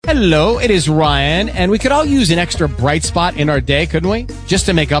Hello, it is Ryan, and we could all use an extra bright spot in our day, couldn't we? Just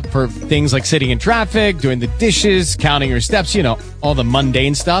to make up for things like sitting in traffic, doing the dishes, counting your steps, you know, all the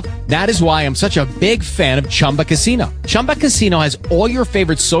mundane stuff. That is why I'm such a big fan of Chumba Casino. Chumba Casino has all your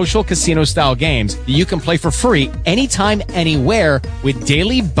favorite social casino-style games that you can play for free anytime, anywhere with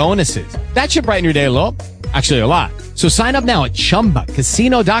daily bonuses. That should brighten your day a little. Actually, a lot. So sign up now at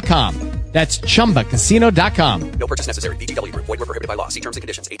ChumbaCasino.com. That's ChumbaCasino.com. No purchase necessary. VGW Group. Void where prohibited by law. See terms and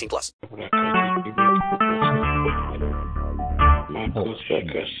conditions. 18+.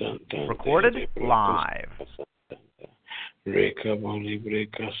 Recorded live. Reka Boli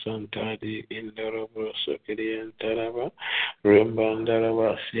Breka Santa di Indaraba Sakirian Taraba,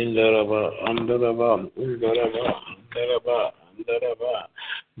 Rembandaraba, Sindaraba, Andaraba, Undaraba,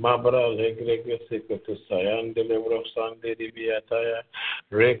 Mabra Legrega Sikoto Sayan Delebro Sande di Biataya,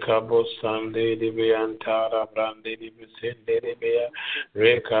 Rekabo Sande di Biantara, Brande di Vicende di Bia,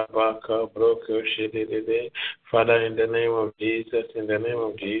 Rekabaka, Broko Shede. Father, in the name of Jesus, in the name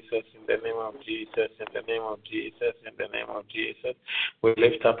of Jesus, in the name of Jesus, in the name of Jesus, in the name of Jesus, we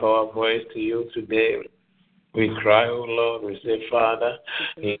lift up our voice to you today. We cry, O Lord, we say, Father,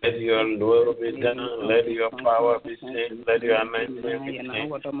 let your will be done, let your power be seen, let your anointing be seen.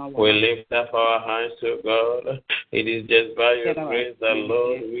 We lift up our hands to God. It is just by your grace that,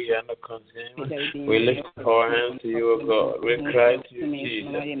 Lord, we are not consumed. We lift up our hands to you, O God. We cry to you,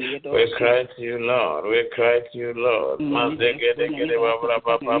 Jesus. We cry to you, Lord. We cry to you, Lord. While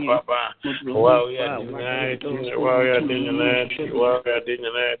we are denied, yes, Lord.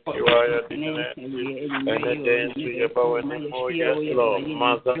 In the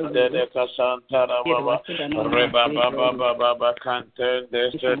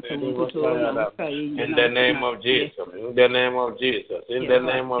name of Jesus, in the name of Jesus, in the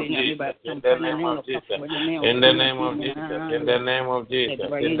name of Jesus, in the name of Jesus, in the name of Jesus, in the name of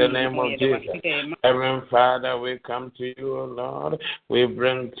Jesus, in the name of Jesus. Heavenly Father, we come to you, O Lord. We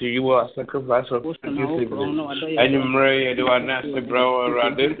bring to you a sacrifice of thanksgiving. And you pray, you are not the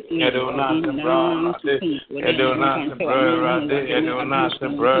brother, you do not the brother. You do not the brother, you do not the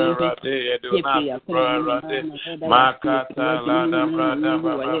brother, you do not the brother. Makata lada brada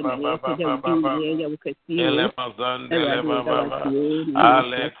baba baba ele mazande le baba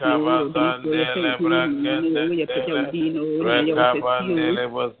ale kabazande le brakete reka bande le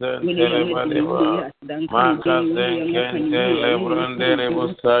bosente le baba makaze kente le brande le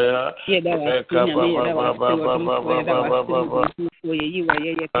bosaya reka baba baba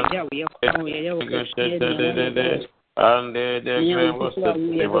and the gremos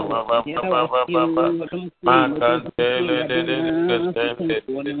Macantele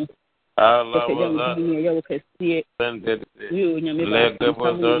Allah was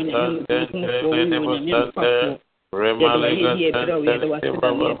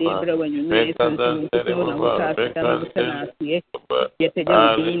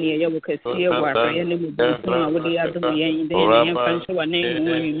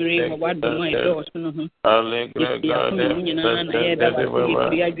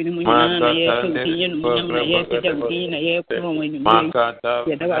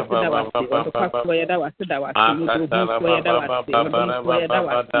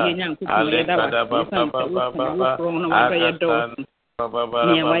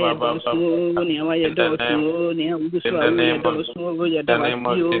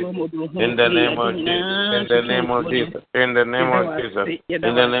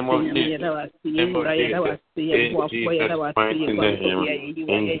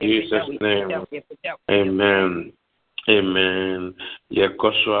Amen. Amen. We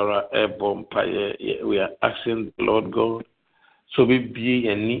are asking the Lord God, so we be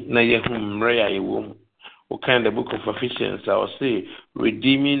and na yehum what kind of book of Ephesians I will say,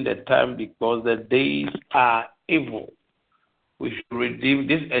 redeeming the time because the days are evil. We should redeem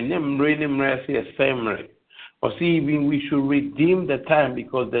this and then say a summary. Or see, even we should redeem the time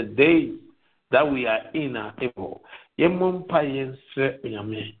because the days that we are in are evil. Yemon payen se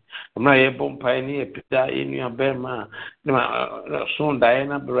yame. Amna yebon payen epida inu abema. So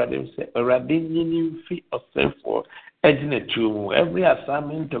Diana Bradim say Radin fi osenfo. Every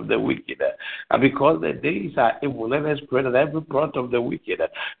assignment of the wicked, because the days are evil, let us pray that every plot of the wicked,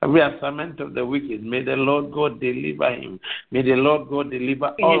 every assignment of the wicked, may the Lord God deliver him. May the Lord God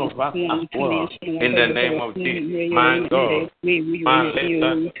deliver all of us as well. In the name of Jesus, my God. In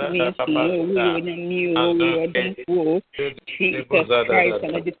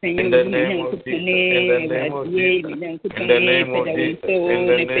the name of Jesus, in the name of Jesus, in the name of Jesus, in the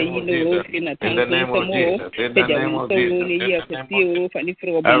name of Jesus, in the name of Jesus, in the name of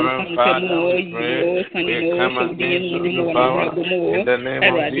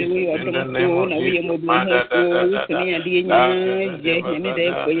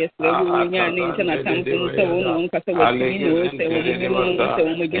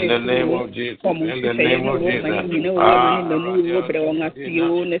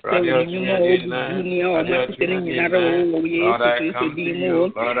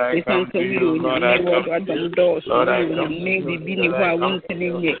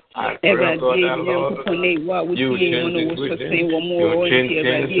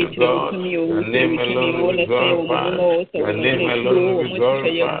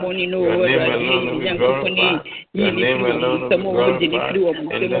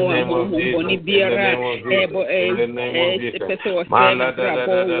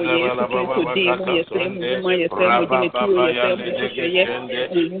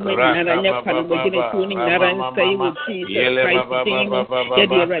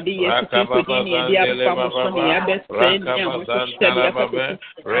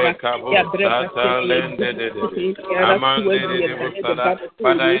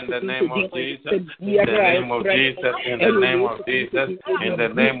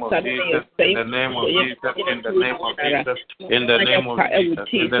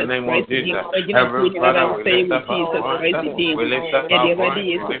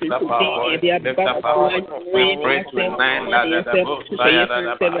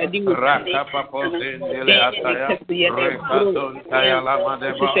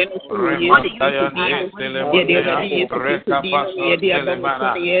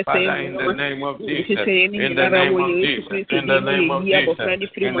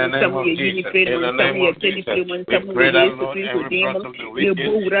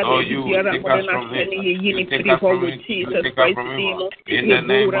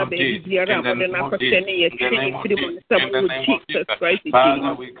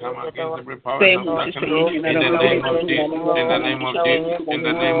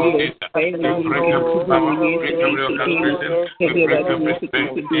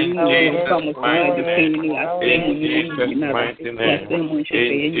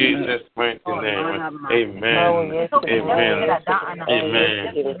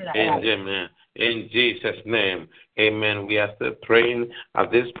In Jesus' name, amen. We are still praying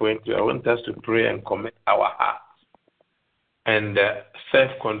at this point. I want us to pray and commit our hearts and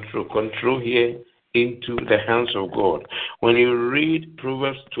self-control here into the hands of God. When you read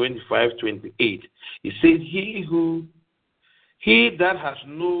Proverbs 25:28, it says, He that has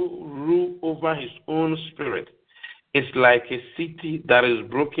no rule over his own spirit is like a city that is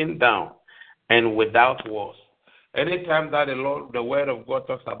broken down and without walls. Anytime that the word of God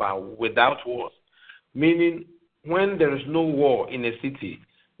talks about without walls, meaning when there is no wall in a city,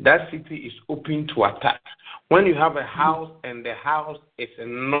 that city is open to attack. When you have a house and the house is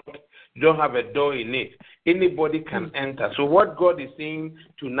not, you don't have a door in it, anybody can enter. So what God is saying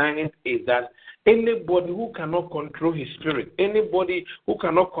tonight is that anybody who cannot control his spirit, anybody who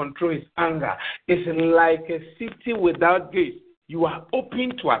cannot control his anger, is like a city without gates. You are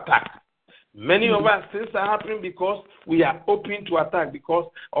open to attack. Many of us, things are happening because we are open to attack, because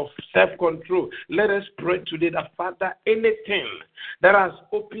of self-control. Let us pray today that, Father, anything that has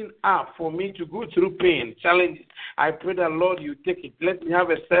opened up for me to go through pain, challenges, I pray that, Lord, you take it. Let me have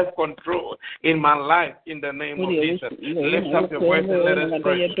a self-control in my life in the name of Jesus. Lift up your voice and let us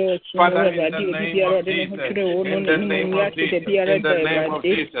pray. Father, in the name of Jesus, in the name of Jesus, in the name of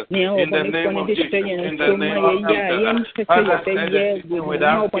Jesus, in the name of Jesus, in the name of Jesus. Father, let us be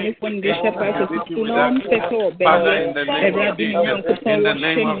without faith. Father, in the name of Jesus, in the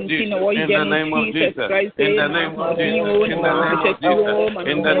name of Jesus, in the name of Jesus, in the name of Jesus,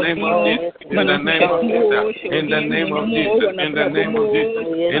 in the name of Jesus, in the name of Jesus, in the name of Jesus, in the name of Jesus,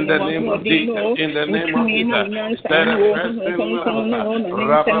 in the name of Jesus, in the name of Jesus,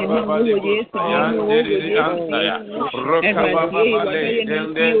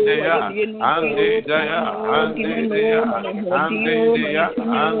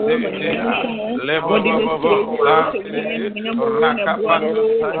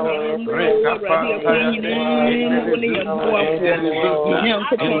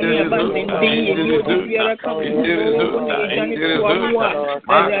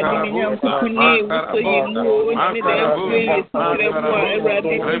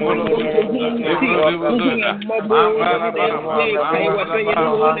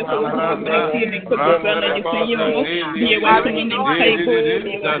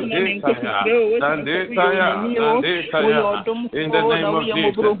 In the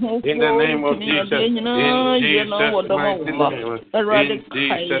name of Jesus.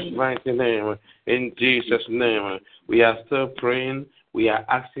 In Jesus' name. We are still praying. We are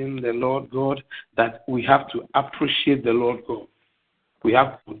asking the Lord God that we have to appreciate the Lord God. We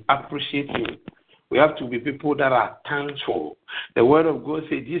have to appreciate Him. We have to be people that are thankful. The word of God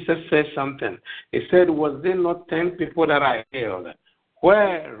says, Jesus said something. He said, was there not 10 people that I healed?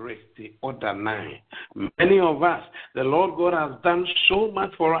 Where is the other 9? Many of us, the Lord God has done so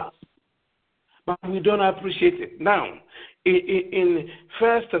much for us, but we don't appreciate it. Now, in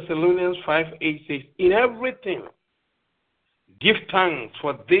 1 Thessalonians 5:8 says, in everything, give thanks,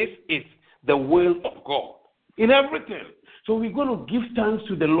 for this is the will of God. In everything. So we're going to give thanks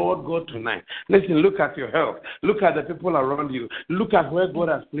to the Lord God tonight. Listen, look at your health. Look at the people around you. Look at where God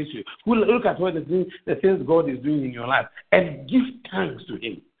has placed you. Look at what the things God is doing in your life. And give thanks to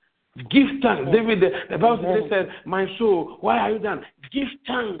Him. Give thanks. David, the Bible says, my soul, why are you down? Give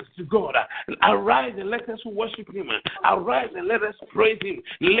thanks to God. Arise and let us worship Him. Arise and let us praise Him.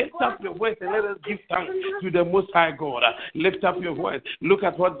 Lift up your voice and let us give thanks to the Most High God. Lift up your voice. Look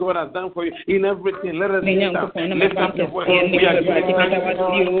at what God has done for you in everything. Let us give thanks. Lift up your voice. We are giving thanks to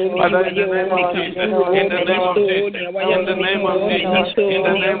you. Father, in the name of Jesus. In the name of Jesus. In the name of Jesus. In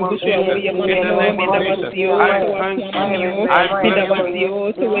the name of Jesus. In the name of Jesus. I thank you. I bless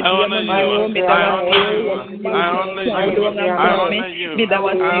you. I honor you. I honor you. I honor you.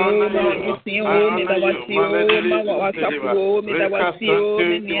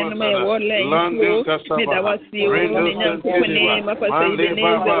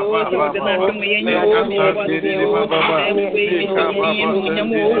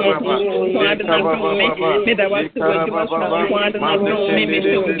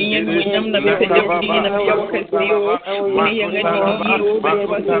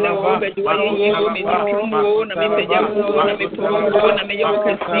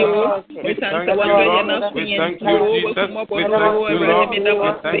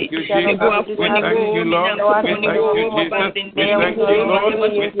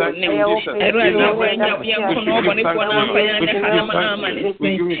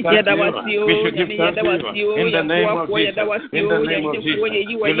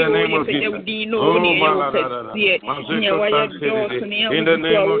 In the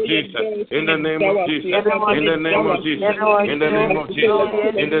name of Jesus. In the name of Jesus. In the name of Jesus.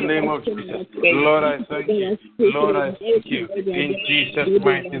 In the name of Jesus. Lord, I thank you. Lord, I thank you. In Jesus'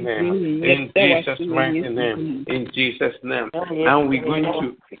 mighty name. In Jesus' mighty name. In Jesus' name. And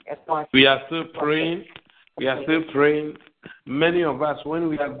we are still praying. We are still praying. Many of us, when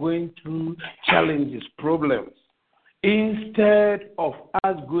we are going through challenges, problems, instead of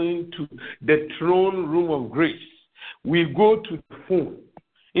us going to the throne room of grace, we go to the phone.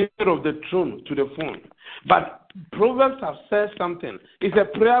 Instead of the throne, to the phone. But Proverbs have said something. It's a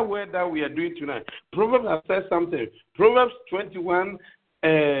prayer word that we are doing tonight. Proverbs have said something. Proverbs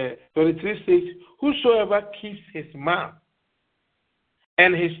 21:23 says, whosoever keeps his mouth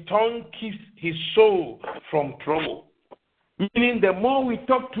and his tongue keeps his soul from trouble. Meaning the more we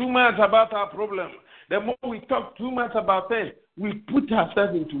talk too much about our problem, the more we talk too much about things, we put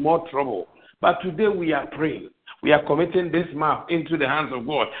ourselves into more trouble. But today we are praying. We are committing this mouth into the hands of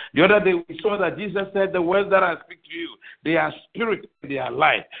God. The other day we saw that Jesus said, the words that I speak to you, they are spirit, they are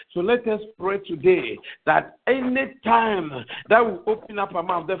life. So let us pray today that any time that we open up our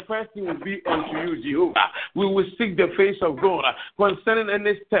mouth, the first thing will be unto you, Jehovah. We will seek the face of God concerning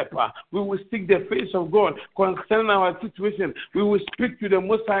any step. We will seek the face of God concerning our situation. We will speak to the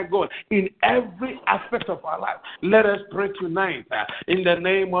Most High God in every aspect of our life. Let us pray tonight in the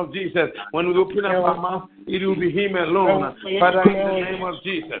name of Jesus. When we open up our mouth, it will be Him alone. Father, in the name of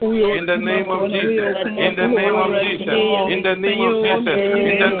Jesus. In the name of Jesus. In the name of Jesus. In the name of Jesus.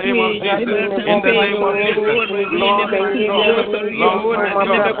 In the name of Jesus. In the name of Jesus. Lord my God. Lord my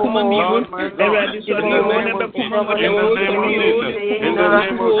God. Lord my God. In the name of Jesus. In the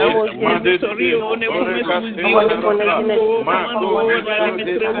name of Jesus. In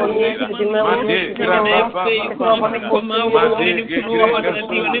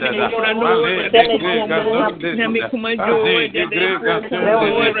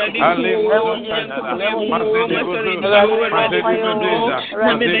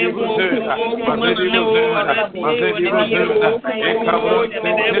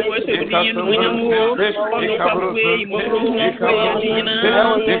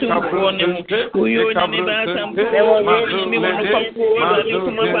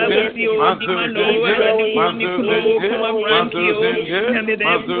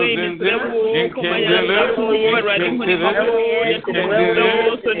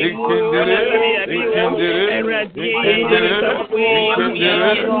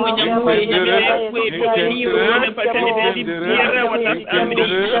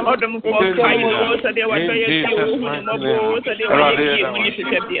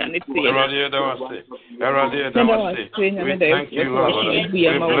thank you, Lord. We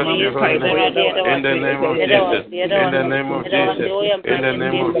bless you, Holy name. In the name of Jesus. In the name of Jesus. In the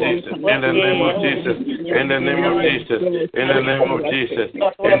name of Jesus. In the name of Jesus. In the name of Jesus. In the name of Jesus.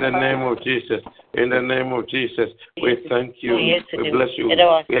 In the name of Jesus. In the name of Jesus. We thank you. We bless you.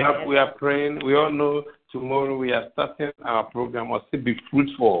 We are praying. We all know tomorrow we are starting our program. Must be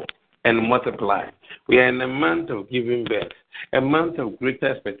fruitful and multiply. We are in a month of giving birth, a month of greater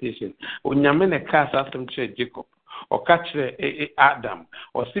expectation. Onyamene kasa asem Jacob, or catch Adam,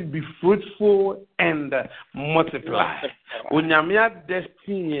 or say be fruitful and multiply. Onyamia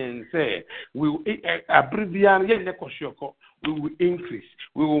destiny and say we will we will increase,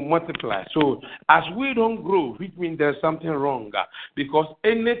 we will multiply. So as we don't grow, which means there's something wrong, because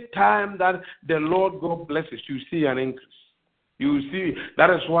any time that the Lord God blesses, you see an increase. You see, that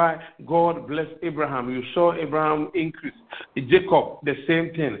is why God blessed Abraham. You saw Abraham increase. Jacob, the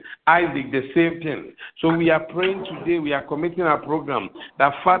same thing. Isaac, the same thing. So we are praying today, we are committing our program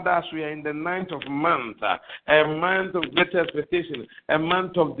that fathers, we are in the 9th of month, a month of greater expectation, a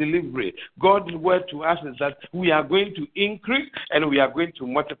month of delivery. God's word to us is that we are going to increase and we are going to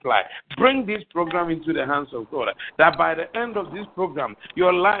multiply. Bring this program into the hands of God. That by the end of this program,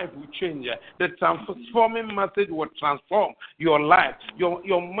 your life will change. The transforming message will transform your life. Your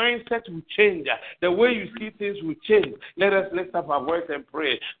mindset will change. The way you see things will change. Let us lift up our voice and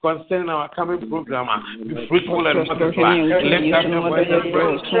pray concerning our coming program. Be fruitful and multiply. Lift up your voice and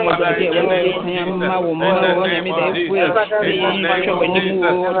pray. Father, in the name of Jesus, in the name of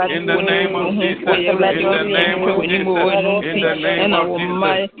Jesus, in the name of Jesus, in the name of Jesus, in the name of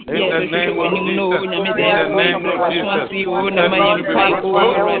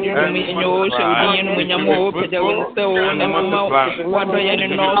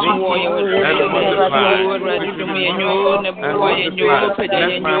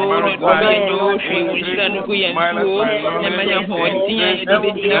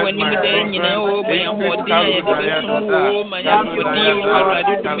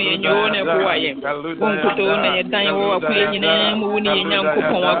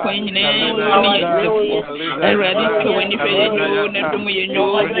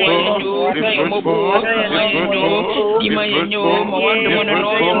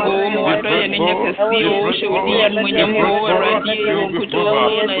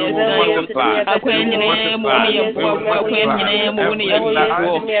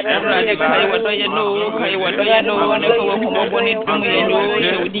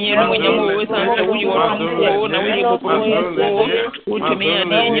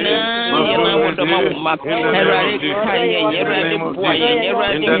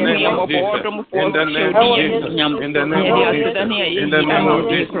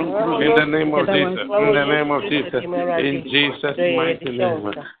Jesus, in the name of Jesus, in the name of Jesus, in Jesus' mighty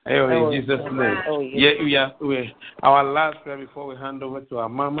name. In Jesus' name. Our last prayer before we hand over to our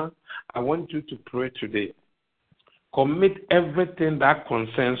mama, I want you to pray today. Commit everything that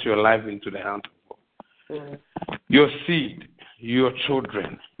concerns your life into the hands of God. Your seed, your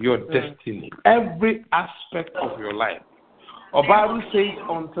children, your destiny, every aspect of your life. Our Bible says,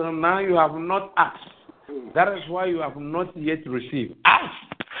 until now you have not asked. That is why you have not yet received. Ask.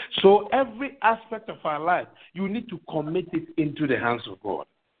 So every aspect of our life, you need to commit it into the hands of God.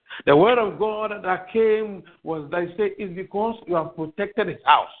 The word of God that came was that it said, is because you have protected his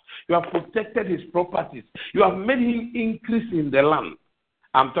house, you have protected his properties, you have made him increase in the land.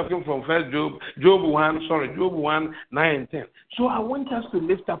 I'm talking from first Job 1, 9 and 10. So I want us to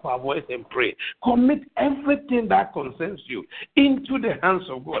lift up our voice and pray. Commit everything that concerns you into the hands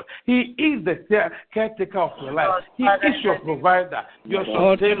of God. He is the caretaker of your life. He is your provider, your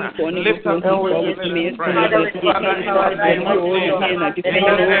sustainer. Lift up your voice and pray. Father, in the name of Jesus, in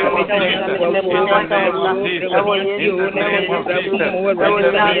the name of Jesus, in the name of Jesus, in the name of Jesus, in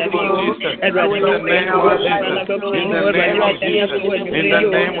the name of Jesus, in the name of Jesus, in the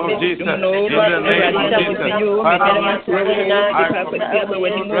name of Jesus, in the name of Jesus, Father, I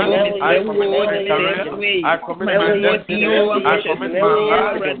commit my destiny, I commit my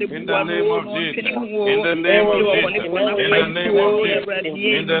life in the name of Jesus, in the name of Jesus, in the name of Jesus, in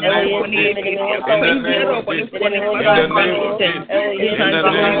the name of Jesus, in the name of Jesus, in the name of Jesus, in the name of Jesus, in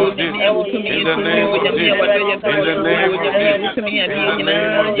the name of Jesus, in the name of Jesus, in the name of Jesus, in the name of Jesus,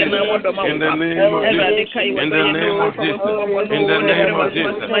 in the name of Jesus, in the name of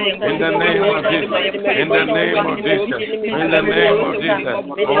Jesus. In the name of Jesus. In the name of Jesus. In the name of Jesus.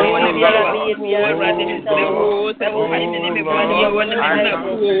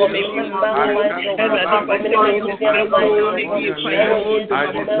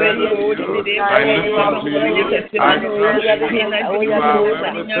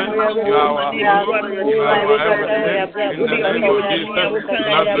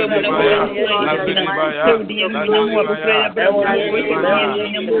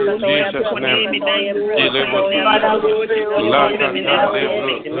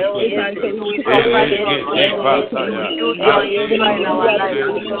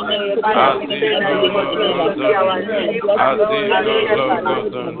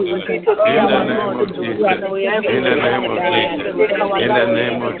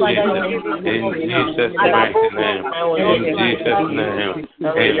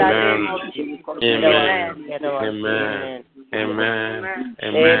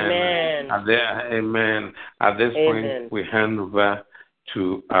 Amen. At this point, we hand over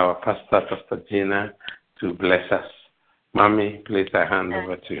to our pastor, Pastor Gina, to bless us. Mommy, please, I hand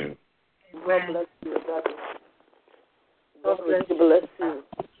over to you. God bless you, Daddy. God bless you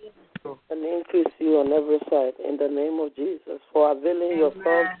and increase you on every side in the name of Jesus for availing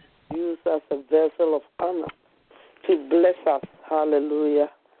yourself to use as a vessel of honor to bless us. Hallelujah.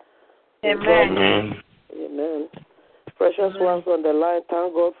 Amen. Amen. Precious ones on the line,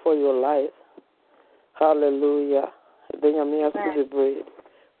 thank God for your life. Hallelujah. Edenyamia celebrate.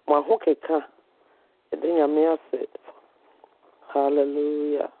 Mahokeka. Edenyamia said.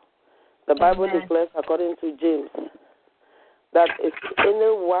 Hallelujah. The Bible declares, according to James, that if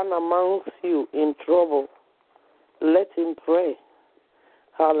anyone amongst you in trouble, let him pray.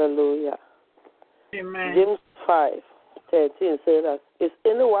 Hallelujah. Amen. James 5:13 says that is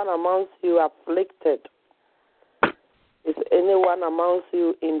anyone amongst you afflicted? Is anyone amongst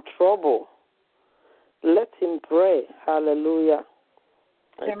you in trouble? Let him pray. Hallelujah.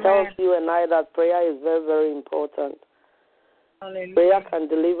 It tells you and I that prayer is very, very important. Hallelujah. Prayer can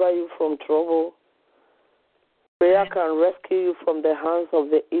deliver you from trouble. Prayer can rescue you from the hands of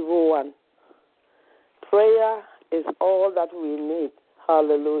the evil one. Prayer is all that we need.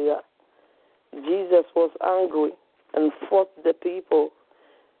 Hallelujah. Jesus was angry and fought the people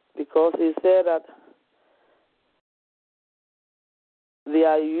because he said that they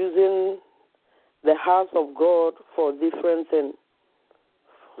are using the house of God for different things.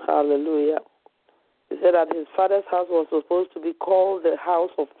 Hallelujah. He said that his father's house was supposed to be called the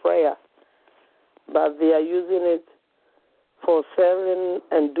house of prayer, but they are using it for selling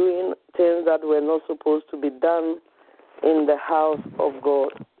and doing things that were not supposed to be done in the house of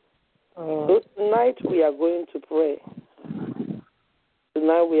God. So tonight we are going to pray.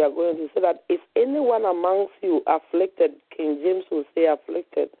 Tonight we are going to say that if anyone amongst you afflicted, King James will say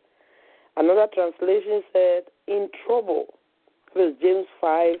afflicted. Another translation said in trouble. This is James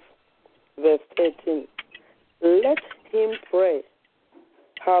 5:13. Let him pray.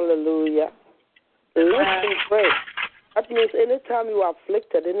 Hallelujah. Let him pray. That means anytime you are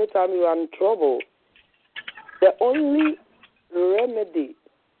afflicted, anytime you are in trouble, the only remedy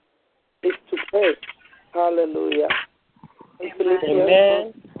is to pray. Hallelujah.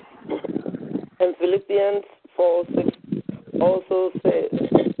 And Philippians 4:6 also says,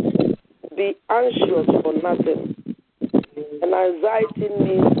 be anxious for nothing. And anxiety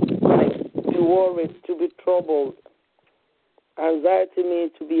means to be worried, to be troubled. Anxiety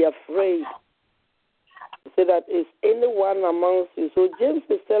means to be afraid. Say that is anyone amongst you. So James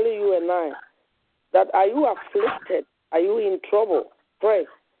is telling you and I that are you afflicted? Are you in trouble? Pray.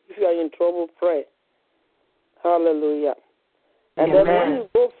 If you are in trouble, pray. Hallelujah. And then when you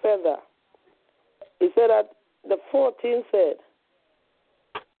go further, he said that the 14 said,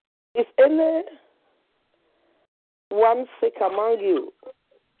 if any one sick among you,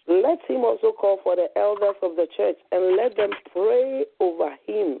 let him also call for the elders of the church and let them pray over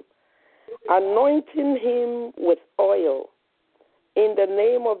him, anointing him with oil in the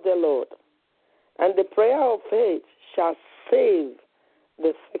name of the Lord. And the prayer of faith shall save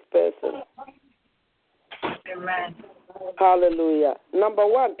the sick person. Amen. Hallelujah. Number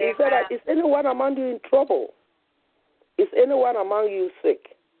one, he said that is anyone among you in trouble? Is anyone among you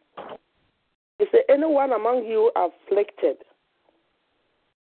sick? Is anyone among you afflicted?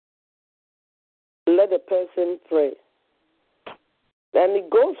 Let the person pray. Then it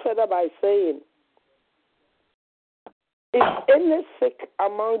goes further by saying, is any sick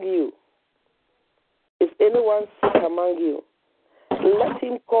among you? Is anyone sick among you? Let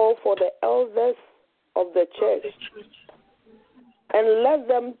him call for the elders of the church and let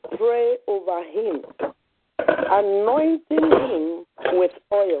them pray over him, anointing him with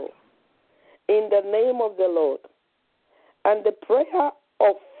oil in the name of the Lord. And the prayer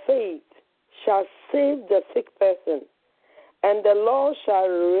of faith shall save the sick person, and the Lord shall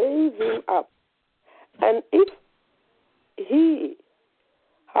raise him up. And if he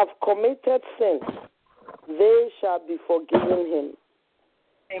have committed sins, they shall be forgiven him.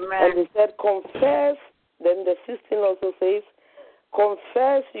 Amen. And he said, confess. Then the 16 also says,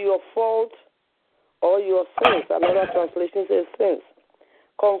 confess your fault or your sins. Another translation says sins.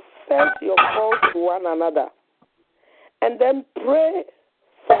 Confess your fault to one another. And then pray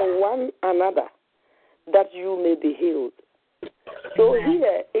for one another that you may be healed. So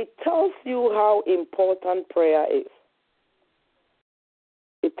here, it tells you how important prayer is.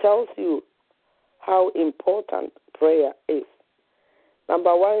 It tells you how important prayer is.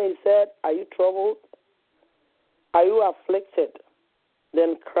 Number one, he said, are you troubled? Are you afflicted?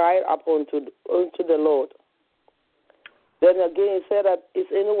 Then cry up unto the Lord. Then again, he said that is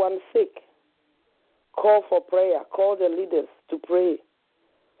anyone sick? Call for prayer. Call the leaders to pray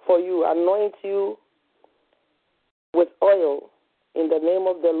for you. Anoint you with oil in the name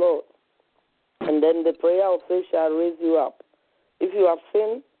of the Lord. And then the prayer of faith shall raise you up. If you have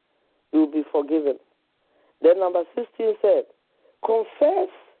sinned, you will be forgiven. Then number 16 said, confess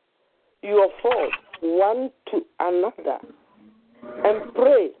your fault one to another and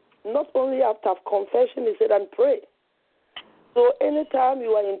pray. Not only after confession, he said, and pray. So anytime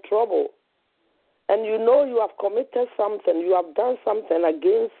you are in trouble and you know you have committed something, you have done something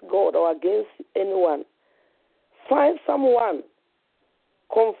against God or against anyone, find someone,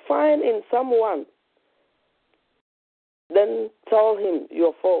 confide in someone, then tell him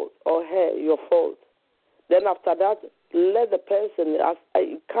your fault or her your fault. Then after that, let the person,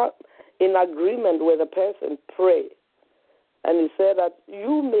 in agreement with the person, pray. And he said that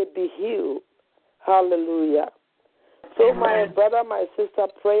you may be healed. Hallelujah. So my brother, my sister,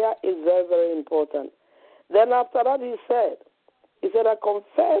 prayer is very, very important. Then after that, he said, I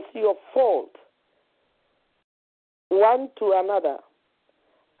confess your fault one to another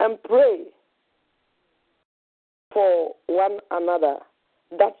and pray for one another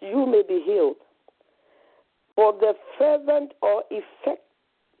that you may be healed. For the fervent or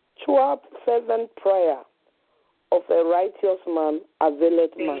effectual fervent prayer of a righteous man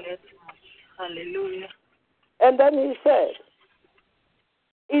availeth much. Hallelujah. And then he said,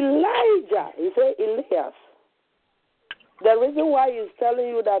 Elias, the reason why he's telling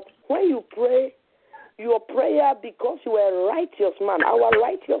you that when you pray, your prayer, because you are a righteous man, our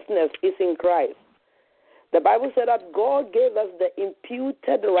righteousness is in Christ. The Bible said that God gave us the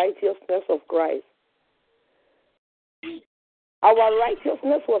imputed righteousness of Christ. Our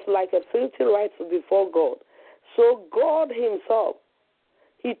righteousness was like a filthy right before God. So God himself,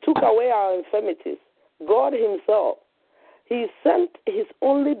 he took away our infirmities. God himself, he sent his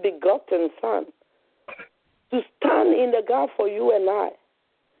only begotten Son to stand in the gap for you and I.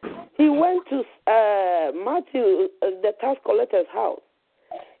 He went to Matthew, the tax collector's house.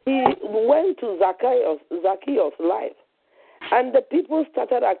 He went to Zacchaeus' life. And the people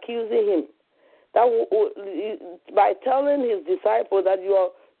started accusing him that by telling his disciples that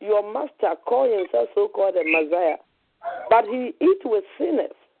your master called himself so-called the Messiah, but he eat with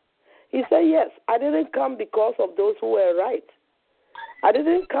sinners. He said, yes, I didn't come because of those who were right. I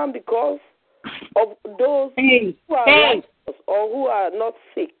didn't come because of those who are righteous or who are not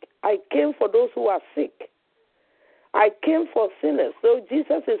sick. I came for those who are sick. I came for sinners. So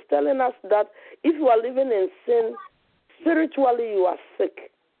Jesus is telling us that if you are living in sin, spiritually you are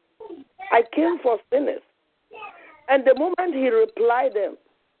sick. I came for sinners. And the moment he replied them,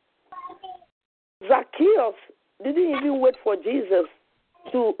 Zacchaeus didn't even wait for Jesus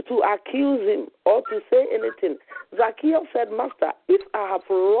to accuse him or to say anything. Zacchaeus said, Master, if I have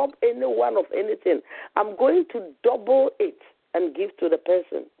robbed anyone of anything, I'm going to double it and give to the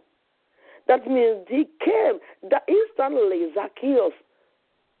person. That means he came. That instantly, Zacchaeus,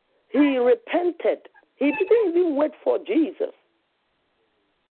 he repented. He didn't even wait for Jesus.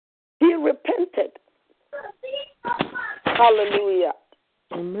 He repented. Hallelujah.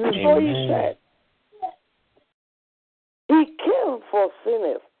 Amen. So he said, he came for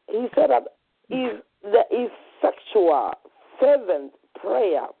sinners. He said that if the effectual, fervent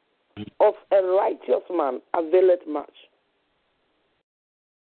prayer of a righteous man availeth much.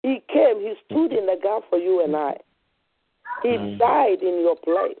 He came, he stood in the gap for you and I. He died in your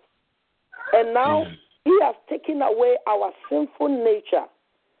place. And now he has taken away our sinful nature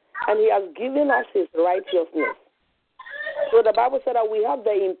and he has given us his righteousness. So the Bible said that we have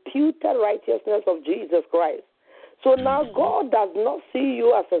the imputed righteousness of Jesus Christ. So now God does not see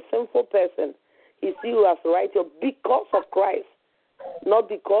you as a sinful person. He sees you as righteous because of Christ, not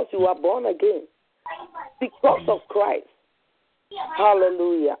because you are born again. Because of Christ.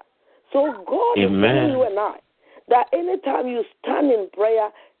 Hallelujah. So God is telling you and I that anytime you stand in prayer,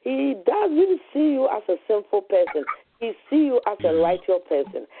 He doesn't see you as a sinful person. He sees you as a righteous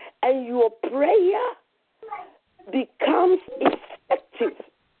person. And your prayer becomes effective.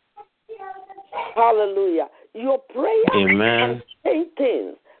 Hallelujah. Your prayer can change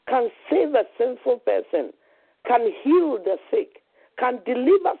things, can save a sinful person, can heal the sick, can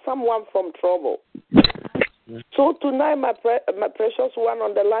deliver someone from trouble. So tonight, my precious one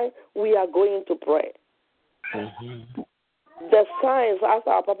on the line, we are going to pray. The signs, as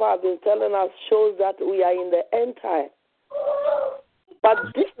our Papa has been telling us, shows that we are in the end time.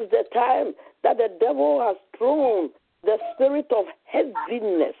 But this is the time that the devil has thrown the spirit of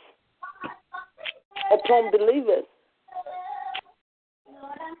heaviness upon believers.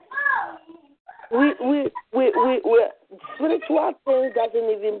 Spiritual things doesn't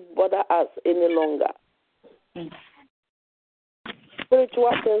even bother us any longer.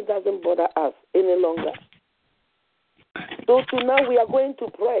 Spiritual things doesn't bother us any longer. So tonight we are going to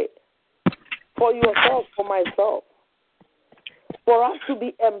pray for yourself, for myself, for us to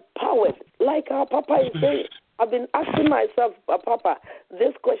be empowered. Like our Papa is saying, I've been asking myself, Papa,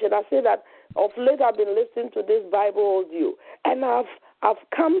 this question. I say that of late I've been listening to this Bible audio, and I've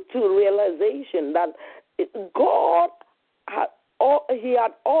come to realization that God had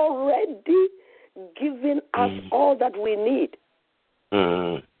already given us all that we need.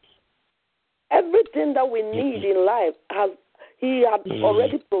 Everything that we need in life, He had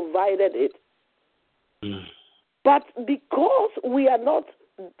already provided it. But because we are not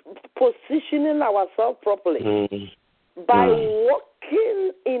positioning ourselves properly by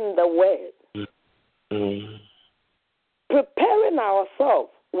walking in the Word, preparing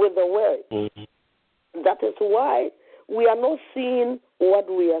ourselves with the Word, that is why we are not seeing what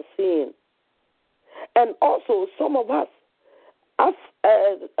we are seeing. And also, some of us, as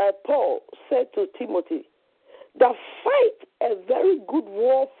Paul said to Timothy, that fight a very good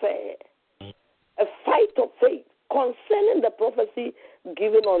warfare, a fight of faith concerning the prophecy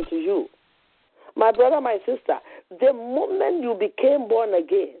given unto you. My brother, my sister, the moment you became born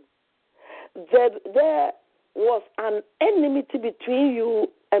again, there was an enmity between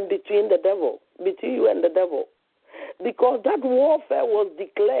you and between the devil, between you and the devil. Because that warfare was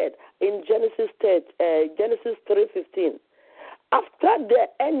declared in Genesis 3:15. After the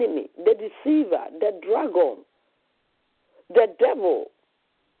enemy, the deceiver, the dragon, the devil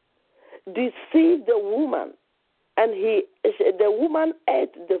deceived the woman, and the woman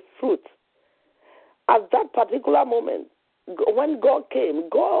ate the fruit. At that particular moment, when God came,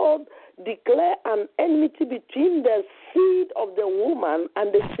 God declared an enmity between the seed of the woman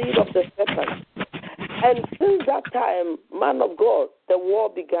and the seed of the serpent. And since that time, man of God, the war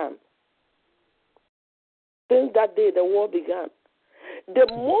began. Since that day, the war began. The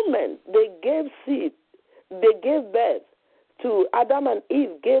moment they gave seed, they gave birth to Adam and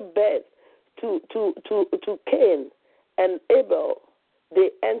Eve, gave birth to Cain and Abel,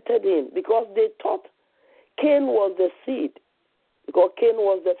 they entered in because they thought Cain was the seed, because Cain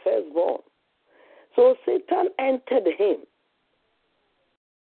was the firstborn. So Satan entered him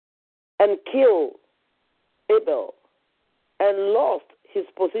and killed Abel and lost his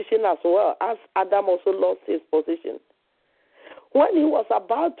position as well, as Adam also lost his position. When he was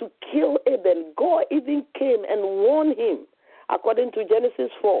about to kill Abel, God even came and warned him, according to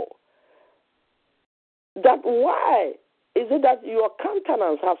Genesis 4, that why is it that your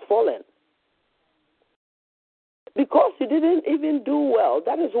countenance has fallen? Because you didn't even do well.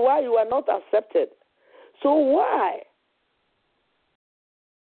 That is why you are not accepted. So why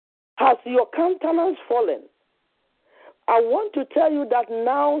has your countenance fallen? I want to tell you that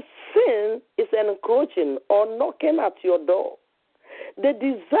now sin is encroaching or knocking at your door. The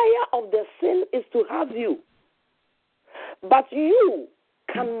desire of the sin is to have you, but you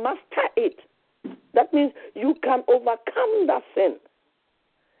can master it. That means you can overcome that sin.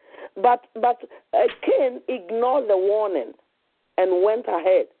 But Cain ignored the warning and went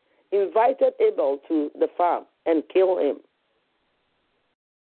ahead, invited Abel to the farm and killed him.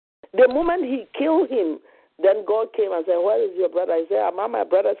 The moment he killed him, then God came and said, "Where is your brother?" He said, "I'm my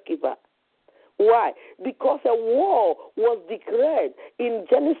brother's keeper." Why? Because a war was declared in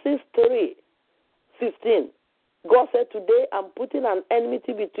Genesis 3:15. God said, "Today I'm putting an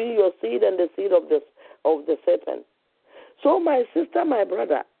enmity between your seed and the seed of the serpent." So my sister, my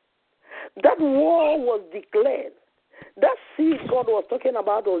brother, that war was declared. That seed God was talking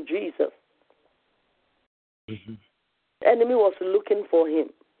about was Jesus. The enemy was looking for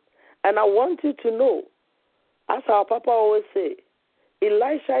him. And I want you to know, as our Papa always say,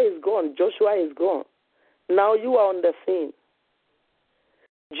 Elisha is gone, Joshua is gone. Now you are on the scene.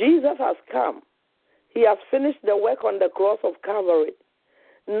 Jesus has come. He has finished the work on the cross of Calvary.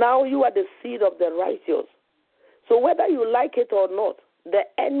 Now you are the seed of the righteous. So whether you like it or not, the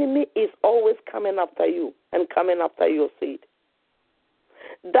enemy is always coming after you and coming after your seed.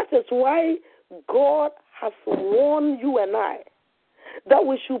 That is why God has warned you and I that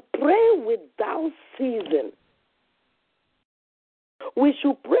we should pray without ceasing. We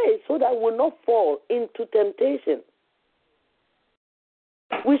should pray so that we will not fall into temptation.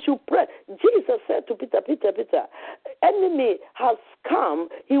 We should pray. Jesus said to Peter, enemy has come.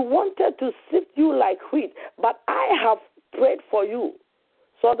 He wanted to sift you like wheat, but I have prayed for you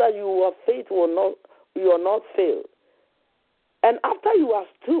so that your faith will not fail. And after you have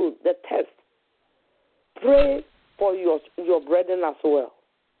stood the test, pray for your brethren as well.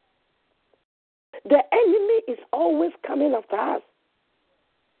 The enemy is always coming after us.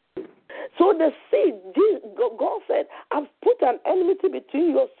 So the seed, God said, I've put an enmity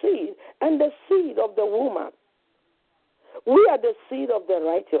between your seed and the seed of the woman. We are the seed of the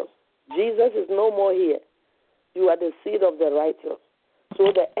righteous. Jesus is no more here. You are the seed of the righteous.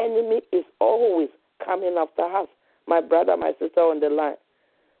 So the enemy is always coming after us. My brother, my sister on the line.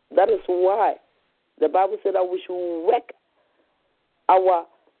 That is why the Bible said that we should work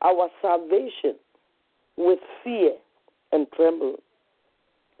our salvation with fear and trembling.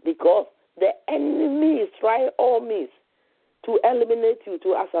 Because the enemy is trying all means to eliminate you,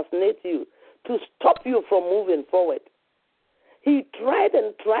 to assassinate you, to stop you from moving forward. He tried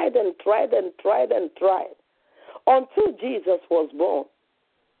and tried and tried and tried and tried until Jesus was born.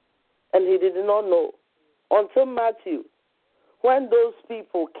 And he did not know. Until Matthew, when those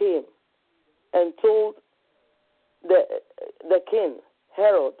people came and told the king,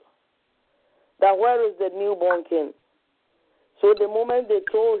 Herod, that where is the newborn king? So the moment they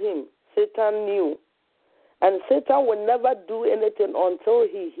told him, Satan knew. And Satan will never do anything until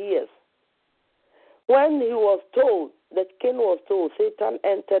he hears. When he was told, the king was told, Satan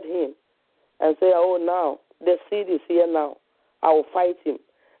entered him and said, oh, now, the seed is here now. I will fight him.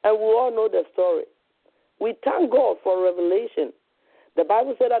 And we all know the story. We thank God for revelation. The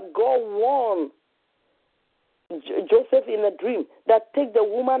Bible said that God warned Joseph in a dream that take the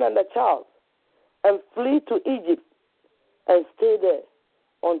woman and the child and flee to Egypt and stay there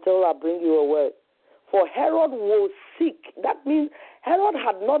until I bring you a word. For Herod will seek. That means Herod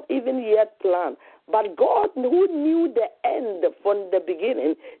had not even yet planned. But God, who knew the end from the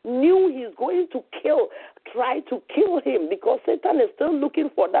beginning, knew he's going to try to kill him, because Satan is still looking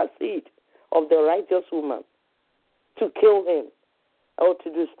for that seed of the righteous woman to kill him or to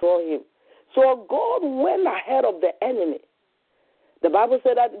destroy him. So God went ahead of the enemy. The Bible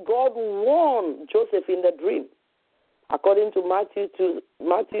said that God warned Joseph in the dream. According to Matthew 2,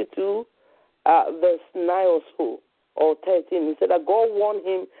 verse 9 or so, or 13, he said that God warned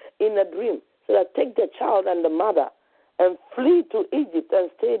him in a dream. He said that take the child and the mother and flee to Egypt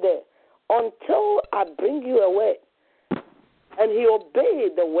and stay there until I bring you a word. And he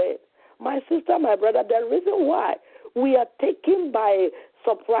obeyed the word. My sister, my brother, the reason why we are taken by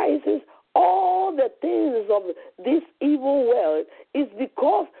surprises, all the things of this evil world, is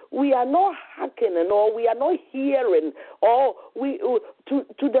because we are not hearkening, or we are not hearing, or to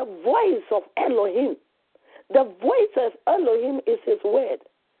the voice of Elohim. The voice of Elohim is his word.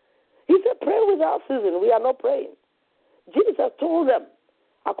 He said, pray without ceasing. We are not praying. Jesus told them,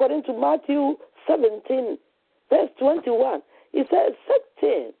 according to Matthew 17, verse 21, he said,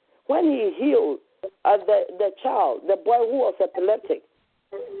 Satan, when he healed the child, the boy who was epileptic,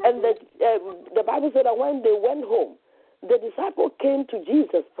 and the Bible said that when they went home, the disciple came to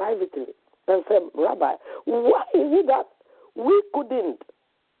Jesus privately and said, Rabbi, why is it that we couldn't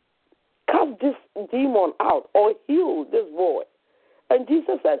cast this demon out or heal this boy? And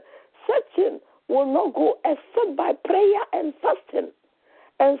Jesus said, Satan will not go except by prayer and fasting.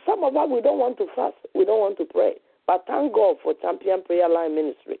 And some of us, we don't want to fast. We don't want to pray. But thank God for Champion Prayer Line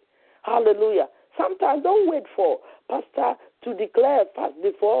Ministry. Hallelujah. Sometimes don't wait for pastor to declare fast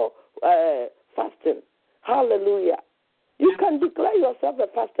before fasting. Hallelujah. You can declare yourself a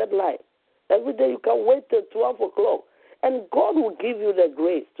fasted life. Every day you can wait till 12 o'clock. And God will give you the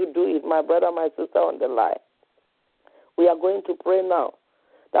grace to do it, my brother, my sister on the line. We are going to pray now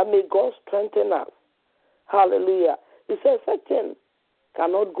that may God strengthen us. Hallelujah. He says, Satan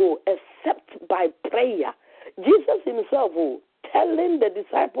cannot go except by prayer. Jesus himself telling the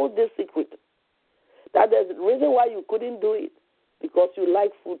disciples this secret, that there's a reason why you couldn't do it, because you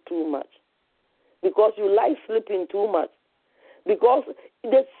like food too much, because you like sleeping too much. Because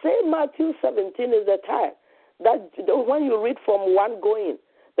the same Matthew 17 is the time that when you read from 1 going,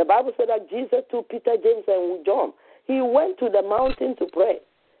 the Bible said that Jesus took Peter, James, and John. He went to the mountain to pray.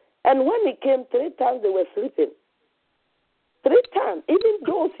 And when he came 3 times, they were sleeping. 3 times, even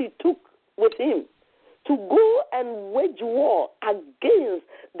those he took with him to go and wage war against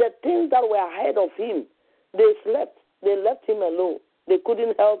the things that were ahead of him, they slept. They left him alone. They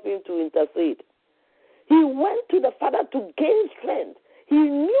couldn't help him to intercede. He went to the Father to gain strength. He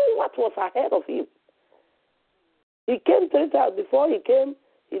knew what was ahead of him. He came 3 times. Before he came,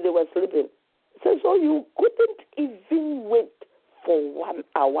 they were sleeping. So you couldn't even wait for 1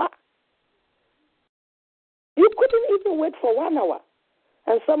 hour. You couldn't even wait for 1 hour.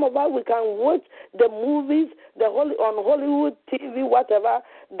 And some of us, we can watch the movies on Hollywood TV, whatever,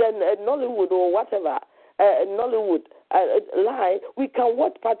 then Nollywood or whatever, Nollywood live. We can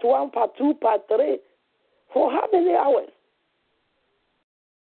watch part 1, part 2, part 3 for how many hours?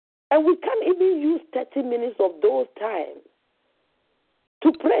 And we can't even use 30 minutes of those times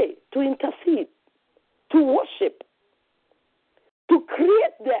to pray, to intercede, to worship, to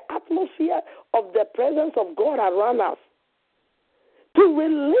create the atmosphere of the presence of God around us, to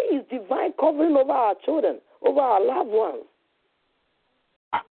release divine covering over our children, over our loved ones.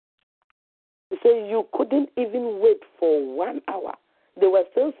 He said you couldn't even wait for 1 hour. They were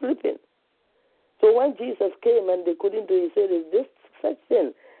still sleeping. So when Jesus came and they couldn't do it, he said, this such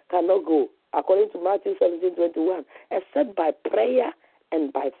thing cannot go, according to Matthew 17:21, except by prayer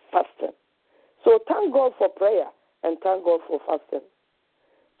and by fasting. So thank God for prayer and thank God for fasting.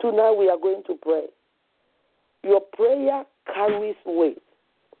 Tonight we are going to pray. Your prayer carries weight.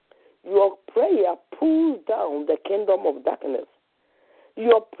 Your prayer pulls down the kingdom of darkness.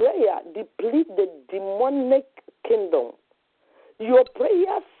 Your prayer depletes the demonic kingdom. Your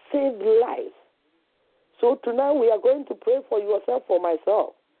prayer saves lives. So tonight we are going to pray for yourself, for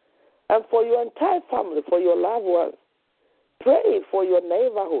myself, and for your entire family, for your loved ones. Pray for your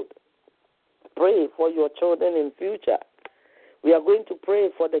neighborhood. Pray for your children in future. We are going to pray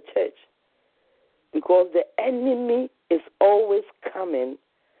for the church because the enemy is always coming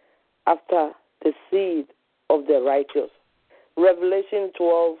after the seed of the righteous. Revelation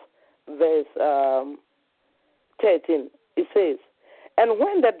 12, verse 13, it says, and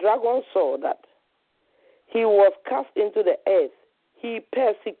when the dragon saw that he was cast into the earth, he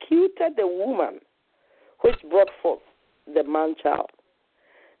persecuted the woman which brought forth the man-child.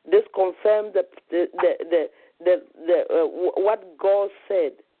 This confirmed what God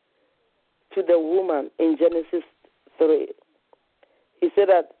said to the woman in Genesis 3. He said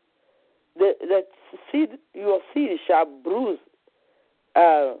that the seed, your seed shall bruise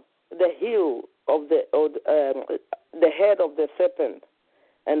the heel of the head of the serpent,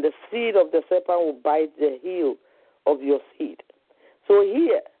 and the seed of the serpent will bite the heel of your seed. So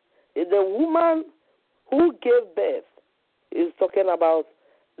here, the woman who gave birth is talking about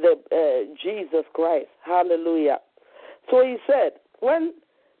the Jesus Christ. Hallelujah. So he said, when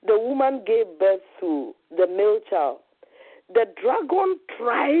the woman gave birth to the male child, the dragon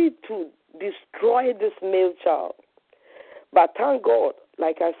tried to destroy this male child. But thank God,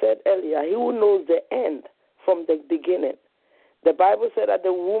 like I said earlier, he who knows the end from the beginning. The Bible said that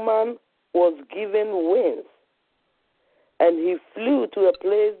the woman was given wings, and he flew to a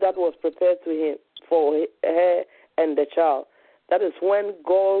place that was prepared to him for her and the child. That is when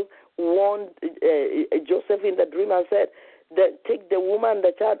God warned Joseph in the dream and said, take the woman and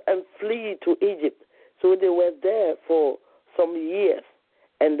the child and flee to Egypt. So they were there for some years.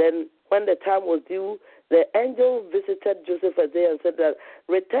 And then when the time was due, the angel visited Joseph there and said that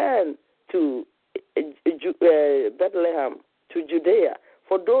return to Bethlehem, to Judea.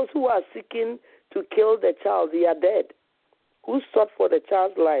 For those who are seeking to kill the child, they are dead. Who sought for the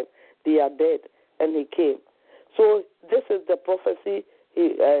child's life, they are dead. And he came. So this is the prophecy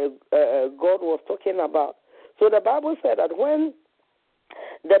God was talking about. So the Bible said that when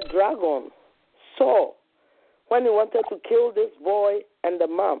the dragon saw, when he wanted to kill this boy and the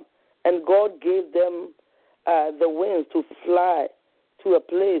mom, and God gave them the wings to fly to a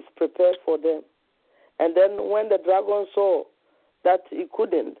place prepared for them. And then when the dragon saw that he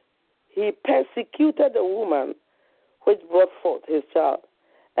couldn't, he persecuted the woman which brought forth his child.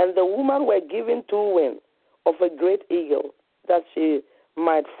 And the woman were given 2 wings of a great eagle, that she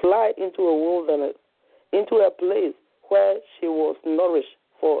might fly into a wilderness, into a place where she was nourished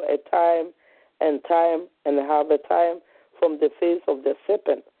for a time and half a time from the face of the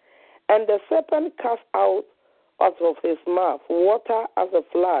serpent. And the serpent cast out of his mouth water as a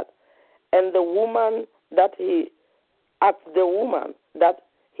flood, and the woman that he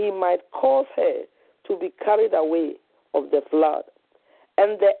might cause her to be carried away of the flood.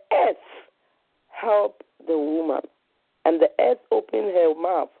 And the earth helped the woman. And the earth opened her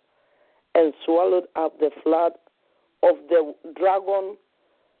mouth and swallowed up the flood of the dragon,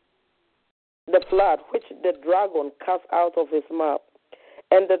 the flood which the dragon cast out of his mouth.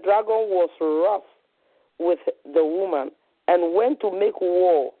 And the dragon was wroth with the woman and went to make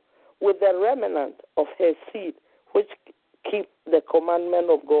war with the remnant of her seed, which keep the commandment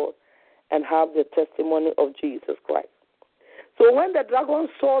of God and have the testimony of Jesus Christ. So when the dragon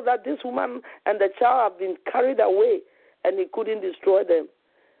saw that this woman and the child have been carried away and he couldn't destroy them,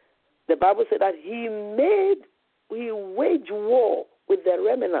 the Bible said that he waged war with the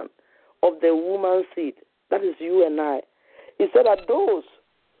remnant of the woman's seed. That is you and I. He said that those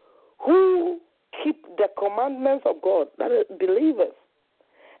who keep the commandments of God, that is believers,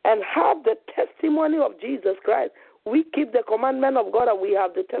 and have the testimony of Jesus Christ. We keep the commandment of God and we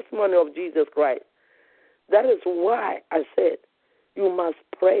have the testimony of Jesus Christ. That is why I said you must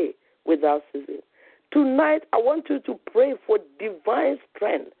pray without ceasing. Tonight, I want you to pray for divine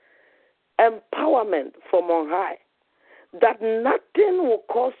strength, empowerment from on high, that nothing will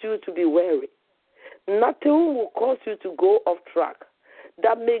cause you to be weary. Nothing will cause you to go off track.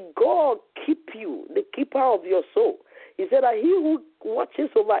 That may God keep you, the keeper of your soul. He said that he who watches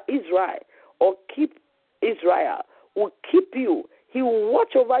over Israel or keep Israel will keep you. He will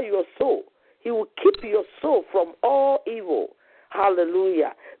watch over your soul. He will keep your soul from all evil.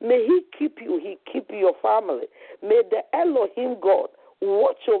 Hallelujah. May he keep you. He keep your family. May the Elohim God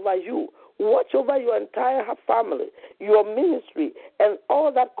watch over you. Watch over your entire family, your ministry, and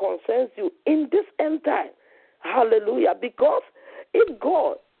all that concerns you in this end time. Hallelujah. Because if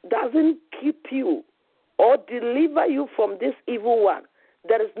God doesn't keep you or deliver you from this evil one,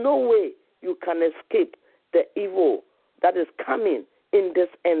 there is no way you can escape the evil that is coming in this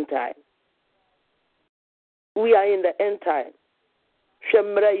end time. We are in the end time.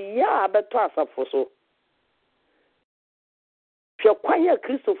 Shemreya beto asafo so. Hwekwanya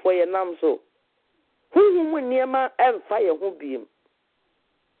Kristo for ye nam so. Huhu niema emfa ye ho biem.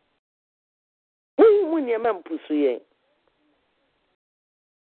 Huhu niema mpusu ye.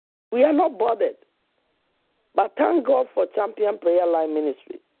 We are not bothered. But thank God for Champion Prayer Line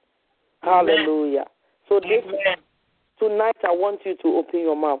Ministry. Hallelujah. So tonight I want you to open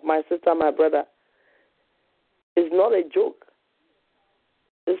your mouth. My sister, my brother, it's not a joke.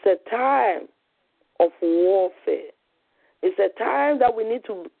 It's a time of warfare. It's a time that we need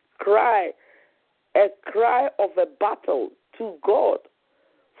to cry, a cry of a battle to God,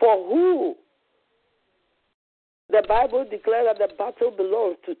 for who the Bible declares that the battle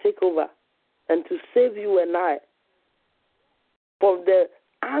belongs to take over and to save you and I from the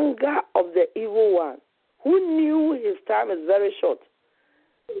anger of the evil one, who knew his time is very short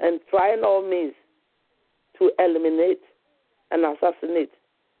and trying all means to eliminate and assassinate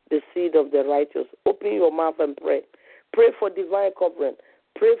the seed of the righteous. Open your mouth and pray. Pray for divine covering.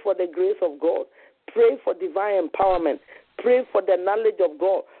 Pray for the grace of God. Pray for divine empowerment. Pray for the knowledge of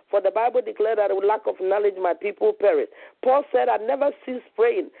God. For the Bible declared that with lack of knowledge my people perish. Paul said, I never cease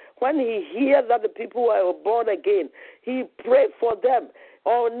praying. When he hears that the people are born again, he prayed for them.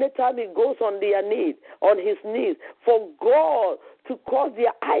 Or anytime he goes on his knees, for God to cause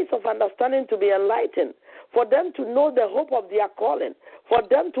their eyes of understanding to be enlightened, for them to know the hope of their calling, for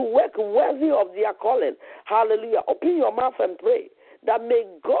them to work worthy of their calling. Hallelujah. Open your mouth and pray that may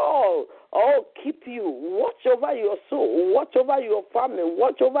God keep you, watch over your soul, watch over your family,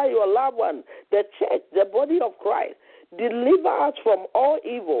 watch over your loved one, the church, the body of Christ. Deliver us from all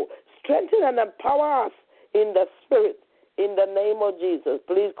evil. Strengthen and empower us in the spirit. In the name of Jesus.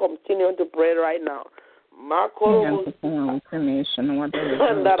 Please continue to pray right now. Information,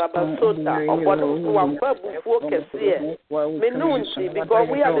 because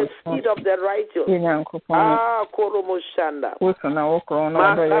we are the seed of the righteous.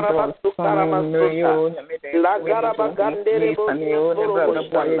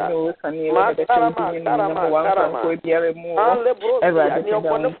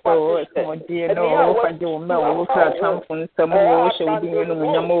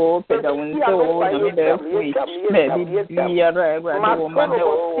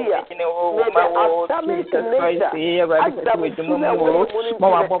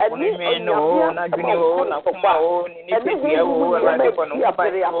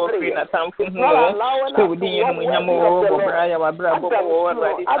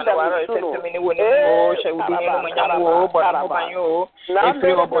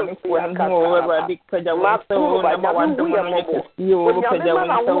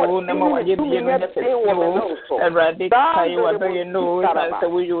 Every day, what do you know? Answer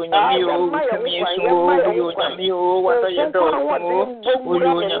will you in your meal, to me, so you in your meal, what are you doing? Will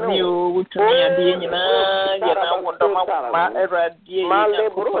you in your meal, to me, and being in a wonder, every day,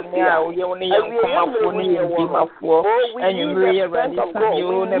 you only come up when you be my four, and you really ready to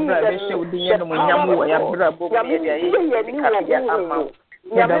you never show the end when you are bravo.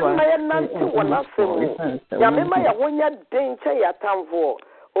 Yamema ya nanti wanasemu. Yamema ya wonya denche ya tamvo.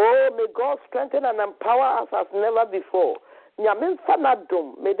 Oh, may God strengthen and empower us as never before. Nyamemfa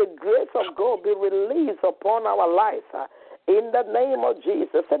nadum. May the grace of God be released upon our lives. In the name of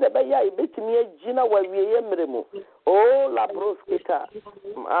Jesus. Sedebeya ibitimi ejina wa wiye mremu. Oh, la broskita.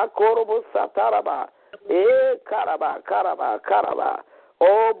 Akorobo sataraba. Karaba.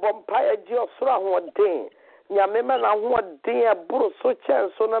 Oh, bompaya jiosura huodin. Nyamema na huwa dia buru so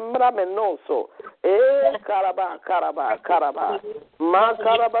chenso na mrame noso. Karaba. Ma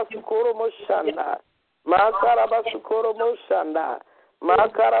karaba sukoro moshanda. Ma karaba sukoro moshanda.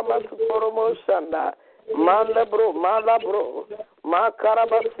 Ma labro. Ma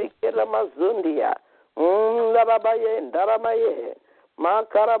karaba sikela mazundia. Lababaye, ndaramaye. Ma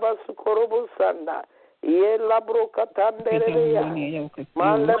karaba sukoro moshanda. Ye labro katandereya,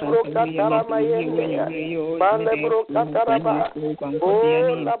 mande bro kataramaye, mande bro kataraba,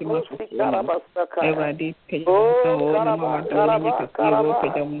 oh labro sikaraba saka, oh karaba, ma karaba,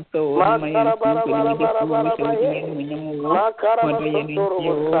 ma karaba sotoro.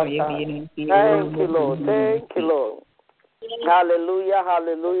 Thank you, Lord. Hallelujah.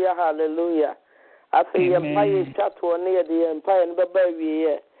 I say empire chatwa near the empire and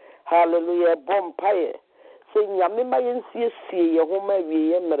baby. Hallelujah, bompaye. Say nyamema yensie ye homa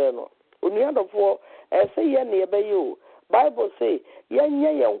wie yemre no. Onuadofo say ye na ebe yo. Bible say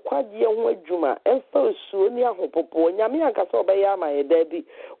yenye ye nkwagye ho adwuma emfa osuo ni ahopopo nyame ankasa obaye amaye dabi.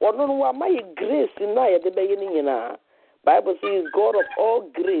 Ono no amaye grace na ye de beye ni nyina. Bible says God of all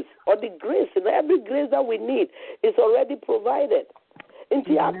grace, or the grace, and every grace that we need is already provided.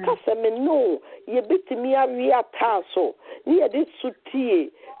 Inti akasa me no ye bitimi awi ataso ni ye de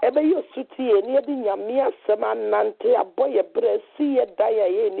sutie ebe yo sutie ni ye de nyame asema nante aboye bresi ye daya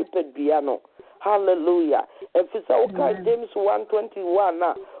ye ni pedua no. Hallelujah. And for James 1:21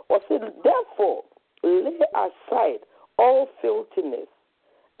 now, or said therefore lay aside all filthiness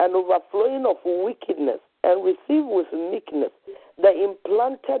and overflowing of wickedness and receive with meekness the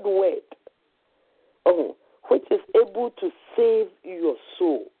implanted word, which is able to save your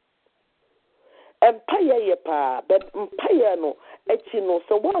soul. Empire yepa, but empire no, echino.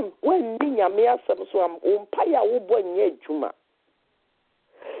 So when ninyame asem so empire wo bonye adwuma.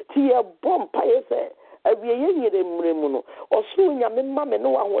 Ti ye bom empire say awie yire mremu no. Oso nyame mame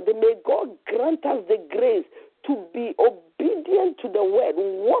no ahode. May God grant us the grace to be obedient to the word,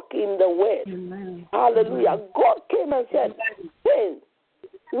 walk in the word. Amen. Hallelujah. God came and said, sin,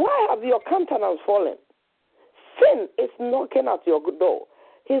 why have your countenance fallen? Sin is knocking at your door.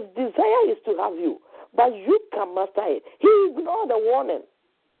 His desire is to have you, but you can master it. He ignored the warning.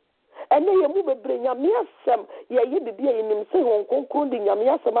 And then you move a brain, Yamiasam, Yayibi, and say, Hong Kong, Kundi,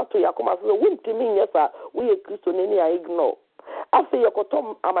 Yamiasama to Yakoma, so wouldn't to mean, yes, sir, we a Christian, I ignore. After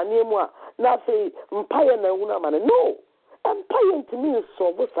Yakotom, Amanema, now say, Empire, no. Empire to me is so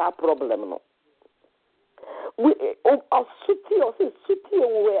what's our problem, no. We are city or city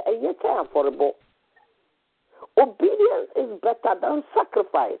where a yet affordable. Obedience is better than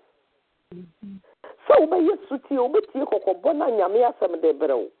sacrifice. Mm-hmm. So, by your suti, obey your cocobona, Yamia, some de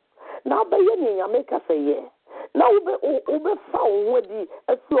bro. Now, by your Yamaka say, yeah. Now, Ube found with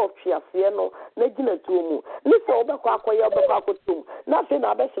a flow of Chiafiano, Negina Tumu. Listen, Obaquaquia, Obaquatum. Nothing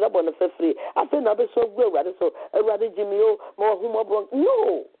I best up on the free. I think I best so good, so a rather Jimmy, more humor.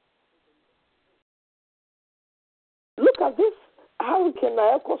 No. Look at this. How can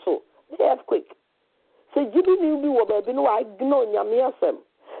I also? The earthquake. Say, Jimmy knew me what baby no I know Yamiasem.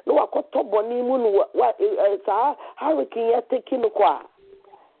 No, I caught top on him what hurricane taking the qua.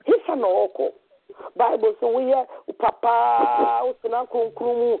 He's an oko. Bible so we are Papa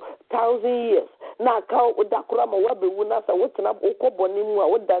Utanakrum 1,000 years. Now count with Dakurama Wabby Winners are waiting up Oko Bonimua,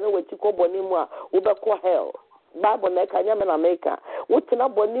 what done with Chico Bonimua, Ubeko hell. Bible Neka Yamana Maker. Waiting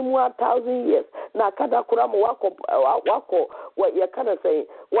up Bonimua 1,000 years. Now Kadakurama Wako, what you kind of say,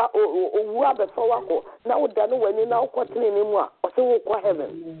 Wabbe for Wako. Now done when you now cotton in Mua, or so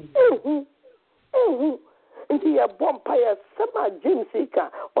heaven. Into your bonfire, Sama James Seeker,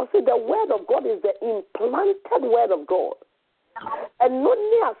 or say the word of God is the implanted word of God. And not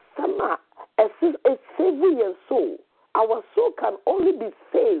near Sama, a saving your soul. Our soul can only be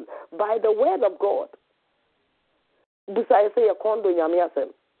saved by the word of God. This I say a condo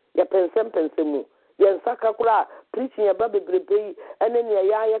yamiasem, ya pensemu, yen sakakura preaching about bebrebe and then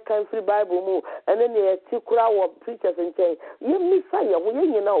ya kan free Bible mu and then ya tikura wo preachers nchen ye mi fa ye wo ye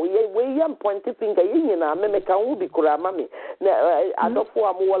nyina we yam point finger ye nyina me kan wo bi kura mami na adofo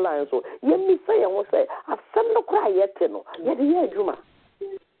am wo line so ye mi fa ye wo say asem no kura ye te no ye de ye adwuma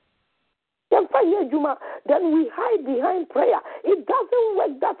ye fa ye adwuma then we hide behind prayer. It doesn't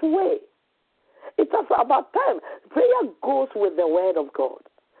work that way. It's also about time. Prayer goes with the word of God.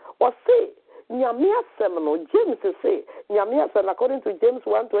 Or say Nyamia Semino, James say, Nyamia Sem, according to James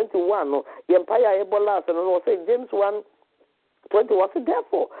 1:21, no, Empire Ebola, and no, say James 1:21, say,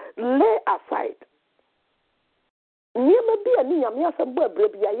 therefore, lay aside. Nyama be a Nyamia Sem,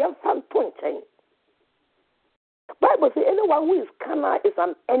 baby, I am fan punching. Bible says anyone who is carnal is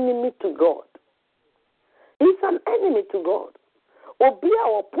an enemy to God. He's an enemy to God. Obia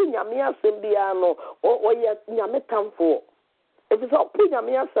or Punyamia Sembiano or Yametamfo. If it's all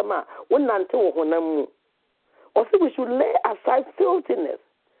Punyamia Sama, one until Honamu. Or so we should lay aside filthiness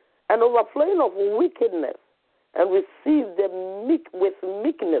and overflowing of wickedness and receive the meek with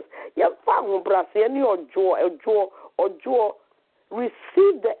meekness. Yafamu Brasiani or Joe,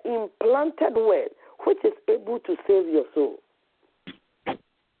 receive the implanted word which is able to save your soul.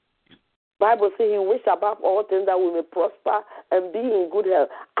 Bible says he wish above all things that we may prosper and be in good health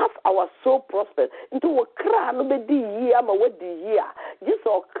as our soul prospers. Into a crown no be year ma we di year. Just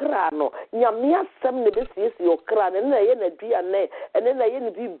a crown no nyamia sem ne be sie your crown and na ye na duane and na ye ne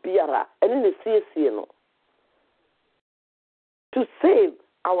bi biara and na sie no. To save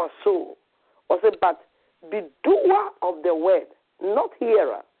our soul. Or say but be doer of the word, not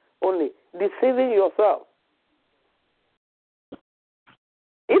hearer only, deceiving yourself.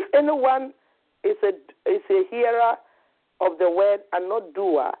 If anyone is a hearer of the word and not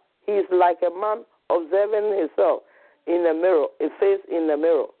doer, he is like a man observing himself in a mirror, a face in the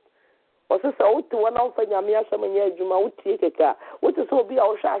mirror. Also, so to one of Yamia Samanya Juma would take a car, which is so be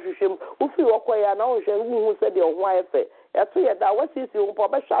our shashim, who feel okay, and who said your wife. I tell you that what is your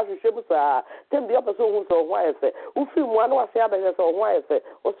papa shashim, then the opposite who's a wife, who feel one was having as a wife,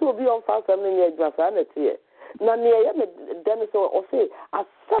 or so be on fast and in your sanity. Na near Dennis or say, a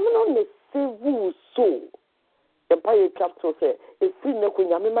seminal may save soul. The Empire chapter say, if we know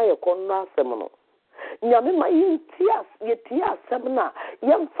Yamima Corner seminal. Yamima in tears, semina,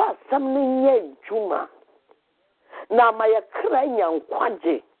 yam fast summoning ye Juma. Now my crying young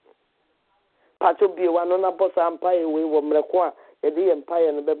quadji. Pato be one on a boss empire we were Mrequa, the empire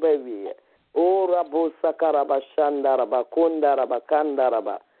and the baby. O Rabo Sakaraba Shandaraba, Kundaraba,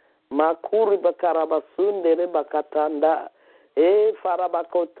 Kandaraba. Makuri bakaraba sunde bakatanda.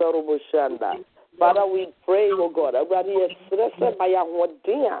 Farabakoto rubushanda. Father, we pray, oh God. Everybody express by your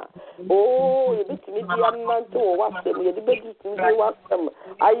dear. Oh, you bet me the amount to watch them. You bet me watch them.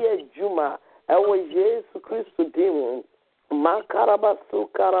 Aye, Juma. I was Jesus Christ demon. Makaraba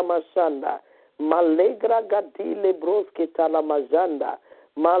sukaramashanda. Malegra gadile broske talamajanda.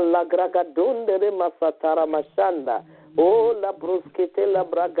 Malagragadondere masatara mashanda. Oh, la bruskete la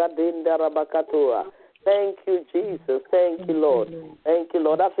bragadinda rabakatua. Thank you, Jesus. Thank you, Lord. Thank you,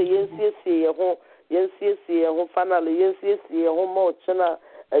 Lord. After yes, finally, yes, more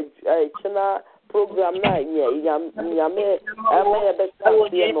china program na nyame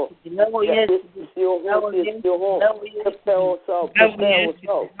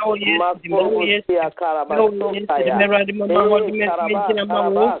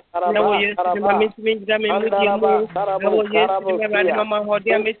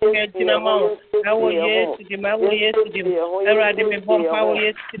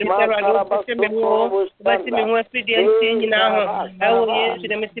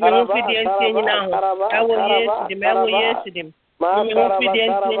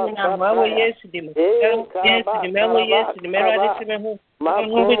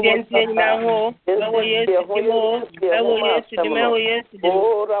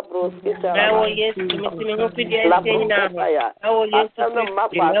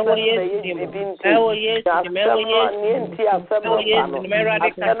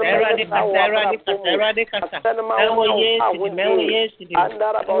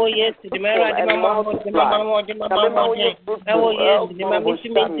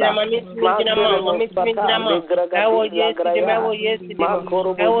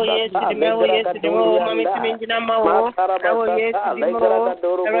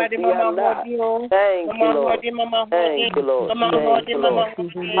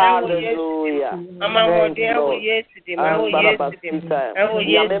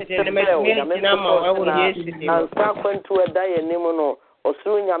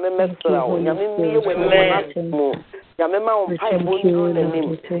ame best no yes your Yamema on pai bonju na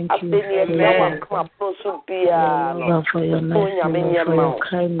nim. Afeni e na wa kuma proso bia no. O nyame nyema.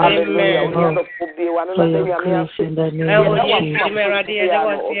 Hallelujah. O no fobi wa no na nyame afi. E wo nyame rade e da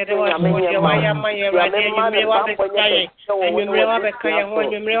wa ya ma ye rade nyame wa be kai. Nyame wa be kai ho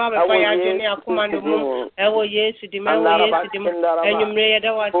nyame wa be kai ajene akuma no mu. E wo Yesu di me wo Yesu di me. E nyame ye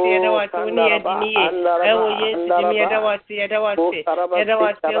da wa se ni e di ni e. E wo Yesu di me ye da wa se e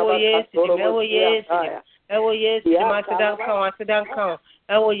wo Yesu di me wo Yesu. Ewo Yesu di masidan kan.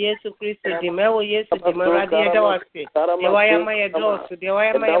 Ewo Yesu Kristo di ewo Yesu di radi eda wasi. De waya ma ye dosu, de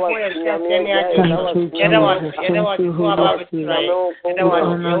waya ma ye boye sese ni aje. Eda wasi ko aba betrai. Eda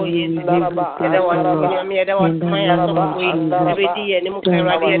wasi ewo Yesu di eda wasi mi eda wasi ma ya so ko ebe di ye ni mu kai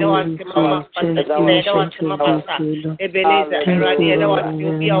radi eda wasi mama. Eda wasi mama sa. Ebeneza radi eda wasi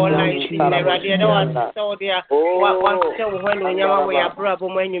obi online di radi eda wasi so dia wa se wo hanu nyama we abura bo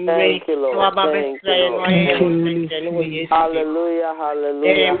mo enyumre. So aba betrai no Hallelujah,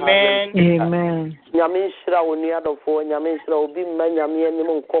 hallelujah. Amen. Nyame shira woni adofo, nyame shira obi mma nyame anim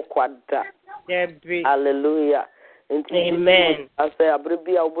nkokwada. Hallelujah. Amen. Ase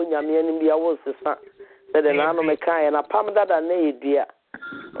abrebi a obo nyame anim bia wo sesa. Se de na no mekan na pam dada na edua.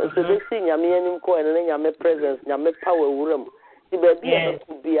 So be si nyame anim ko ene na nyame presence, nyame power wuram. Ti be bia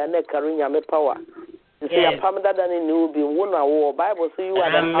ko bia na karo nyame power. Se pam dada na ni obi wo na wo Bible say you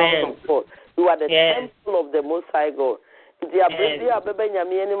are the house of God. You are the temple of the Most High God. You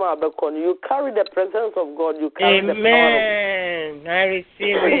carry the presence of God. You carry the power of God. I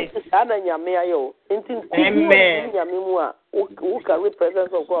receive it. Amen. Who carry the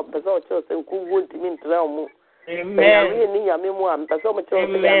presence of God?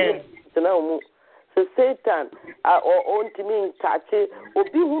 Amen. So Satan or ontimi tache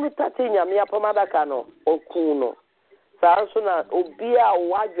obi hunu tache nyame apamadaka no okuno. Sarasuna obia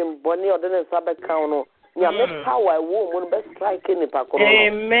wajin boni odene sabe kauno nyame power wo mo be strike ni pakoro.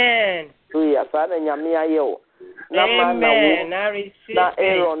 Amen. Hallelujah. Sana nyame ayo. Na Amen. I receive. Na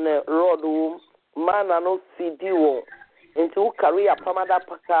Aaron rod mana no fidi wo. Nti wo carry apamada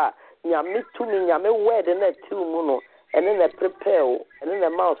paka nyame tumi nyame word na tu mu no ene na prepare wo ene na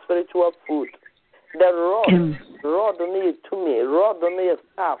ma spiritual food. The rod no you tumi, rod no you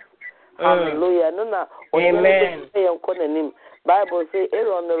staff. Hallelujah. No na amen. Bible say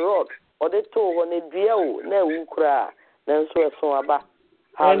Aaron the rod or the toe on a deal na ukra na so so aba.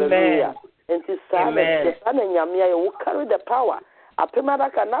 Hallelujah. And to the son and Yamia will carry the power. A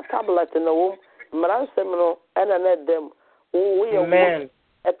pemadaka na tablet in the womb, Maransemino and let them we are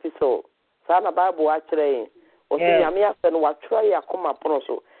episode. Sana Bible actually or Yamia and what try a coma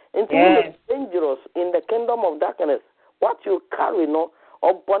proso. Into dangerous in the kingdom of darkness. What you carry no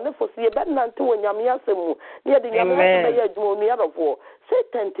or boneful see a bad man to when Yamiasemu near the Yamia Junior of war.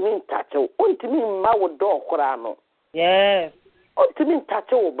 Satan to me touch you, on to me Mawo door Corano. Yes. On to me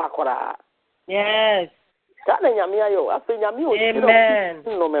touch you Bacora. Yes. Tana Yamia, I think Yamio, amen.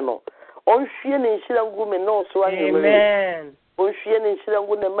 No meno. On Shien and Shilangume no so amen. On Shien and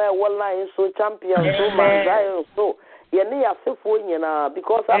Shilangume, one line so champion, so my so. Yenia Sefo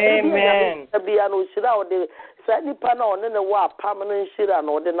because I be an Ushira the Sadi Pana on the war permanent Shira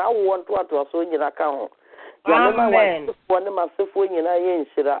or the now want to so in account. Amen. One of my Sefo in a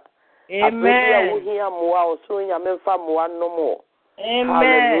Shira. Amen. Here more so in your fam one no more. Amen.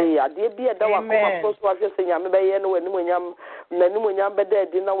 Hallelujah. Dear be a dog of course was saying Yamabayan when Yam Nanuman bed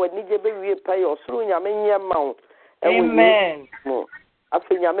dinner when Nija be pay or through Yamania Mount. Amen. I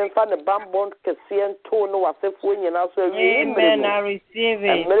think I found the bamboo Cassian tone was a phone and also amen. I receive it.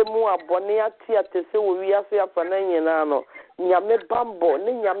 And Memo Bonia Tia to say we are here for Nanano. Yame Bambo,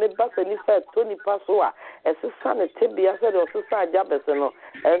 Ninyame Bass and if Tony Passoa, as a son of Tibia said or Susan Jabesano,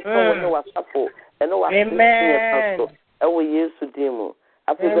 and so was Sapo, and no one. Amen. And we used to demo.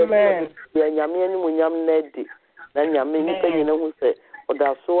 I think Yamian Munyam Neddy, then Yamin, you know who said, or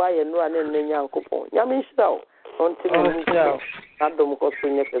that's so I and run in the young couple. Yamin Show.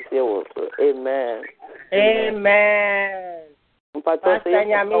 Amen. Amen.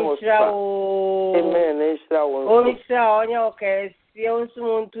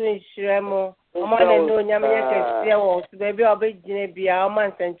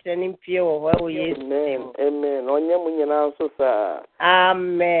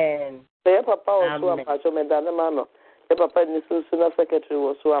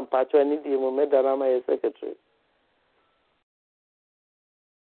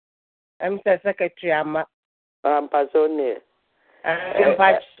 I'm the secretary. I'm Pasone. Yes,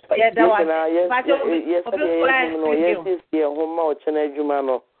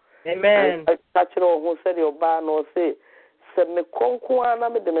 amen. Tachiro who said your ban or say, said me conquana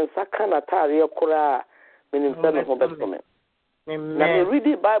me the Sakana Taria Kura, Meaning seven ho betome. Na me read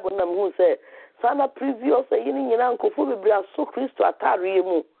the Bible na who say sana previous yini nyina nkofo bebra so Kristo atare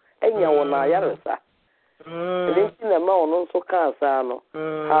mu enya wona yaresa. Nti na ma ono nso ka asa no.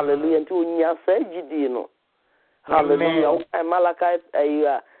 Hallelujah. Nti onya sa gidi no. Hallelujah. Malachi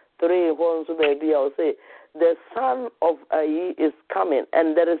 3 so baby I say the son of Ayi is coming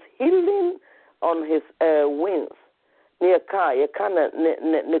and there is healing on his wings. Near car, you can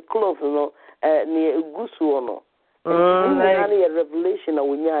ne clothes no near gusu no. And revelation of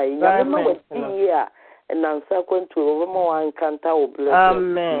Winya and answer to Romo and Canta will bless.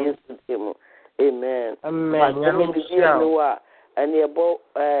 Amen. Amen. Amen. And your boat,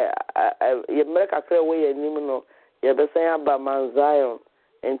 you make a clear way and you know, you're the same about MOUNTZION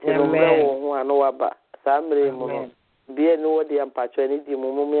and tell me who I know about Samri Mono. Be a no the opportunity,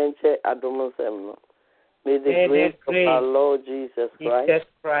 Mummy Adomon Semno. May the grace of our Lord Jesus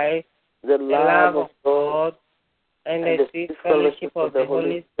Christ, the love of God, and the sweet fellowship of the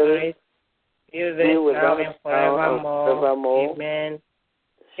Holy Spirit be with us now and forevermore. Amen.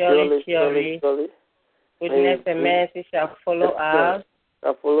 Surely, goodness and mercy shall follow us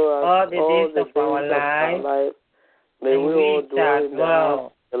all the days of our life. May we all dwell in the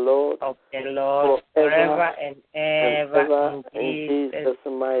house of the Lord forever and ever in Jesus'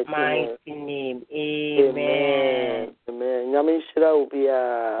 mighty name. Amen. Amen. Nyamishira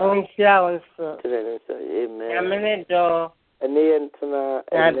ubia. Nyamishira onso. Amen. Do. Eniyentuna.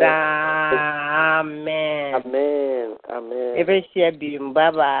 Amen. Amen. Amen. Ebe share bim.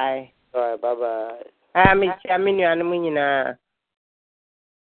 Bye bye. Bye bye. Aminu anu nyina.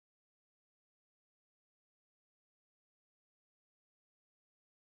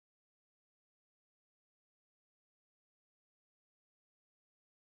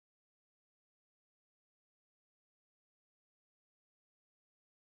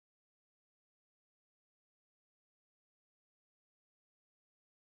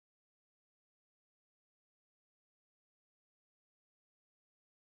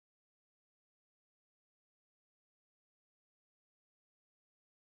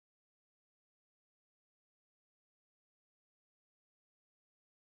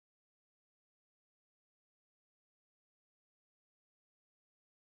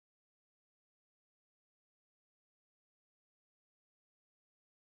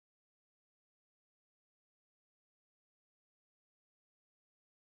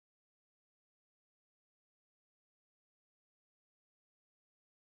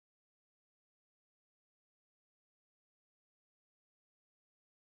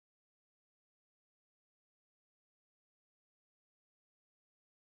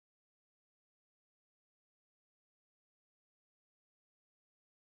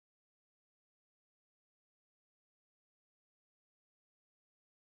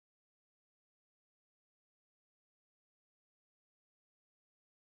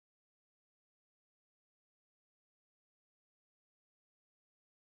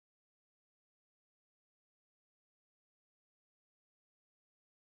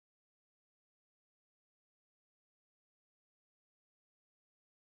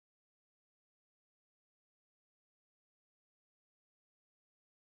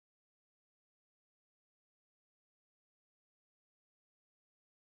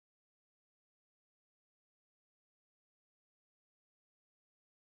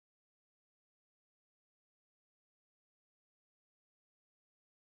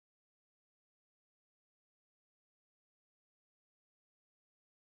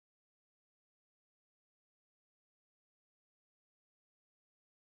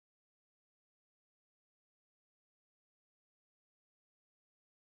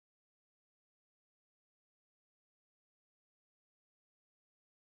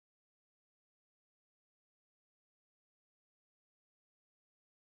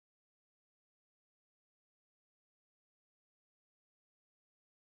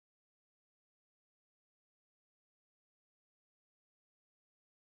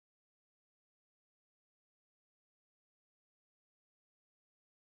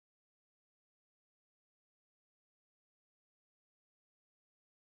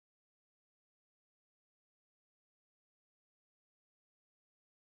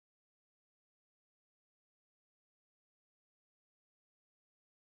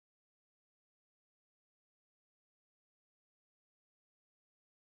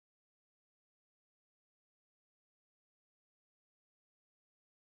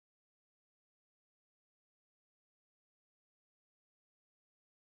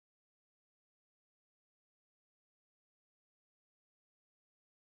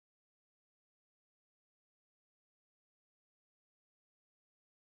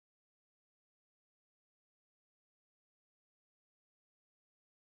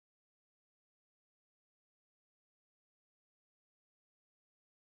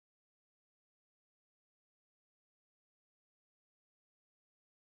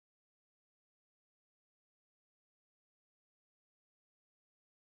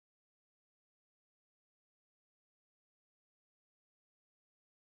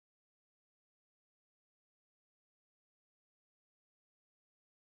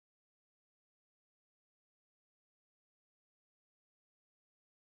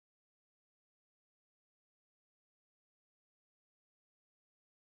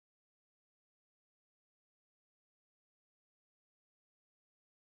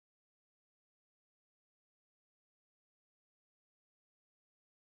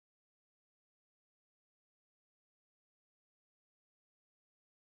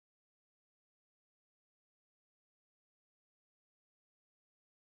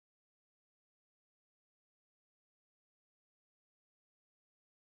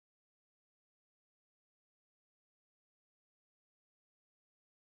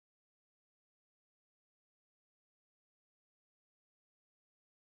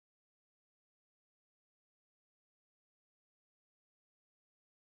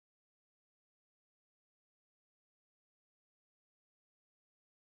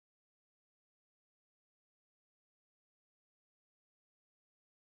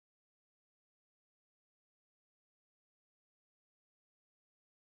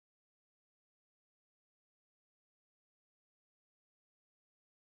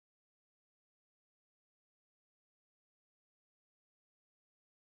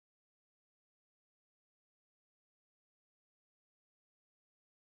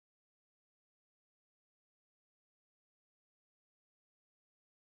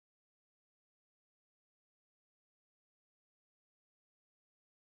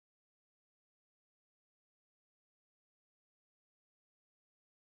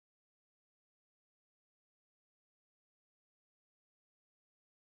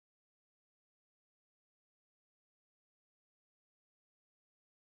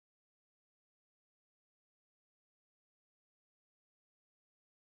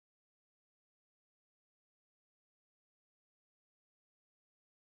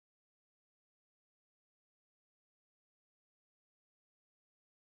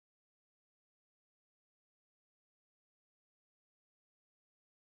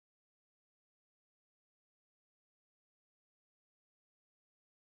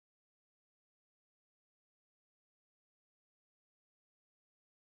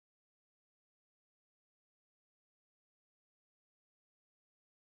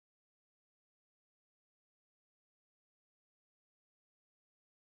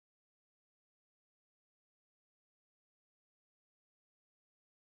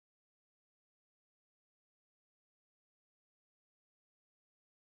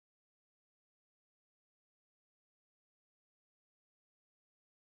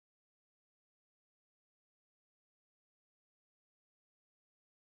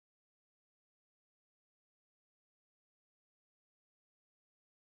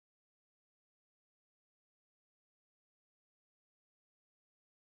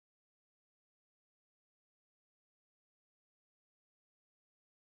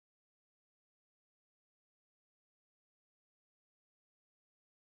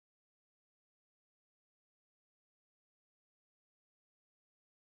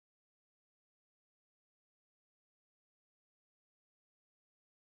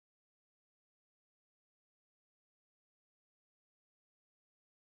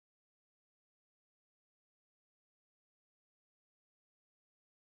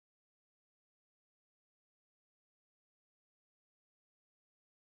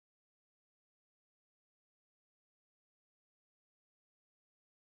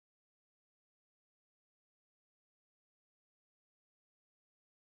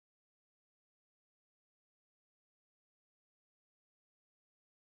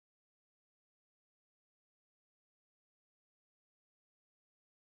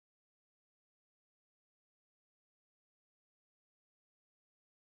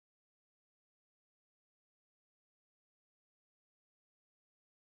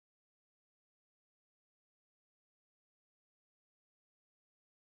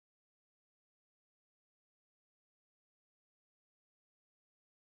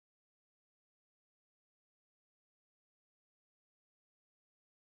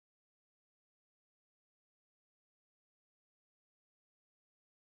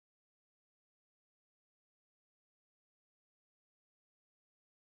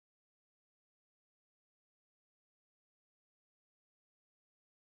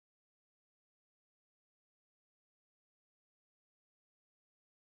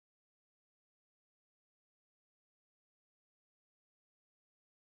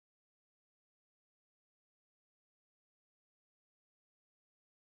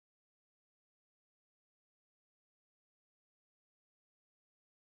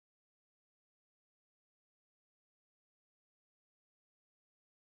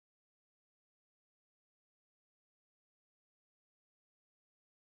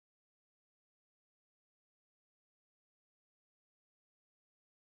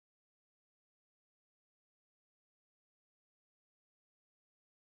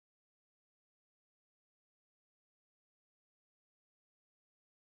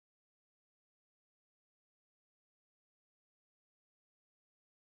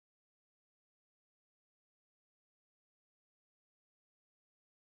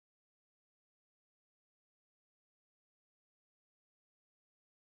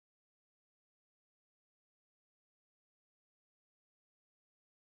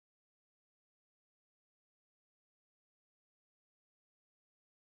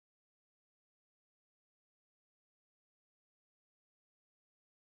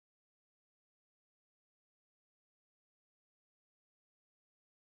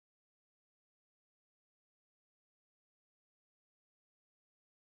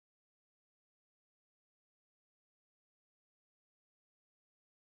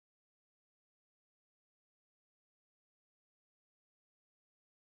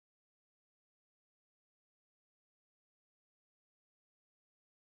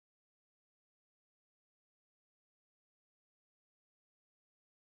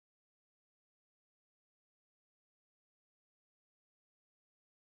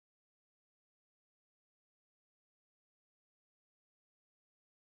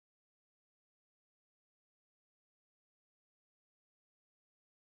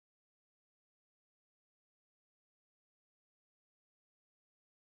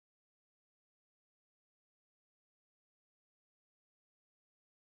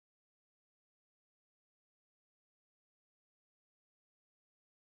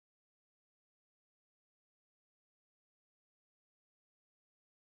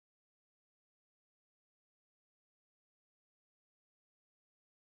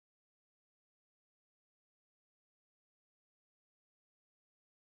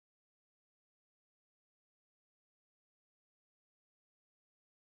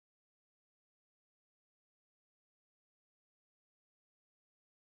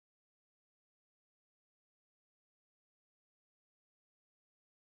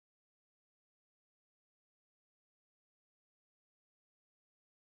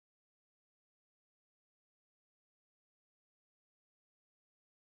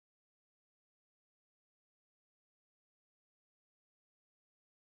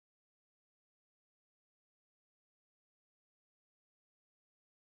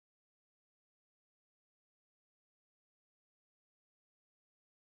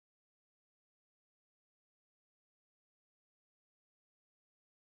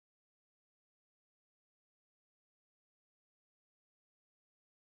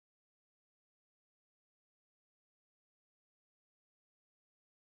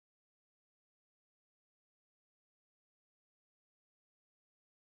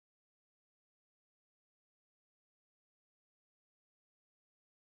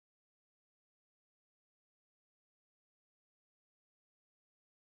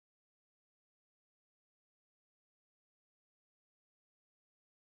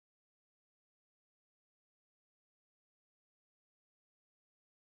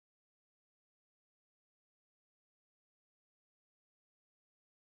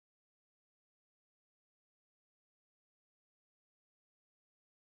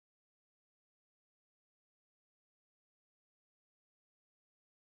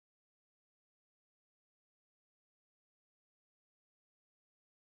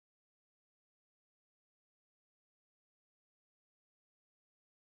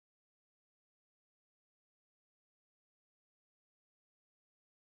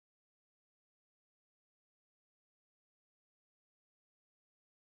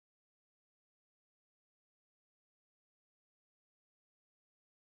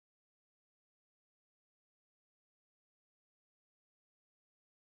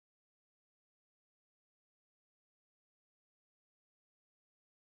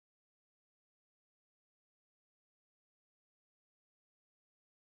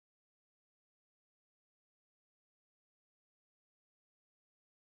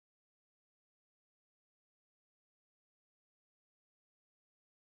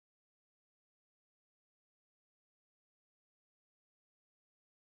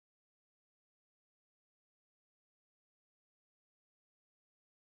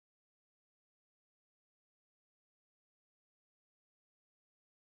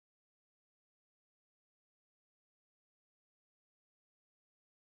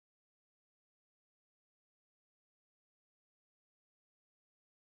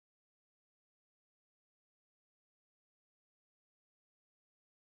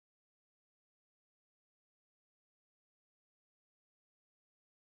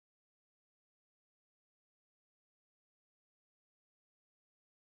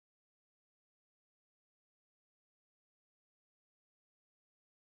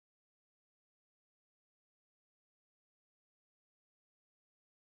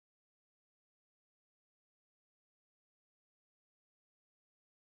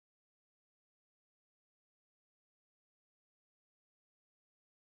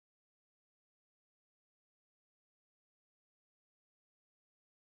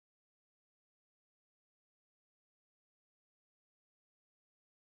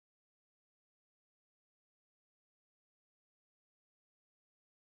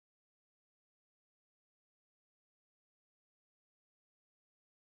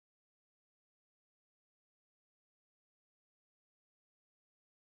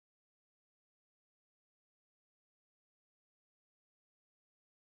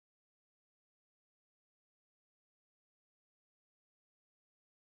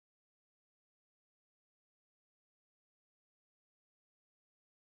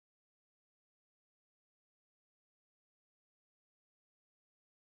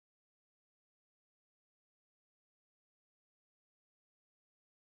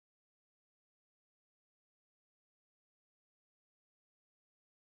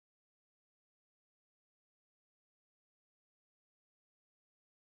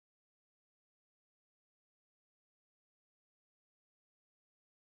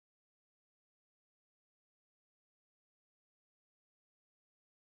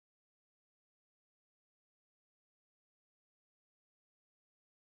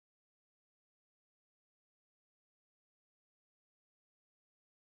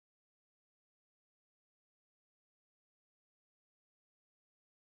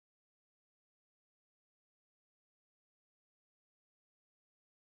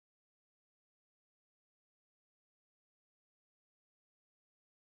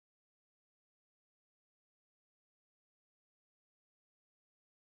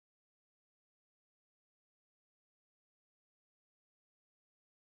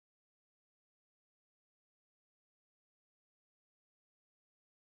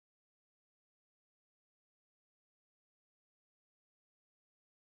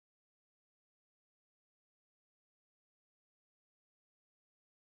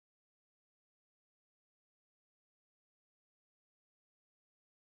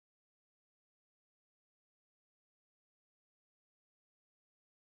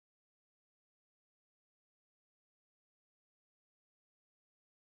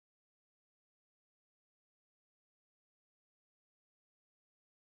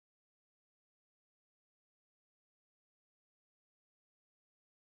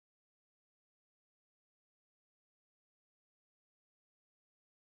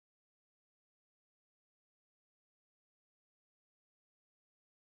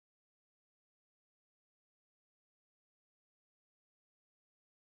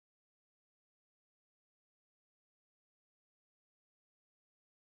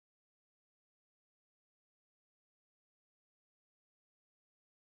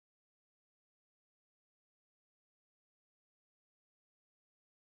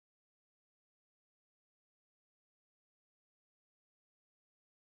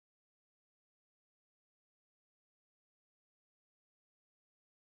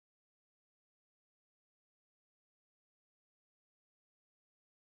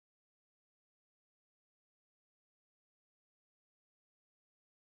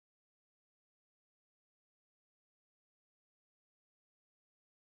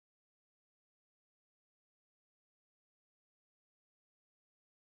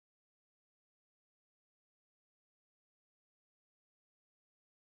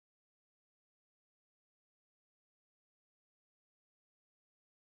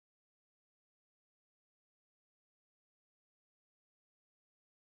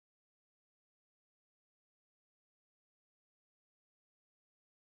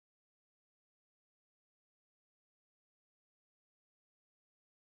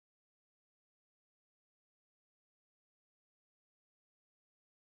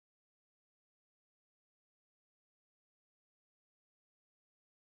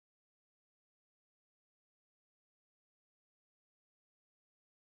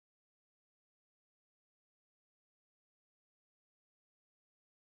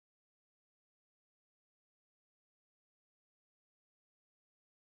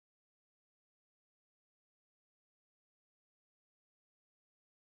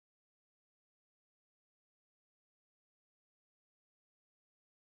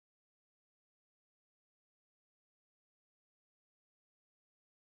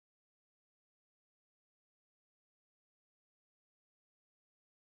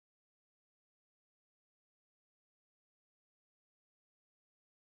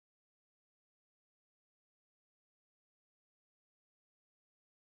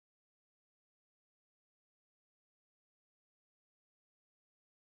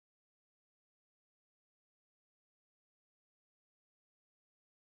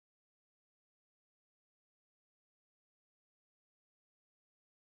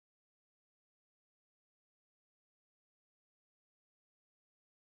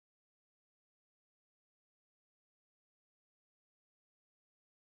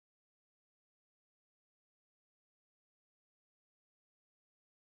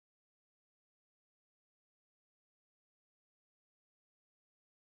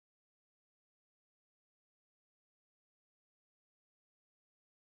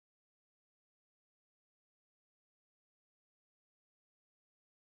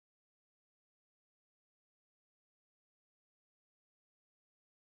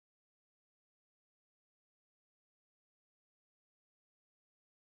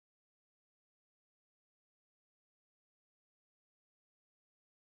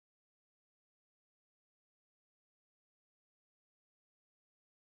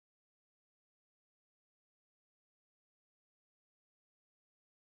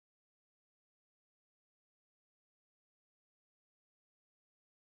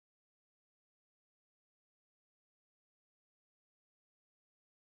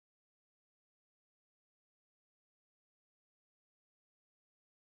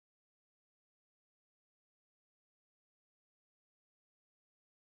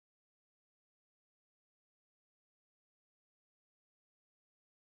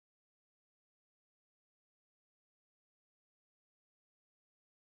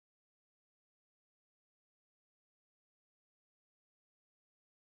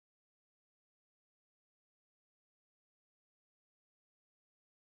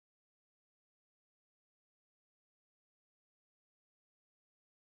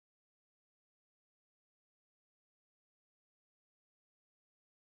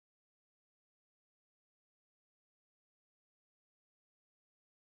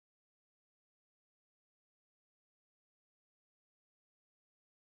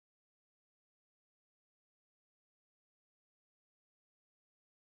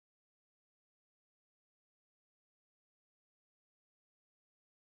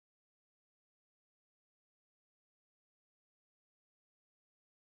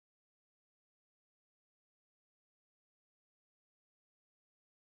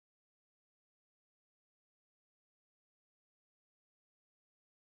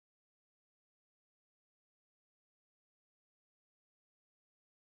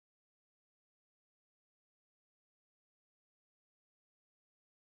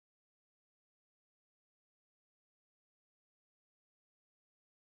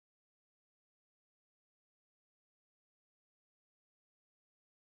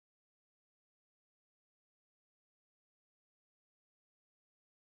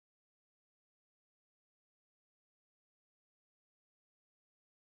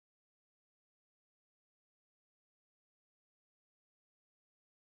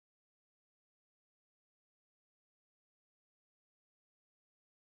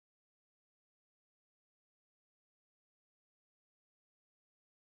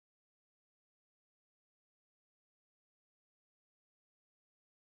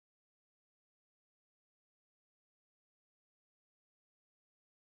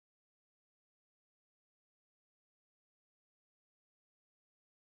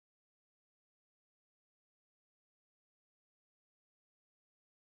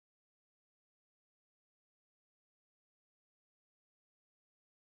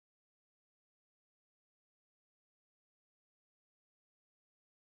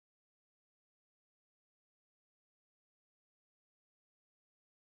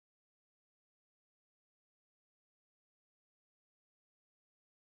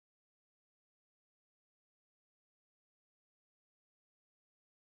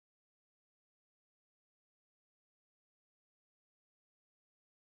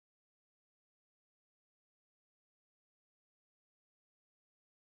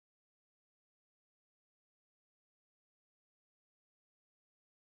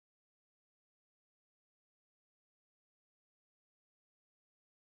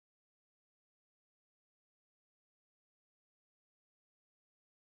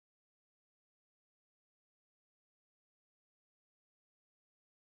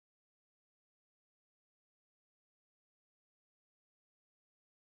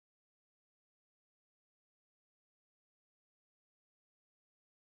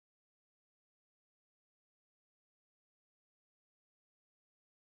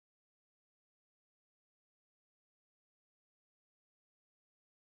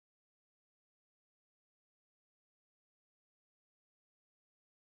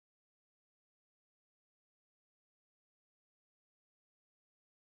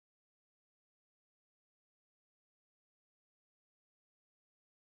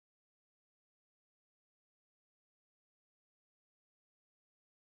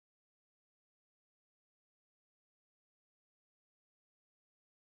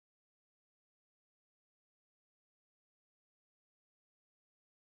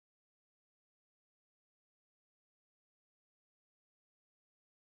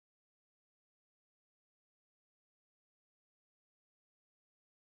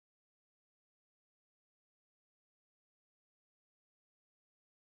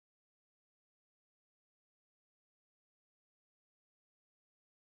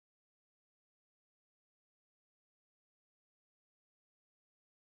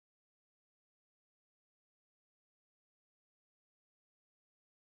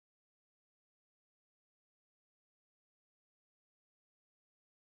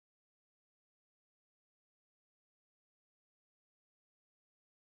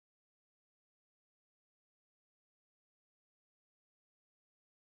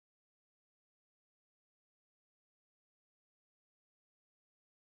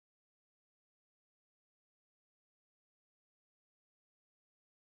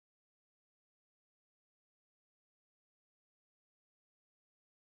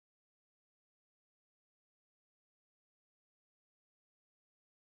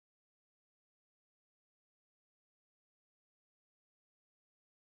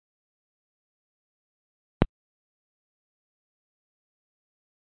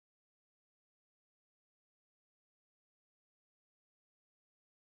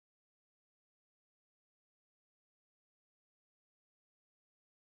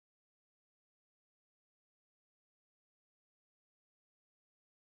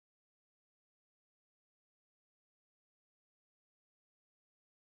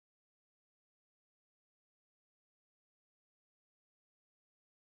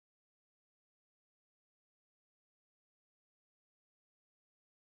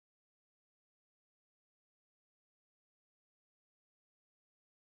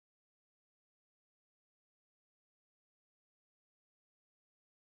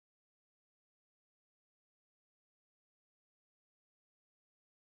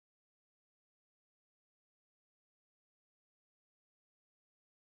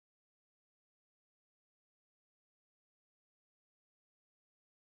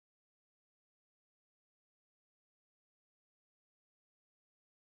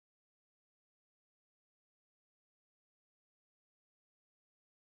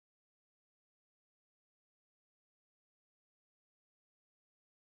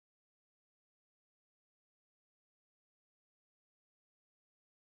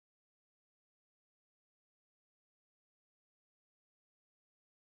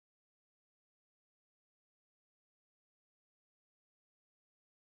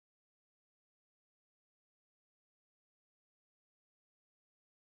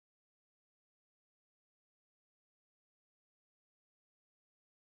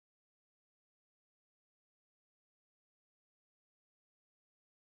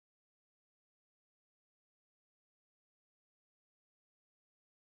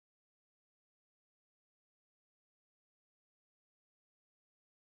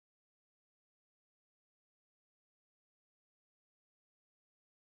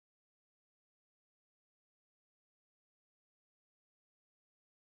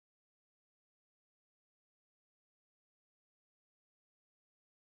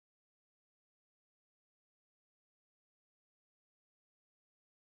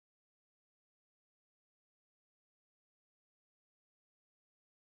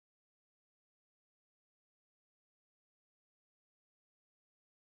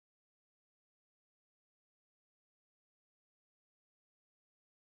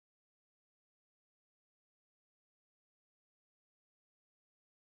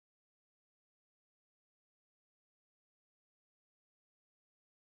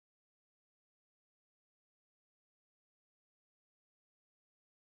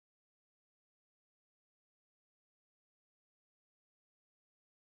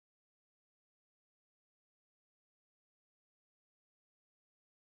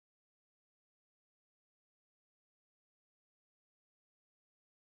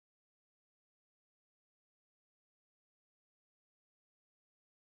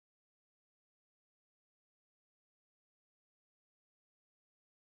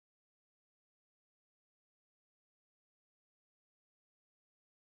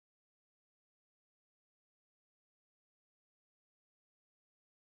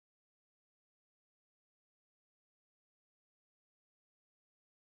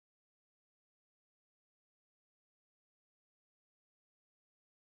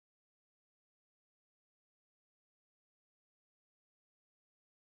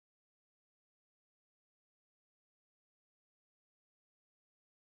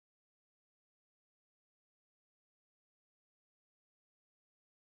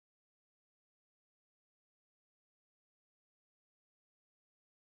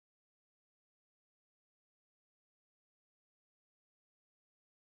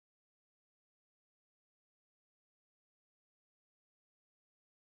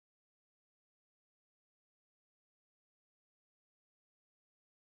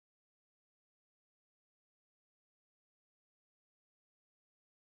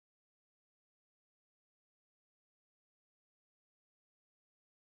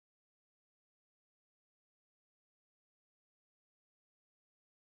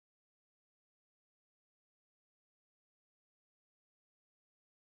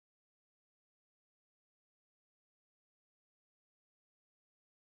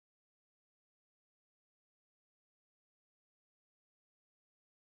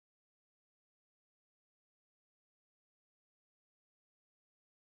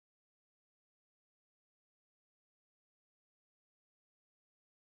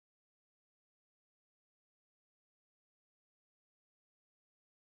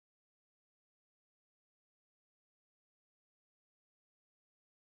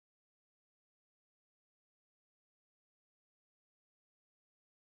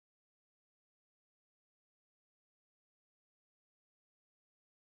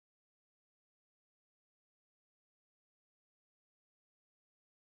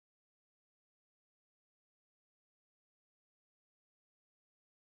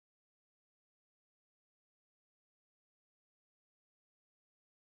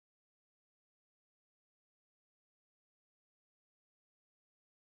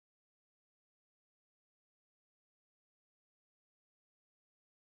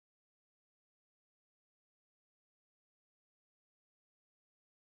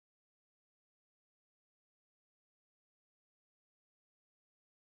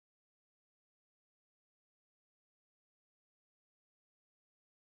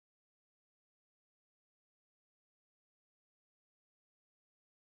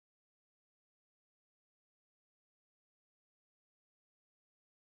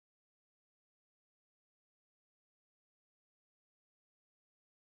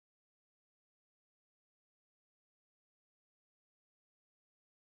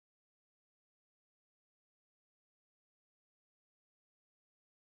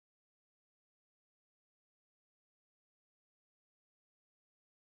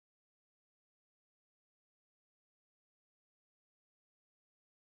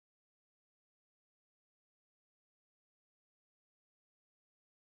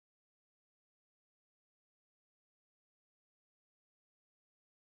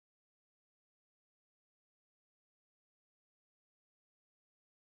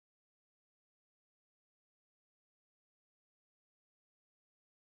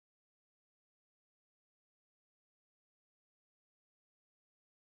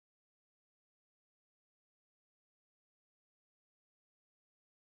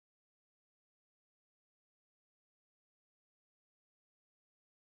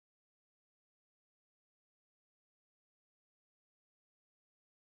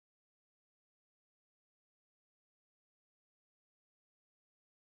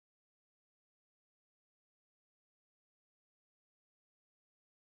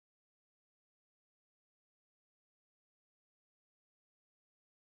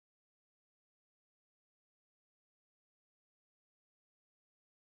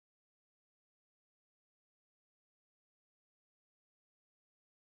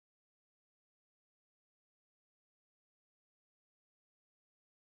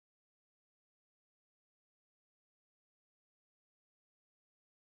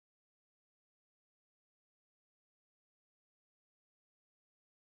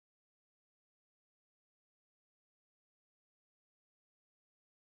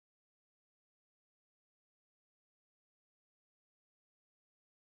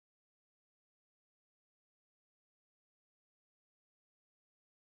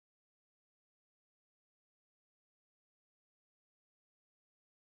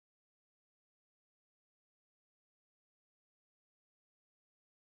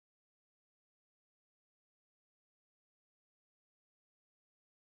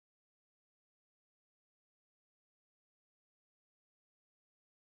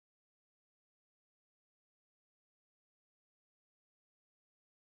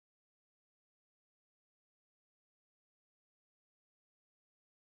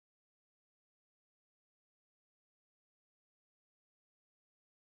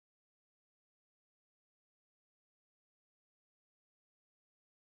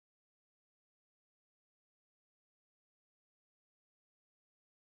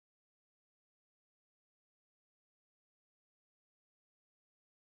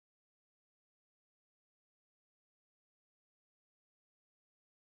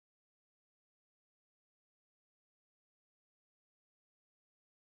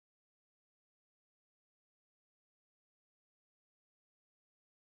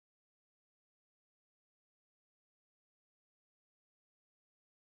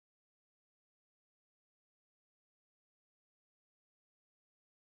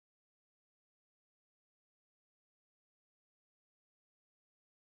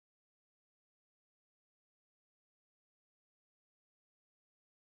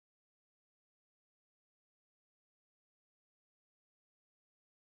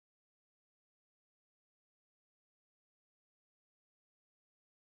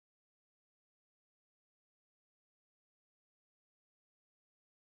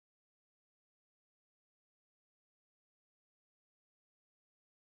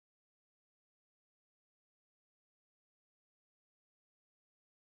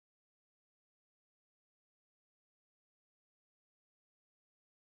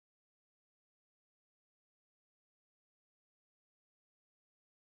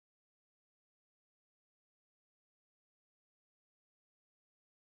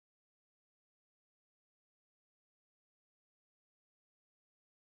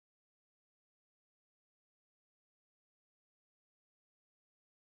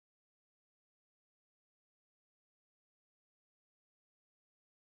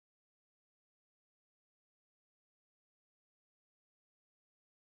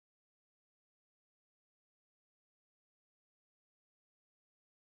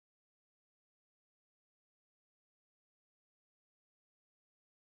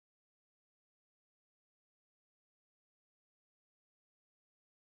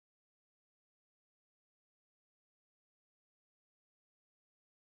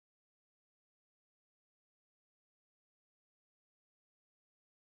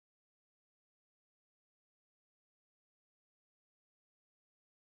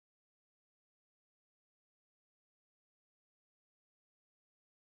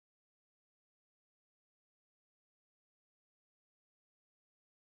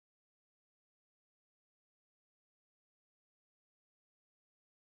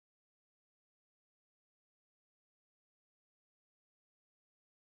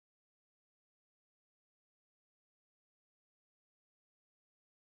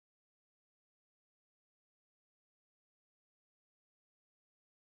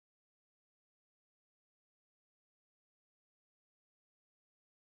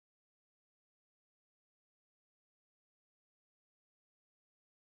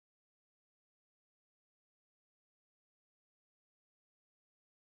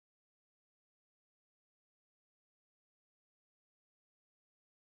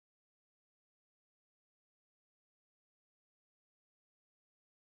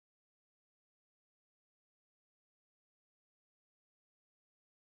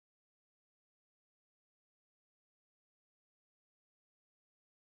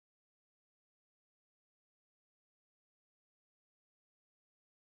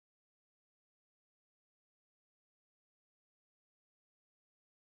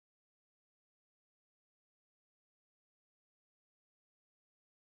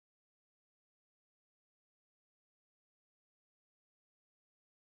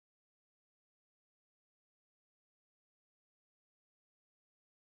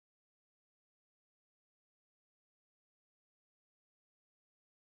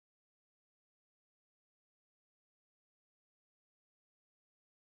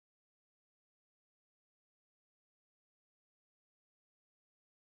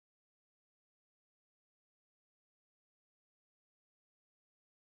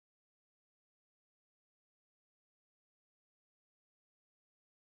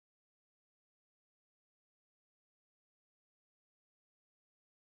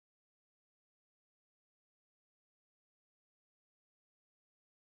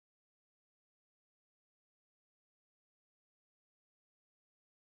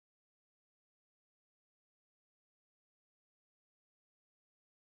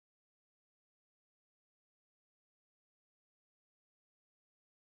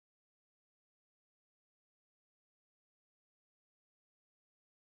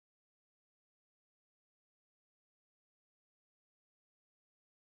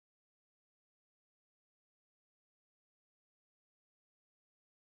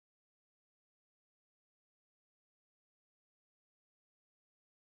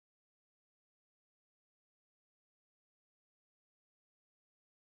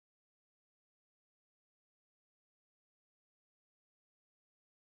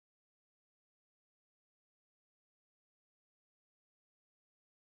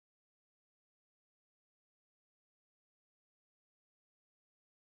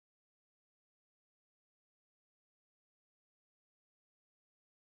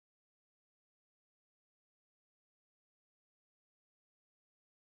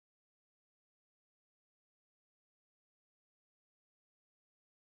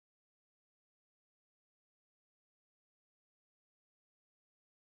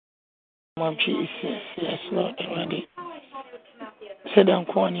 of Jesus. Yes, Lord. Already. Said I'm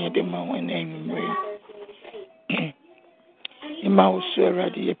calling the man when I'm ready. Ima so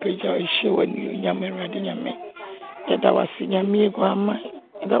already a page I show when you yammer ready yammer. That I was seeing me grandma.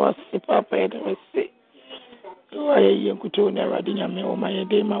 That was the papa that was sick. Why you could tell me already yammer or my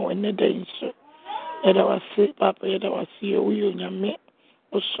day man when the day so. That I was sick, papa that was you yammer.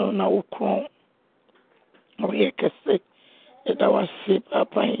 Also now crown. Oh, yeah, sick. That I was sick,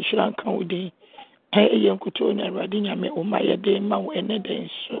 papa in Sri Lanka with the young Kutona Radina me or my day man when the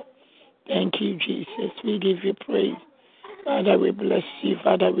day so. Thank you, Jesus. We give you praise. Father, we bless you.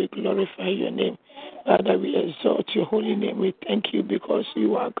 Father, we glorify your name. Father, we exalt your holy name. We thank you because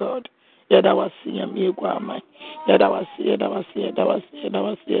you are God. Yadawasi Yamiguama. Yadawasi,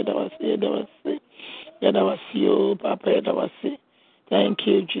 oh, Papa, Yadawasi. Thank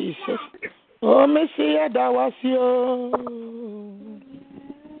you, Jesus. Oh, Messi, Yadawasi,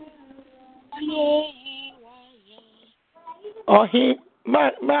 oh, he,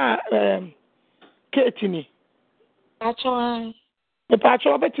 Ketini. The patch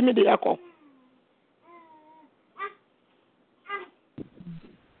of it to me, the echo.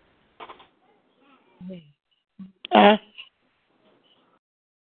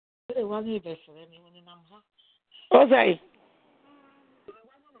 Okay.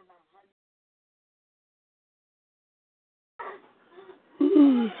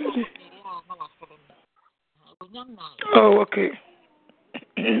 Oh, okay.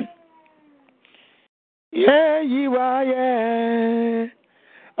 Yeah, you are, yeah.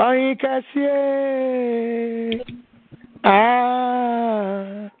 I can see.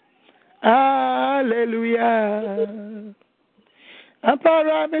 Hallelujah.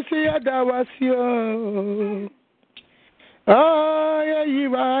 Apara Messiah Dawasio. Oh, yeah,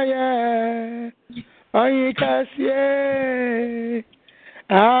 you are, yeah. I can see.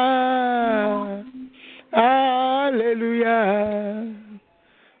 Hallelujah.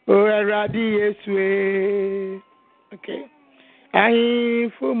 Oh, Radi Yeswe. Okay.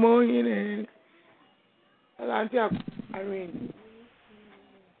 I for more in it. I mean,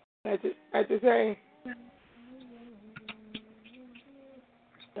 I say,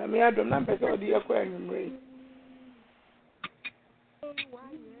 I mean, I don't know if all the aquarium ring.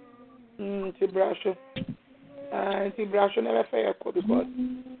 Tibrasho. Tibrasho never fair because,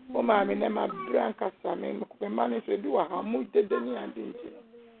 oh, mammy, never branca, I mean, managed to do a hamu did the near didn't you?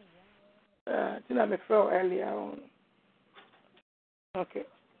 Tina me fell earlier on. Okay.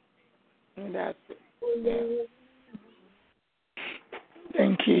 And that's it. Yeah.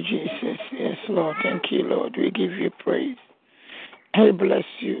 Thank you, Jesus. Yes, Lord. Thank you, Lord. We give you praise. We bless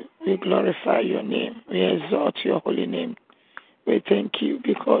you. We glorify your name. We exalt your holy name. We thank you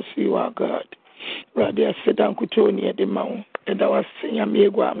because you are God. Radia Sedan Kutoni at the Mount, and I was saying,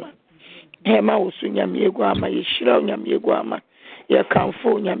 Yamiguama. Hema was soon Yamiguama, Yeshira Yamiguama,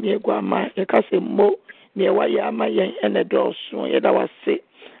 Yakamfo Yamiguama, Yakase Mo, near Wayama, and the door soon, yet I was sick.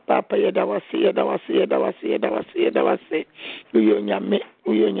 Papa yedawase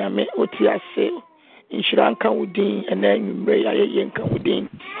uyonyame otiase inshira nka wudin ena nwumre ayeye nka wudin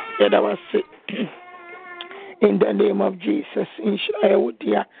yedawase in the name of Jesus inshira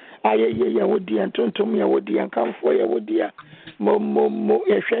yewudia ayeye yewudia ntontom yewudia nkamfo yewudia mo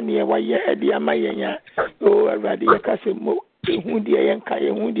yehwe ne waye ade amayenya o awrade yakase mo ehudie yenka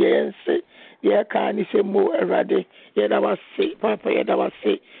ehudie yense yeka ni se mo awrade yedawase papa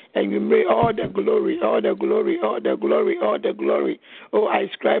yedawase. And you may all the glory. Oh, I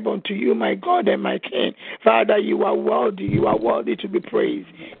ascribe unto you, my God and my King. Father, you are worthy to be praised.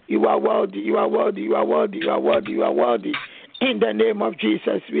 You are worthy. In the name of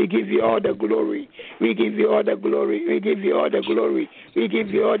Jesus, we give you all the glory.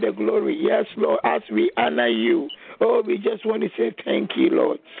 Yes, Lord, as we honor you. Oh, we just want to say thank you,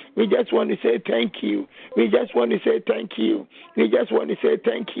 Lord. We just want to say thank you. We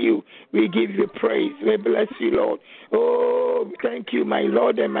give you praise. We bless you, Lord. Oh, thank you, my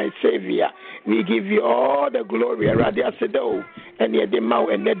Lord and my Savior. We give you all the glory. Radia Sedo, and yet the mouth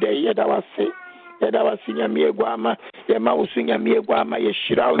and the day, yet I was sick. In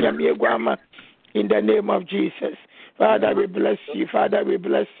the name of Jesus. Father, we bless you.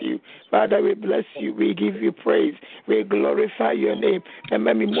 We give you praise. We glorify your name. In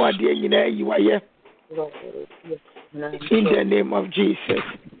the name of Jesus.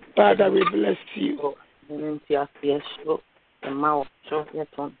 Father, we bless you.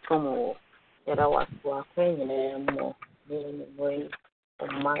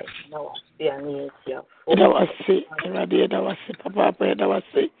 my no, yeah, yeah. That was it, that was it, Papa, that was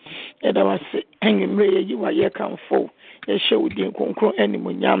it, and you are here come for. Show the concro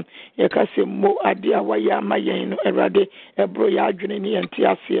anymore yam, a cassette more idea why ya my yen erade, a broya journey and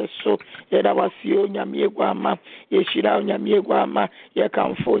tiasia so, yet I was you, Yamieguama, Yeshira, Yamieguama, ya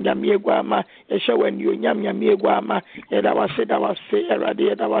come for Yamieguama, a show when you Yamieguama, yet I was said, I was say,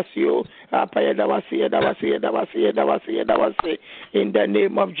 erade, that was you, Papa, that was in the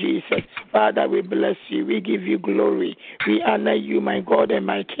name of Jesus. Father, we bless you, we give you glory, we honor you, my God and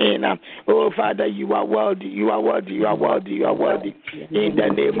my King. Oh, Father, you are worthy, you are worthy, you are worthy. You are worthy in the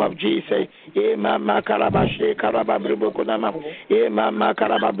name of Jesus. Mama Karabashe Karababribokodama. Mama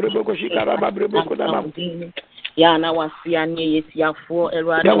Karababribokoshi Karababribokodama. Yana was Yanni, Yafo,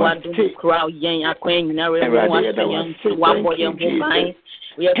 Erada, Wadu, Crow, Yang, Aquan, Narrow,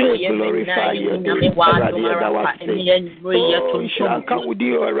 we are glorify your name. Just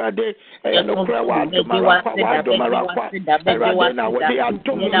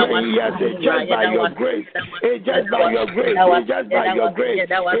by your grace, just by your grace, just by your grace,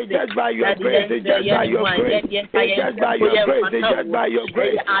 just by your grace, just by your grace, just by your grace, just by your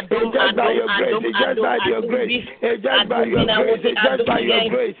grace, just by your grace, just by your grace, just by your grace, just by your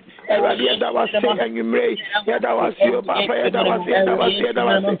grace. That was saying you may, that was your papa, that was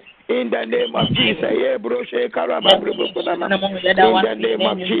in the name of Jesus, in the name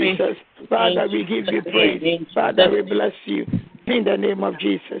of Jesus, Father, we give you praise. Father, we bless you. In the name of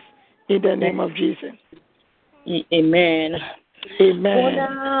Jesus. In the name of Jesus. Amen. Amen.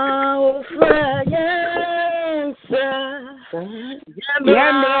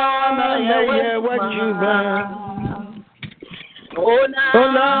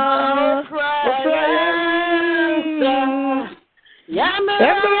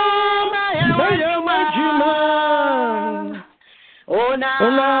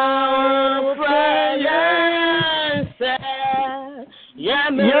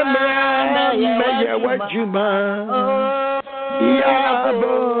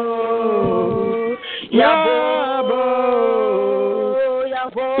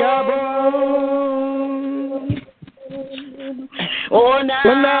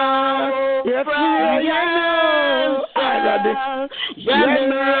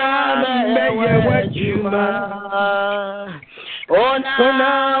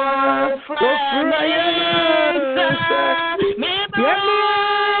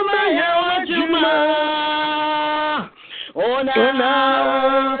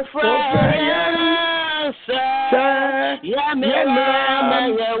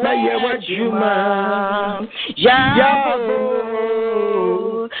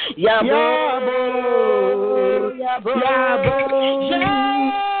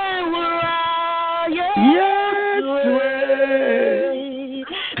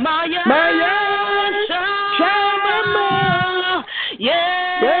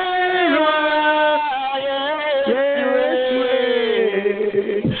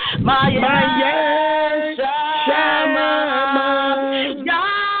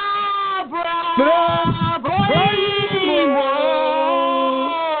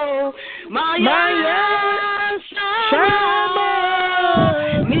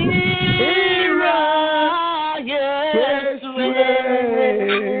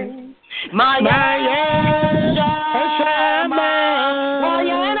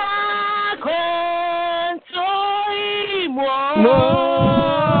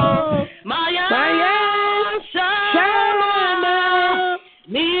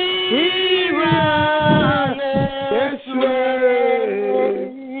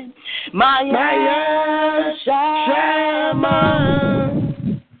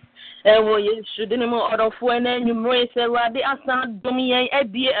 Shouldn't more of when you raise a radi asan domian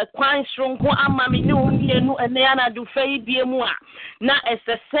ebie a quine strong amami no and Nana do fay be moi. Na as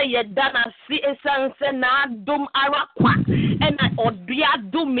a say dana see a sense na dum arakwa and I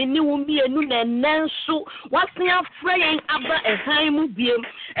odia do mini umi and nensu what's near fraying abba a time beam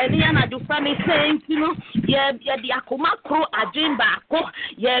and Yana do funny saying, you know, yeah, the Akumako ajin bako,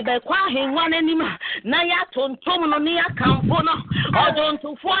 yeah, the quahin one anima, Naya ton tomonia campono, or don't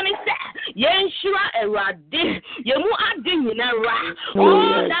to funny say, yen sure a radi, yemu adin in a ra,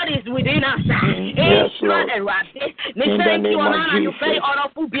 all that is within us, yen sure a radi, thank you, and you pay all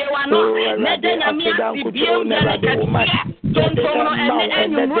of Ubiano, Nedena me, tontono ene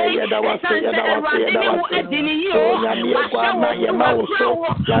enumre sanse Awurade ne wo adini yi o washa wo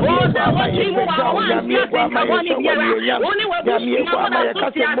ya ma ye gwa ma ye oni wa bu na ma ye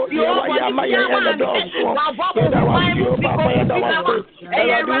kase mo ye wa ya ma ye ene do so ya wa yo baba ya da wa so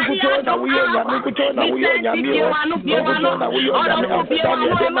Awurade nkuto na wo ye nya nkuto na wo ye nya mi o nkuto na wo ye nya mi o da ni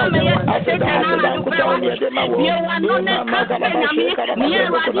de ma wo afeda afeda nkuto ni de ma wo ma ga ba ba she ka ba ba ye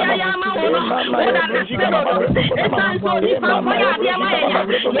wa ya ma wo ma ya shi ka ba ba ma ya ya ma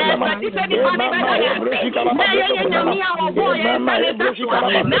ya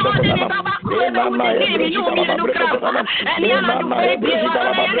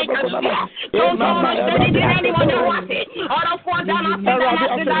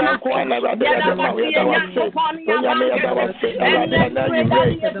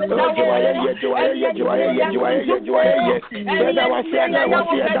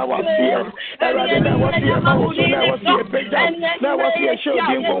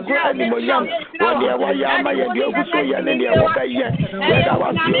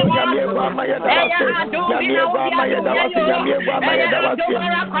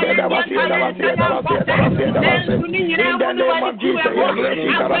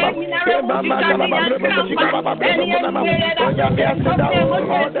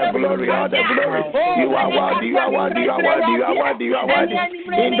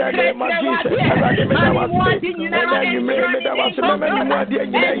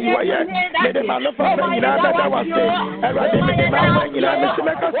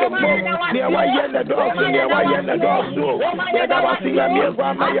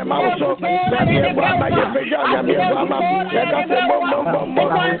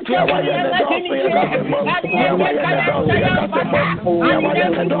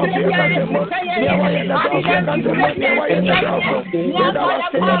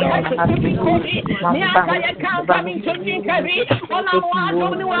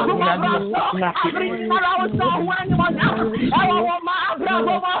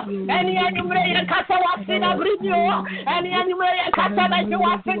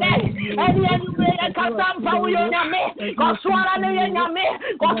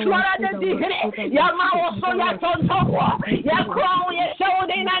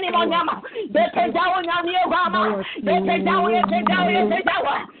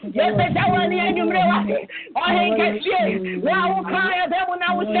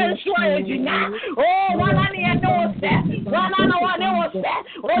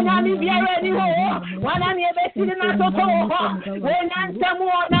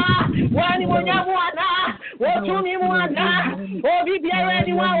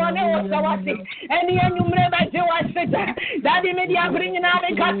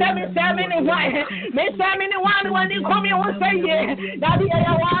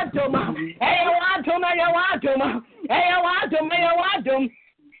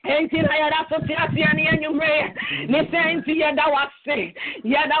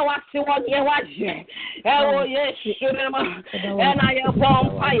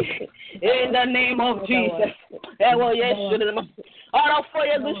in the name of Jesus. In the name of Jesus. All for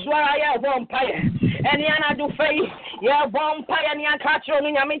you, this one I have vampire. And Yana do faith, yeah, vampire, and you catch on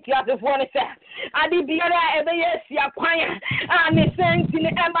in your meeting at the phone. I did be every yes, ya choir, and the saints in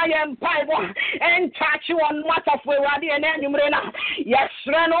the MIM Bible, and touch you on what of where I did and Numrena. Yes,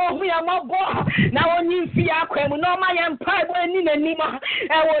 run over your mobile. Now, when you fear, no, my empire, in the Nima,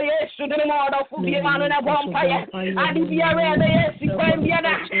 and yes, to the mother of the man and a vampire. I did be a rare, yes,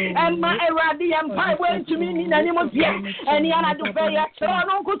 and my radium pipe went to me in the name of Yes, and Yana do faith, so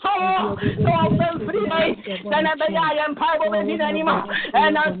no good so free, then I am Bible in the Nima,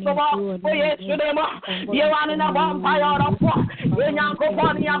 and as for yes. You want in a vampire of what? When you go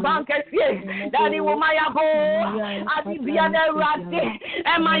on your bank, Daddy will my go. I did be a rat,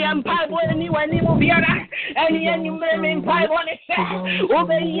 and my empire when you move here, and you may imply on it.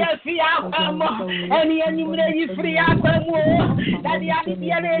 Obey your fear, and you may free out Daddy, I did be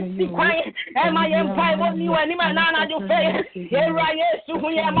a quiet, and my empire when you and Nana do face. Here I is to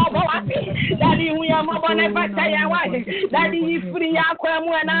we are mobile. Daddy, we are mobile, never say why. Daddy, free out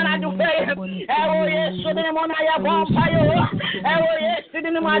when Nana do face. Oh yes, so the one I have vampire. Oh yes,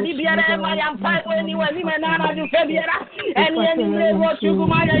 sitting in my DBR, I am five when you are women, and I do Fabia. Any what you go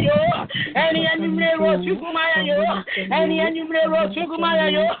my yo, any what you go my yo, any what you go my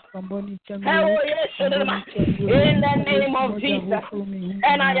yo. Oh yes, so the man in the name of Jesus,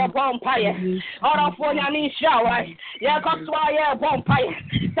 and I am vampire. All of for your shower, yeah, because why I am vampire.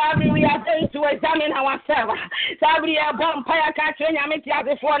 Sabri, we are going to examine ourselves. Sabri, a vampire catching, I make you have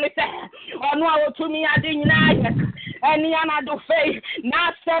this one. No, to me, I didn't any another faith.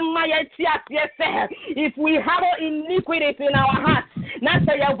 Now, if we have iniquity in our hearts, not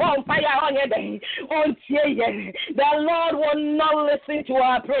say you won't fire on your day. The Lord will not listen to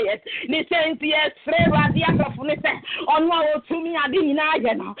our prayers. The saints, yes, on what to me, I didn't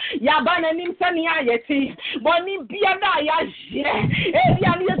know. Yabana Nimsania yeti, Bonnie Biada Yash,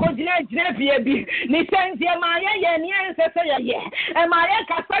 Elian Yago Nisensia Maya, and Maya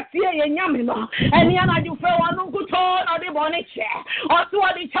Casatia and Yamino, and Yana you fell on good tone or the bonnet chair, or to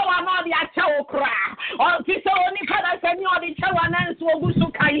the Chawana, the Acho cry, or to so only Kada Senor, the Chawana, Swogusu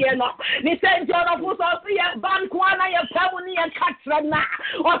Kayeno, Nisensia of Usosia, Banquana, Pavuni, and Katrana,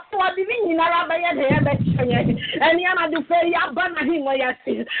 or to a living in Arabia, and Yana do say Yabana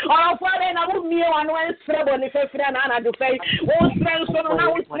Himayasi, or for an Abumio and one Strebon, if a friend Anna do say, all friends on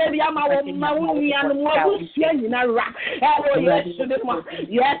our Strebiama, Mauni, and Mobusian in a rock. Yes,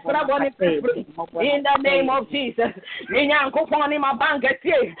 in the name of Jesus. In Yankopon in my bank at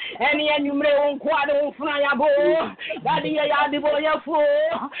you, any enumerate quadro flyabo, Daddy Yadiboya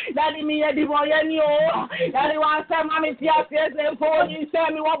fool, Daddy me a divoyanio, Daddy wants some mammy Tias and for you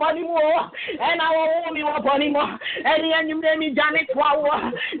send me one more, and I won't be one anymore. Any enumerate me Janet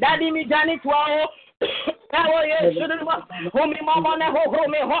Wow, Daddy me Janet Wow. Home mama never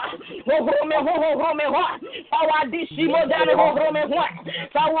home hot, our dishi modern home hot,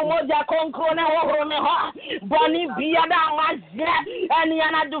 our moja concrone home hot, Bonnie Biada, and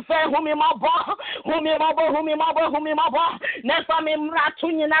Yana do fair whom my boss, whom my never me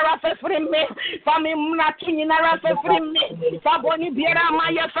Ratunara for me, Family Ratunara for me, Faboni Biada,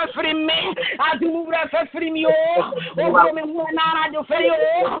 Maya for me, I do for me, oh, Nana do fair,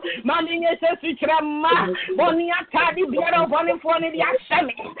 Manding is a Bonia Tadi Biero Bonnie for the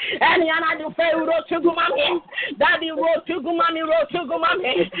Ashami, and Yana do fair road to Gumami, Daddy road to Gumami, oh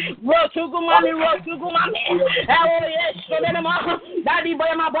yes, Daddy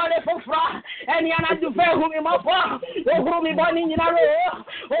boy my body for fraud, and Yana do fair whom him up, oh me bonnie in a row,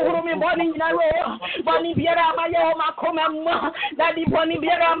 oh me bonnie in a row, Bonnie Biera my comma, Daddy Bonnie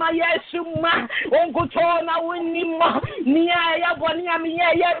Biera my yesuma, Uncle Tona Winima, Nia Bonia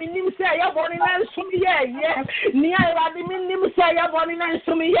Mia, Nimsa, Bonnie yeah, near the minimum say about in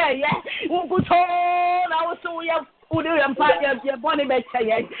Sumi, yeah, Unkuton, I was so we have food and fire, your bonny back,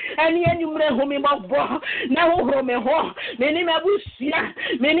 and you may home him up, now home, many Mabusia,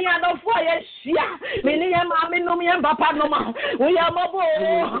 many other fire, many mammy no me and papa no ma, we are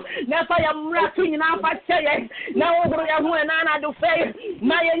mobile, never am ratting in our say, now over your who and Anna do fair,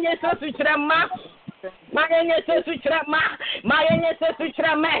 my yes, to Trama. My yes, to Trama, my yes, to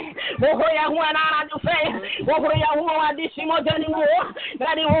Trame, Bohoya Juana do Fay, Bohoya Hua, Dishimo Denimo,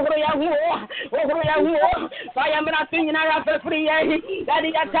 Daddy Ohoya Hua, I am not singing a free,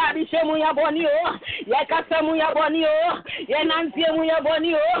 Daddy Atabi Shemuya Bonio, Yakasamuya Bonio, Yanantia Muya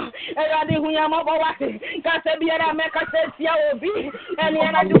Bonio, Daddy Huyamabawati, Casabiera Mecasia Obi, and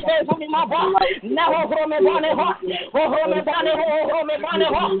Yana do Fay for me, my boy, now Home Bonneho, Home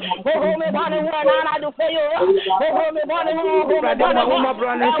Bonneho, I do fail. In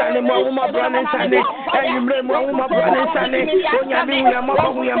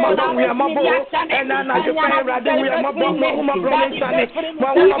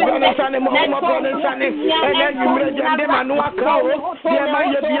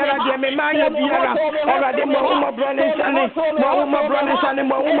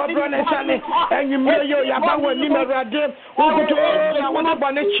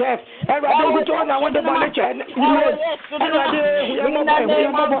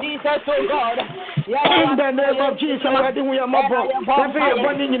the name of Jesus, we are mobile. We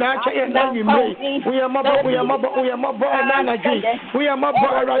are in our chair and then we are mobile, we are mobile, we are mobile, and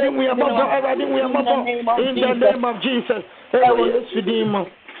we are mobile, in the name of Jesus.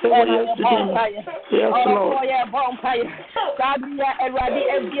 Yes, Lord. Sabria Eradi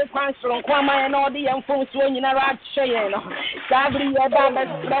every function, Kwama and all the young folks when you are at Cheyenne. Sabria Baba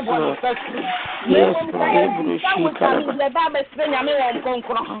Strabon, the Baba Spenyaman and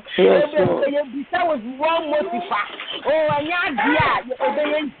Concron. That was wrong motifa. Oh, and Yadia,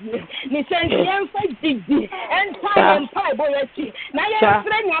 obeying Nisan Fiji, and Pie and Pie Boyati. Now you're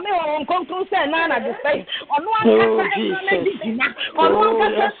saying I'm on conclusion, Nana, the face. On one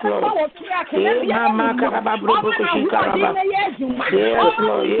Yes, Lord. Mama karaba brobo kushikaraba. Yes,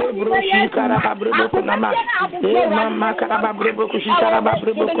 Lord. Bro shikaraba brobo kunama. Mama karaba brobo kushikaraba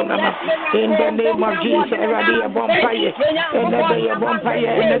brobo kunama. In the name of Jesus, everybody a bonfire. Another your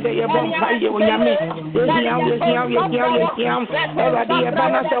bonfire. Another your bonfire. Unyami. Yes. Everybody a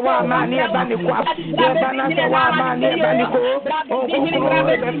banana sawa mani a banikwa. Banana sawa mani a baniko. Oh, the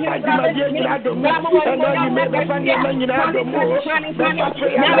fight you might get out of me. And then you make a funny man in out of more. That's a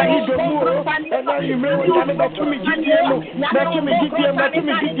prayer I need to move. And then you may want to me GTM. Let me GTM.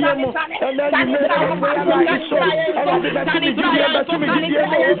 And then you may a prayer like so. And I did that to me GTM. But to me GTM.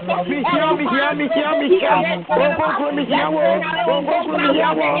 Hear me. Oh, go for me here. Oh, go for me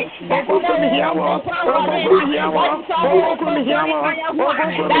here. Oh, go for me here. Oh, go for me here. Oh, go for me here. Oh, go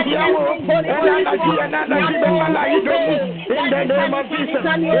for me here. And I see another people like you. In the name of Jesus.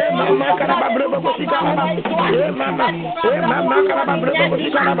 Mama karaba brobo kushikaraba. Mama karaba brobo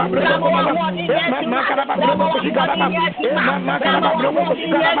kushikaraba. Mama karaba brobo kushikaraba. Mama karaba brobo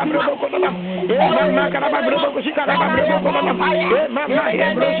kushikaraba brobo kunama. Mama karaba brobo kushikaraba brobo kunama. Mama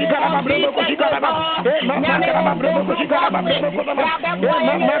hebro shikaraba brobo kushikaraba. Mama karaba brobo kushikaraba brobo kunama.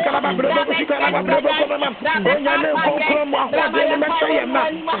 Mama karaba brobo kushikaraba brobo kunama. Onyane kokrom ahode ne mesayema.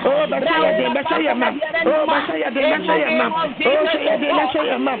 Oh basaya de mesayema. Oh basaya de mesayema. Oh shaya de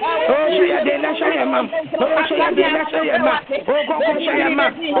mesayema. Oh shaya de mesayema. Oh shaya de mesayema. Oh koko shayema.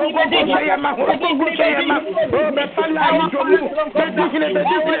 Oh koko shayema. Oh koko shayema. Oh befala ijomu. Bedikine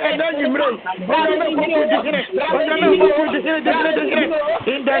ena nyimre.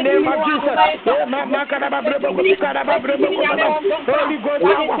 In the name of Jesus. Mama karaba brobo kushikaraba brobo kunama. Holy Ghost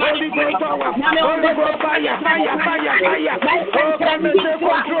power. Holy Ghost fire. Oh come and take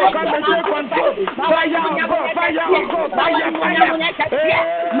control. Fire on God. Fire.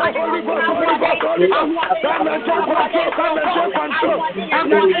 Holy Ghost. Come and take control.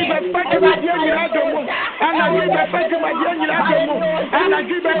 And I give a fight to my dear Yiradomo. And I give a fight to my dear Yiradomo. And I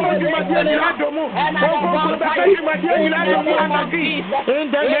give a fight to my dear Yiradomo.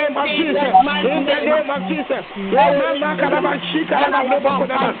 In the name of Jesus. Mama karaba shikaraba brobo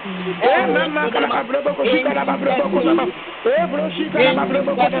kunama. Mama karaba brobo kushikaraba brobo kunama. Bro shikaraba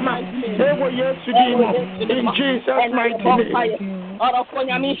brobo kunama. Ewo Yesu dimo. In Jesus' mighty name.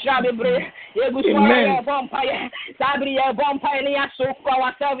 Amen.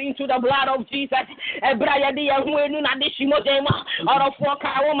 Ourselves into the blood of Jesus.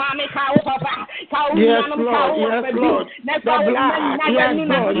 Yes, Lord. In the name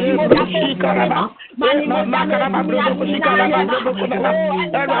of Jesus,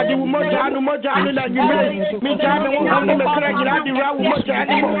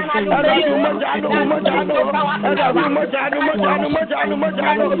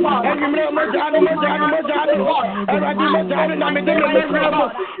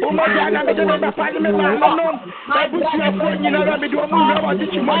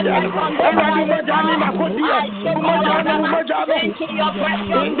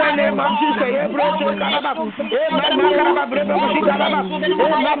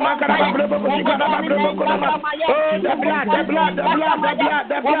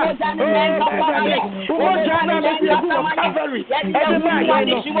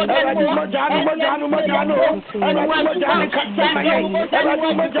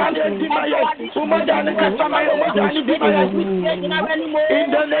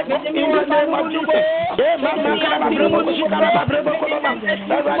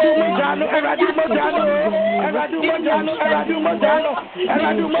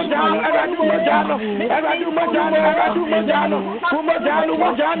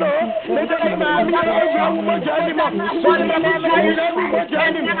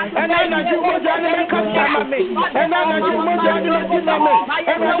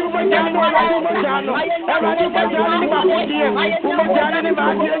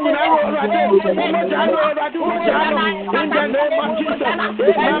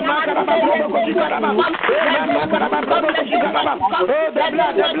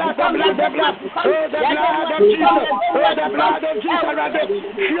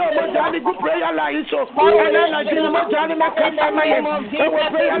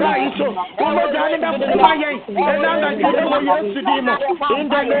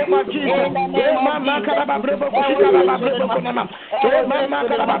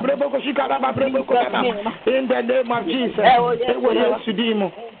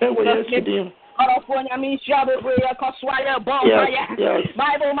 for Yamin Shabby, Coswire, Bonfire,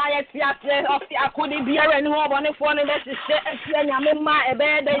 Bible, my theatre of the Akudi beer and one of one of us is Yamima, a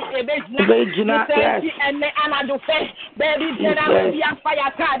bed, a bed, and Anna do face, baby, will be a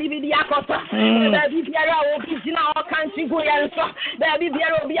fire card, even the Akota, baby, Piera will be in our country, baby,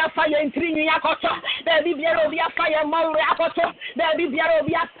 there will be a fire in Trini Akota, baby, there will be a fire, Mori Akota, baby, there will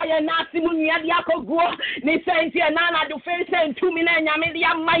be a fire, Nasi Munia Yako Go, Nisanti and Anna do face and 2 minutes,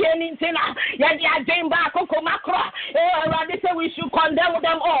 Yamilia, Mayan in Tina, Yadia Jamba, Coco Macro, they say we should condemn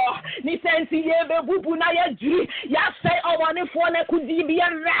them all. Nisanti, Bubunaya G, Yasay, I want to phone a could be a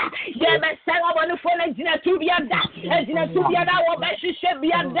rat, Yabasay, I want to phone a dinner to be a that, and dinner to be a that, or she should be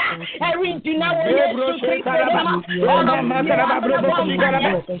a that, every dinner will be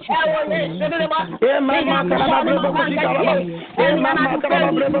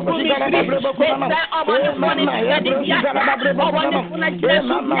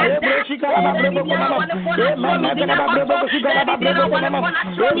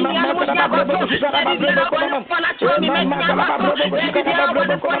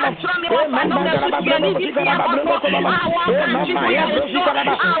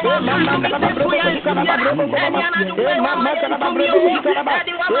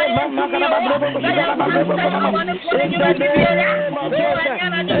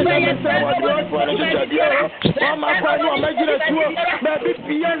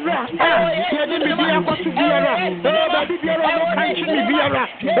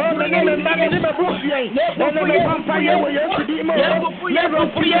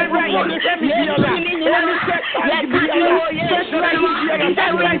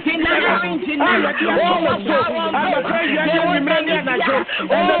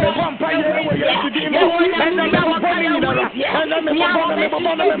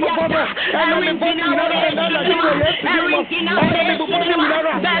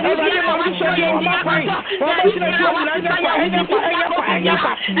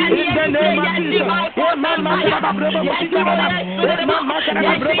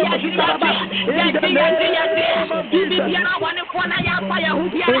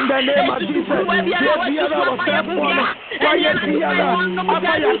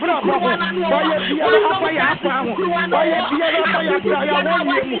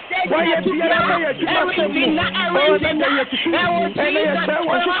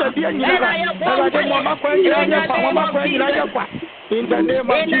in the name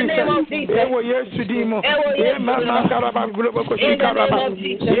of Jesus, yes to demo.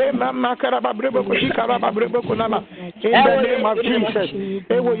 In the name of Jesus,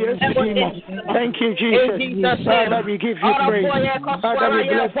 yes to demo. Thank you, Jesus. Father, we give you praise. Father, we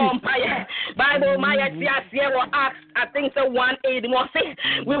bless you. Bible, my Acts, I think the 180 more say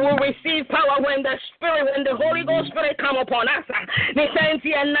we will receive power when the Holy Ghost Spirit come upon us. The saints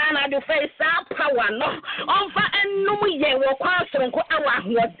and nana do face power no. On for and no ye will pass on our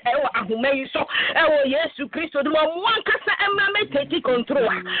who may so. Oh, yes, to Christ, do one cassa and mamma take control.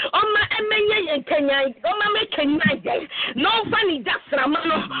 On my Emma and Kenya, on my Kenya, no funny just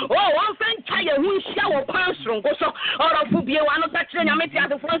Ramano. Oh, one friend tire who shall pass from Goso or of Fubia, one of that train, I met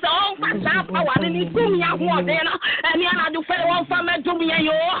the front all for power and it do me a one then. And Yana do fair one for me to me and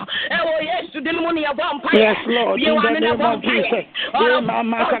you. Oh, yes, to the money of vampire. Yes, Lord, in the name of Jesus.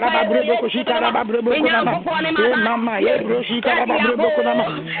 Mama, Karababrebo, Shikarababrebo, Mama, Shikarababrebo,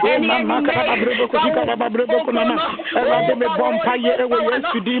 Mama, Karababrebo, Shikarababrebo, Erademe Bompire, yes,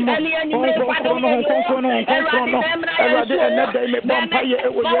 to Demo, Erade, another Bompire,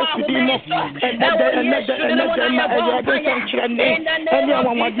 yes, to Demo, and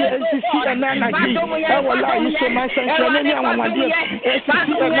anyone want the NCC and Nana G. Our life so much, and anyone want the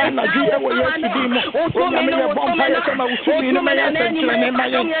NCC and Nana G. Yes, to Demo. A Bompire, some of Sumi, no man, and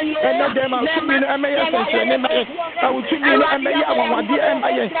them are Sumi, and I will see you, and I want the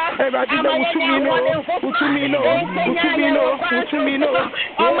MIA. Eradina, Utumino,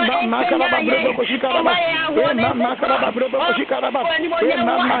 Mama, Karababrebo, Shikaraba, Mama, Karababrebo, Shikaraba,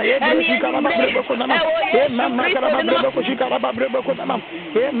 Mama, Shikaraba, Mama, Karababrebo, Shikaraba,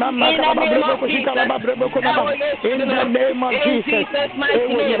 Mama, Karababrebo, Shikaraba, in the name of Jesus,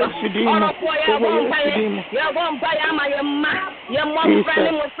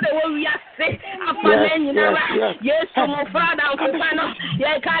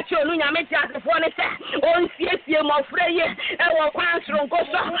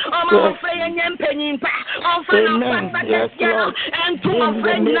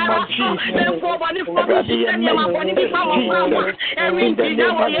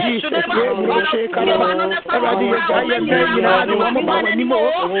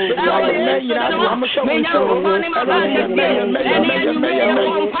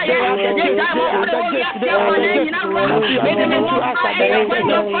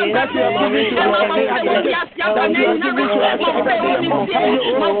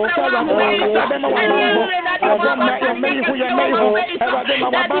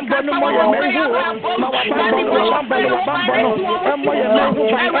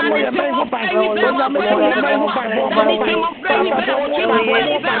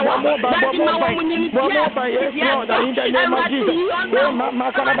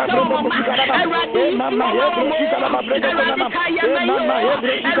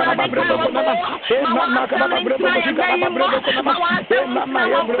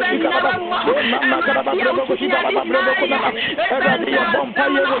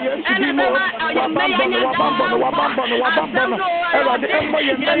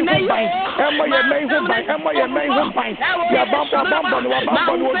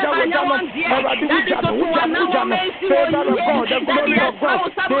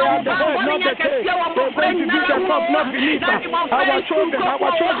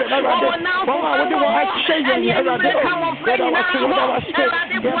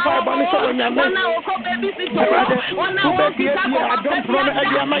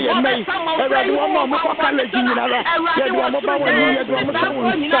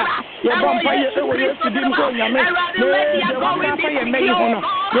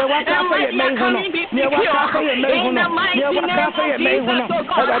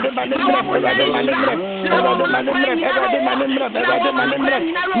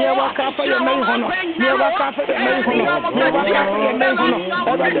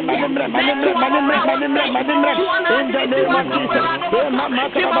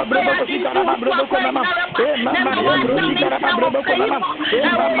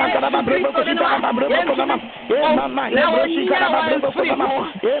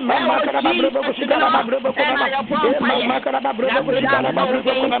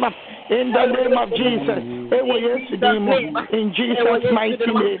 In the name of Jesus, in Jesus' mighty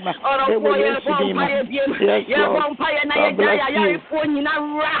name, yes, Lord. God bless you.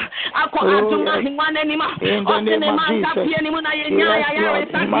 In the name of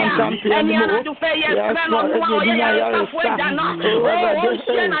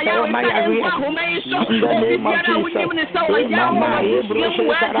Jesus,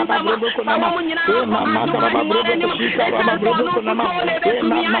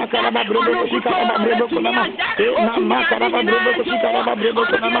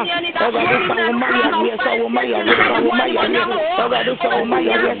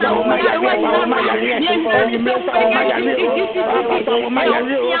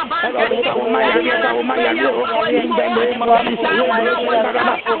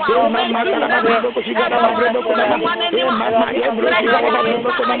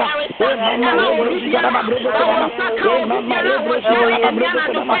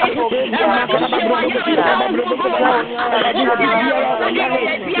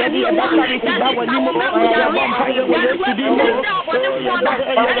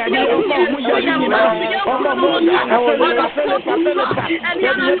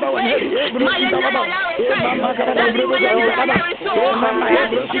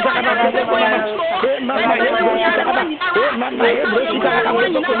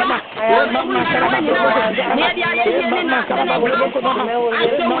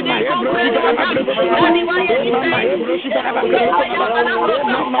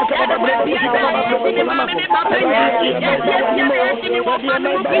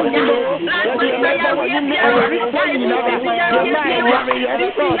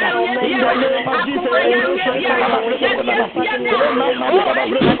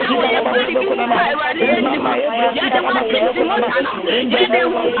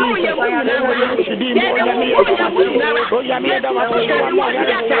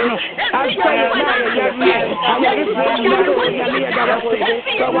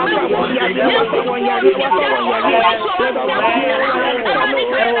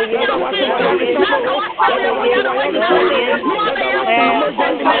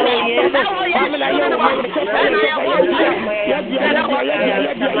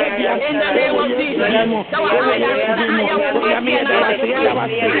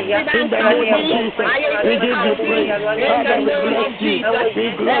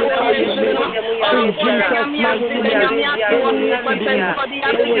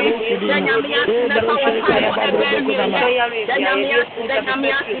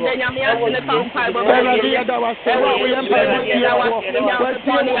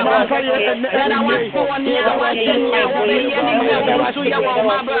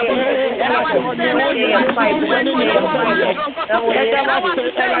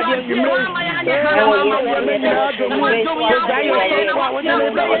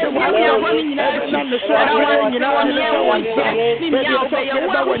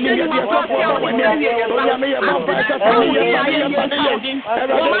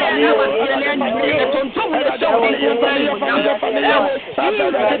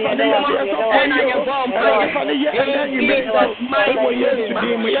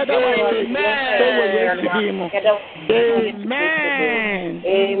 Amen.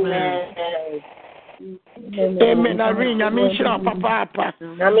 Arena, me shira papa.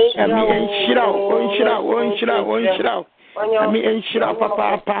 Me enshira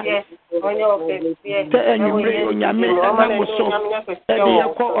papa. Te enyumre onyame anamuso. Edi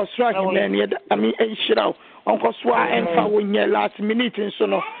yako osra himen yeda ami enshira. Onko swa emfa wonye last minute nso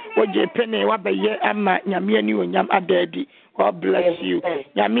no. Woje pene wabeye ama nyame ani onyam adadi. God bless you.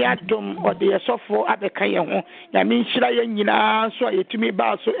 Nyame adom ode yesofo abeka ye ho. Nyame nhyira ye nyina so ayetumi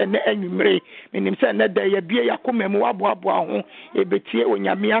ba so ene anwumre. Menim se ne da ye bie yakomam waboaboa ho. Ebetie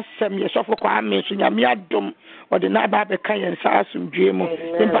onyame asem yesofo kwa ame so nyame adom ode na ba abeka ye nsa asomdwe mu.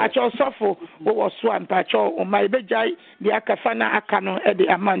 Mpacho sofo wo so ampacho o mai bejai de akafa na aka no ede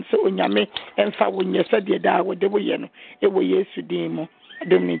amanse onyame emfa wonye sede da wode wo ye no e wo Yesu din mu.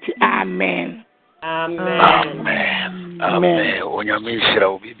 Domiti amen. Amen. Amen. Onyame shira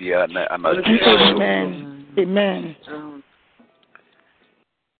obibia na anadJesus. Amen. Amen.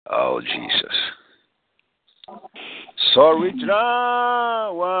 Oh Jesus. Sorry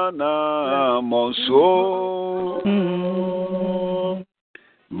wana monso.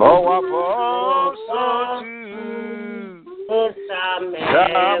 Mowa poso tu.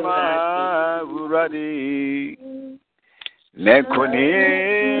 Sama uradi. Nekoni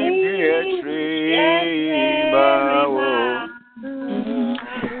Trima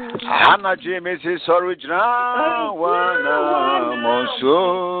Hana Jimmy says sorry wana monso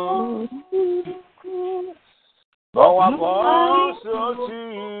Bawa poso tu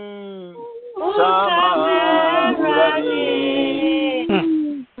sama uradi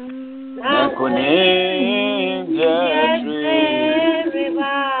Nekoni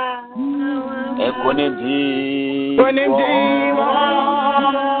Trima Ekoni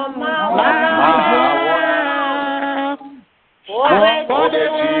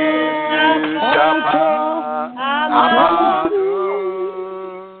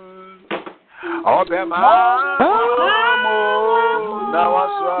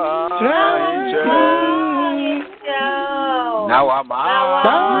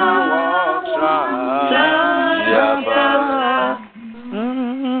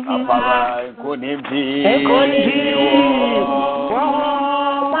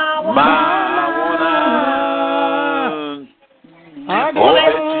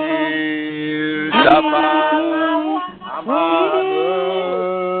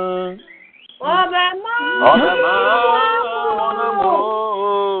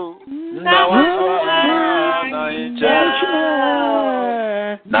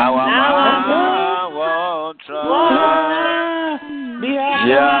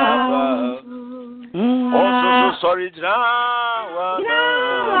sorry,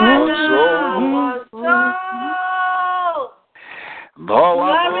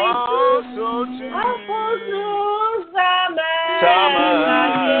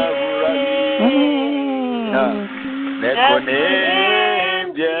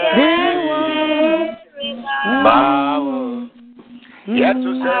 Yet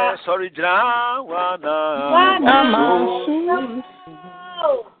to say sorry, Drawana.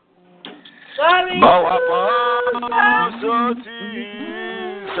 Bawa posoti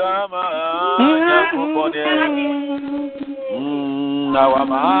sama yakupone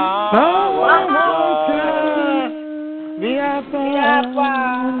nawama biapa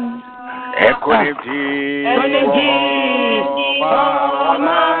ekoneti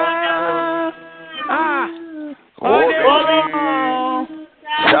mama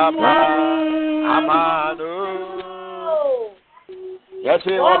Shapa Amado Yes,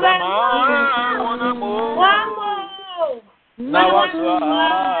 we want one more. Now what's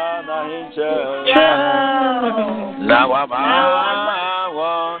now I'm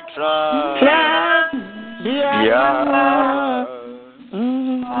won't try.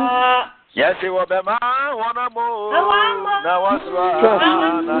 Yes, we want one more. Now what's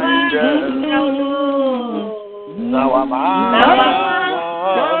now I'm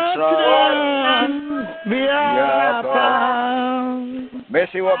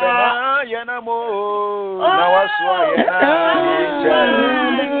Messi wa bema yana mo na waswa yana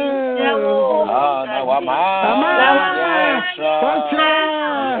na wa ma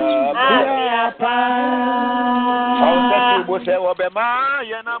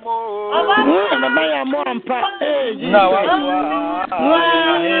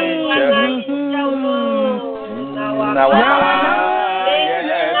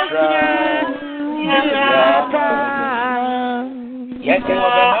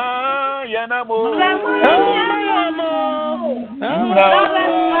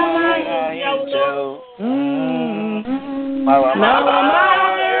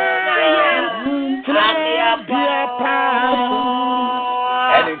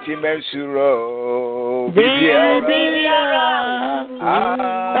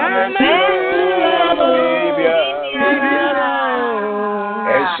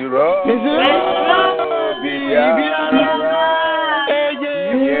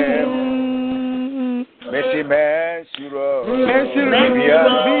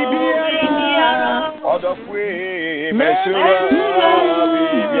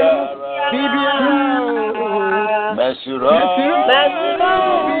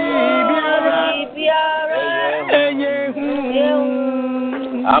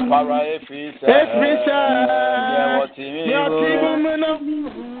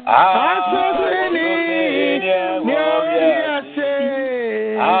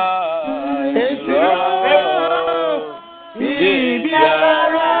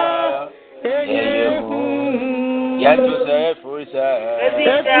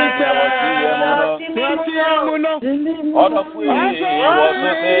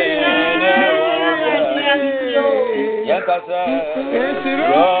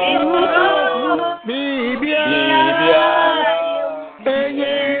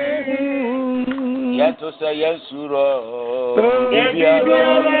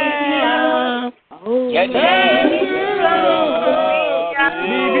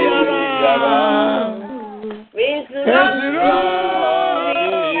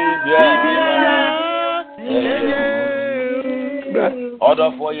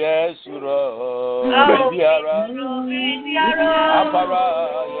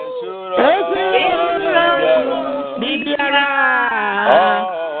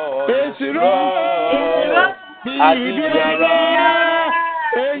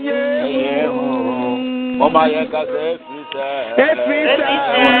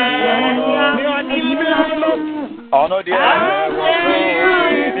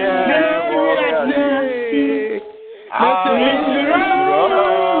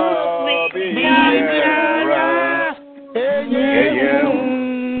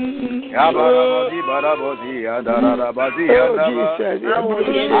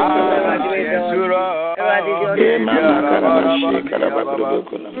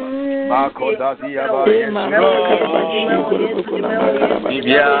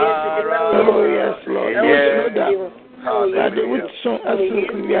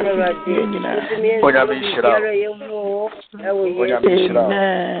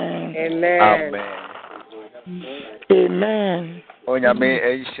Amen. Onyame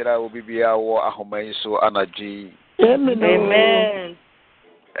ehira obibia wo ahomai so anaji. Amen.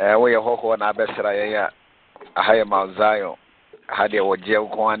 We hoho na abesra ya ahaye Mount Zion. Hade woje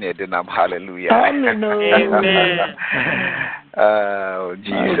nko ane de nam hallelujah. Amen.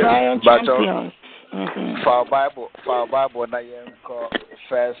 Jesus. But for Bible na yenko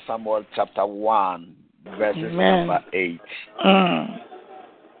 1 Samuel chapter 1 verses number 8.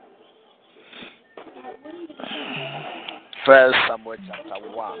 First Samuel chapter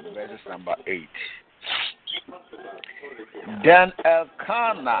 1, verses number 8. Then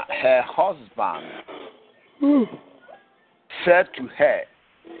Elkanah, her husband, said to her,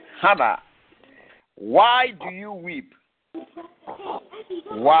 Hannah, why do you weep?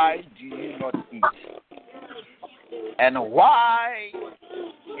 Why do you not eat? And why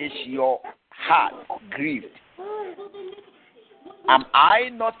is your heart grieved? Am I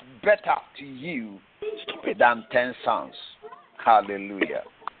not better to you than 10 sons? Hallelujah.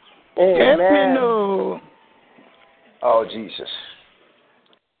 Amen. Oh, Jesus.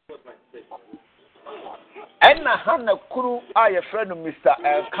 And Hannah Kuru, I a friend of Mr.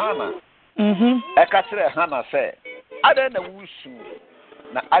 Elkanah. Ekatre Hannah said, I don't know who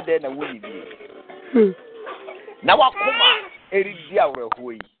na I don't know who na wakoma eridia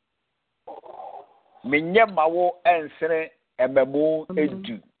wrehui. Menye mawo ensere ememu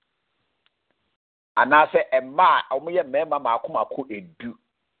edu. Anase ema omoye mema makoma ko edu.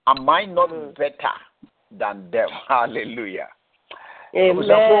 Am I not better than them? Hallelujah.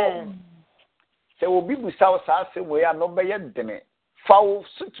 Amen. Se obi busa sa se we ya no be ye dene. Foul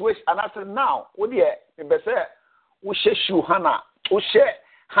situation anase now. Wo de e be se wo hye shoe Hannah, wo hye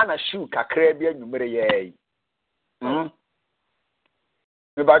Hannah shoe kakra bi anumere ye.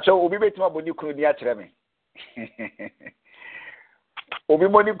 Me ba cho obi betima boni kunu ni akyere me. Obi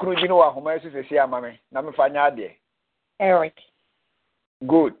boni kunu di no wa homa sisi ama me na me fa nya ade. Eric.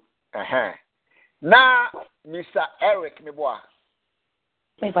 Good. Na Mr. Eric me boa.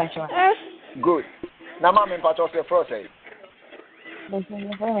 Me ba cho. Good. Na ma me pa cho se fro say.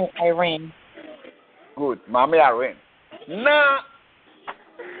 Irene. Good. Mama Irene. Na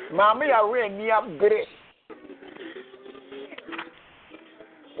Mama Irene ni abere.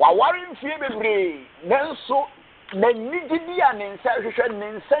 Wa warin fie bebre. Nanso na nigidi a ne nsa hwehwe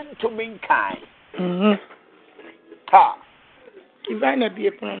ne nsa ntumi nkan. Ha. Ivana be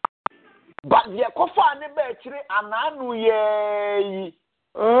a plan. But ye kofa ne ba kire ananu ye.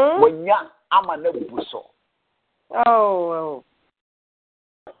 Wonya ama na buso. Oh.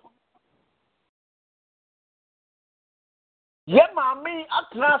 Ye mami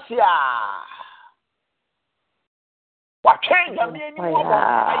atrasia. Wa change am ye ni mo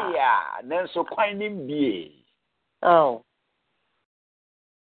aya, nanso kwan nim bie. Oh.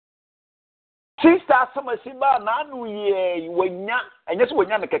 Sister Samasiba na anu ye wonya, enye so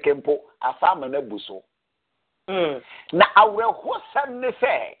wonya ne kekempo afama na buso. Na awre hosam ne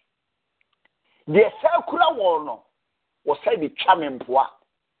se. De se kura won no, wo se bi twamempoa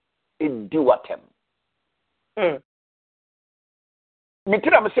edi watem.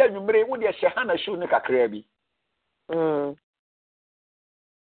 Mitira me se anwumre wo de hye shu ne kakra bi.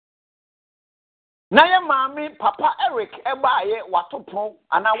 Na ye mami papa Eric ebaaye watopro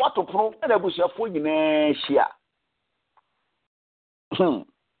ana watopro na busuafo nyina hia.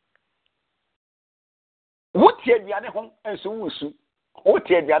 Wotie aduane ho enso wusu.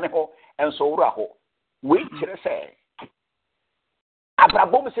 Wotie aduane ho enso wura ho. We kire se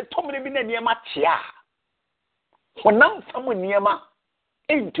abrabom se tomne bi na niema chia. Honam fam niema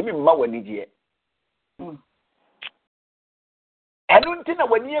entumi mma wani die. Enu nti na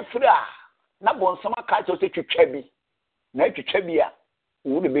wani afiri a na bonsama ka cho se twetwa bi. Na twetwa bi a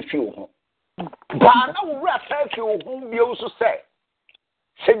wo de be fi wo ho. Ba na wo wura ta fi wo ho bi o so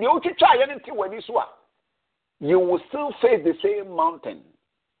se de o twetwa ye nti wani so a you will still face the same mountain.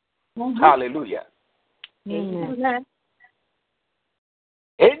 Hallelujah. Amen.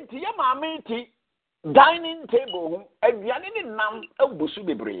 Enti ya maame nti dining table ho aduane ne nam abusu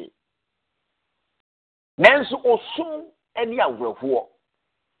bebre. Nanso osum ani awreho.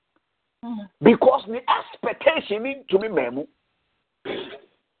 Because the expectation into me memu.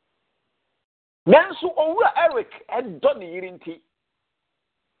 Nanso owura Eric and Donny yirinti.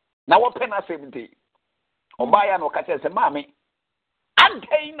 Na wo pena 70. Obaya no ka se maame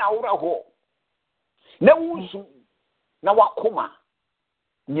adai na awreho. Na wusu na wakoma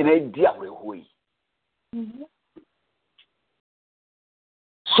nyina di awreho yi.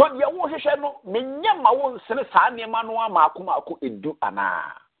 So dia wo hwehwe no menya ma wo nsene saa nema no ama akoma ako edu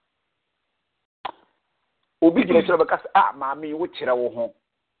ana. Obi gire sere beka maame wo kire wo ho.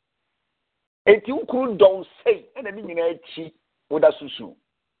 Enti ukuru don sei na ni nyina achi wo da susu.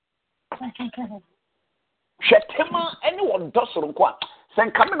 Hwetema ene wo dosoro nko a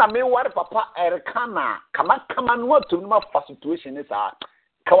sen kame na me ware papa erkana kama no atum no fa situation ni saa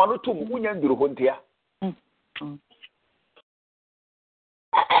kawano tum unya nduru ho ntia.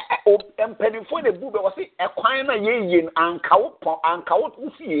 O empenifo ne bube wasi ekwan na ye ankawo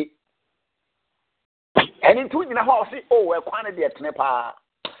usie eni ntu nyina ho wasi ekwan na de etene pa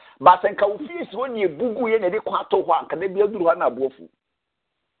ba sen ka ufie si woni ebugu ye ne de kwa to ho anka na bia duru ha na abofu.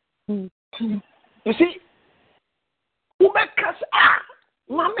 You see ubekas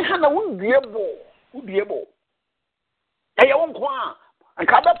mame ha na udiebo eye won kwa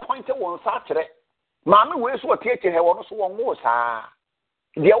anka be point won sa kire mame we so otieke he won so won wo saa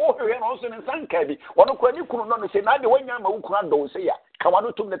de wo hwe no so ne nsanka bi won kwa ni kunu no no se na de wanya ma ukunu ado se ya ka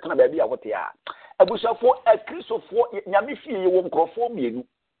wano tum ne tena ba bi a wote ya abusafo akrisofo nyame fie wo nkrofo mienu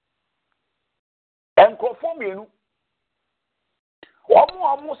enkrofo mienu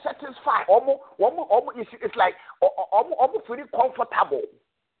omo satisfied omo it's like omo feel comfortable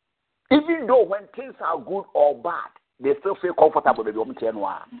even though when things are good or bad they still feel comfortable baby omo tie no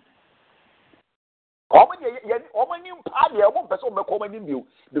a omo ni mpa de omo pese omo ko omo ni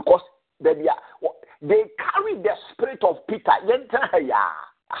because they carry the spirit of Peter yenta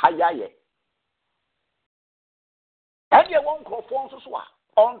haya ye and they won crofon so a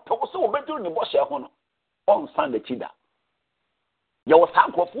on to so obedu ni bo she ho no on stand the chida ya wo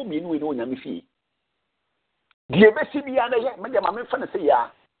san crofon mi ni no nyame fie die besi bia na ye me de ma me fa na se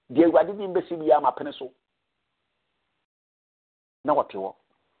ya die awade bi besi bia ma pene so na wote wo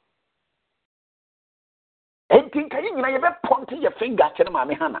enti kan nyina ye be ponte ye finger kire ma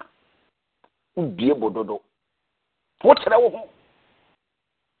me hana udie bododo wo kire wo ho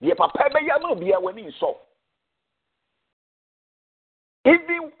The papa be ya no bia wani so.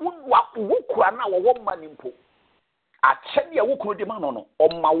 Even wukura na wo mani mpo. Akyɛ dia wukuru de ma no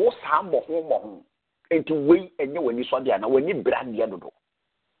ɔma wo saa mbɔ ho. Enti wei enye wani so dia na wani bra dia dodo.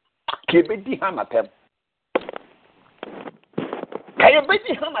 Ke be di ha na tem. Kaye be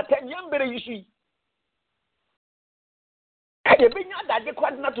di ha na tem yambere yisu. Kaye be nya dade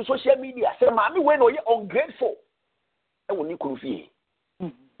kwad na to social media. Say maami we no ye ungrateful. E woni kuru fie.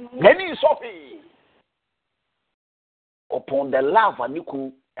 Nani sofi. Upon the love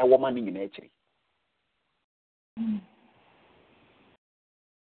aniku e wo mani nyina akiri.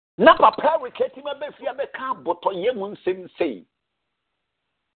 Na papa reketi ma be fia be ka boto ye mu nsem sei.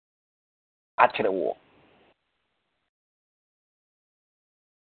 Akyere wo.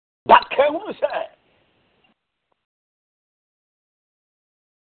 That can who say?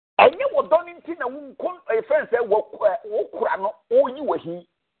 Enye wo doni nti na wo kon e friend say wo kura no oyi wahi.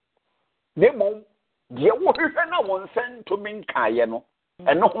 Nemo die wo hwehwe na won sen to min kaaye no.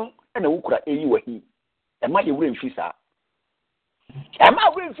 Eno ho na wo kura eyi wahi. E ma ye wure mfi saa. Ema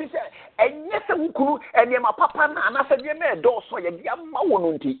wure mfi say enye se wo kuru ene ma papa na anasa die na edo so ye dia ma wo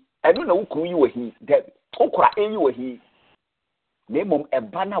no nti. Eno na wo kuru yi wahi. De wo kura eyi wahi. Nemo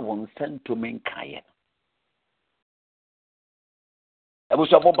eba na won sen to min kaaye.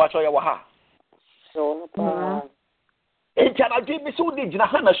 Ebuso bo bacho ya wa ha. So no. Ejana dwe bi so de gina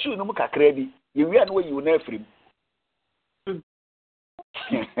ha na shoe no mu kakra bi. Ye wi an we yi na afrim.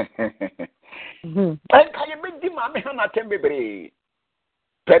 Ka ye be di ma me ha na tem bebre.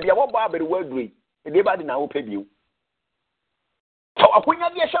 Pa bia wo ba bere waduri. E de ba di na wo pa biu. So akonya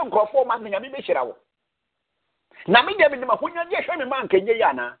de hwe nkrofo ma nya me be hira wo. Na me de me ma akonya de hwe me ma nkenye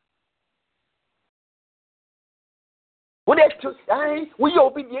ya na. Wo de tu ai wo ye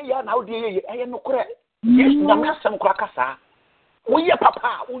obi de ya na wo de ye aye no kore. Yes na me asem kora kasa. Wo ye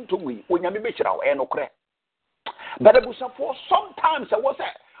papa untomwi wo nya me be hira wo aye no kore. But for sometimes I was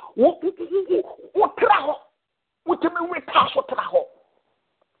what traho, what me we pass what traho.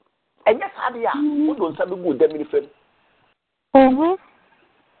 And yes, Adia, who don't say good them.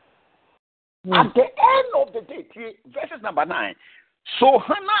 At the end of the day, verses number 9. So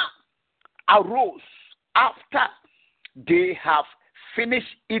Hannah arose after they have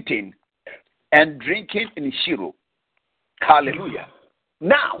finished eating and drinking in Shiloh. Hallelujah.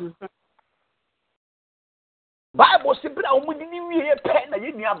 Now, Bible simply omudini wie pe na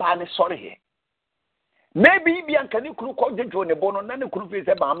ye nua ba ne sori he. Maybe bi anka ne kuru ko dwodwo ne bo no na ne kuru fi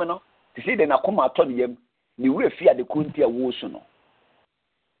se ba me no. Ti see de na koma ato ne yam. Ni wure fi ade kunti a wo su no.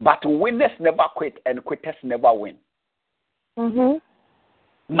 But winners never quit and quitters never win.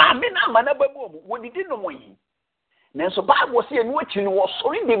 Ma me na ma na ba mu wo didi no mo yi. Nanso Bible say enu achi no wo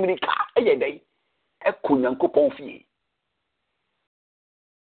sori de mirika eye dai. E kunyankopon fie.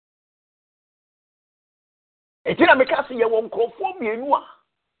 Etina meka se ye won krofo mienu a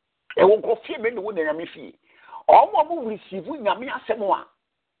e won krofie me ne wo na nyame fie omo mo receive nyame asem a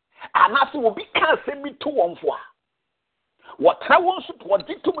anase wo bi ka asem bi to wonfo a wo tra won so to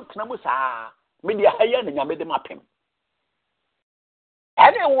di to mutena mu saa me dia haya na nyame de mapem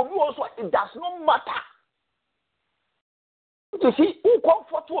ene wo bi wo so it does not matter to see who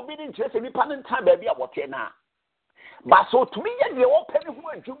comfort wo bi ni interest ni pa ne time ba bi a wote na ba so to me ye de wo pɛ ne ho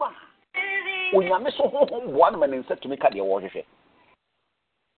adwuma Unyame so honhom boa no manen se tumi ka de wo hwehwe.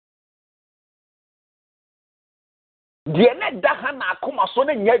 De na da ha na akoma so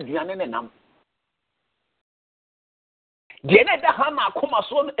na nya aduane ne nam. De na da ha na akoma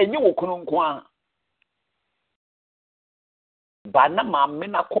so na enye wo kunu nko a. Ba na ma me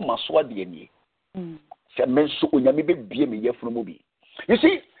na akoma so ade ani. Se men so unyame be bie me yafunu mu bi. You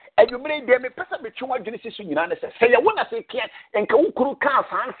see, adwumre de me pesa be twwa dwene sisu nyina ne se ye wo na se kia enka wo kuru ka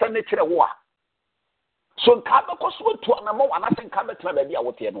sansa ne kire wo a. So nka be koso to anamo wana se nka be tena ba bia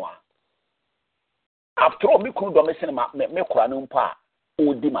wote no a. After all me kunu do me se me kora no mpa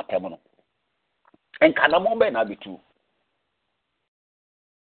o di matem no. Enka na mo be na bitu.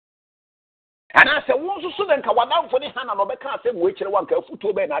 Ana se wo so de nka wadamfo ni hana no be ka se mo ekire wa nka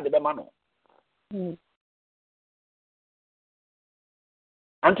afutuo be na de be ma no.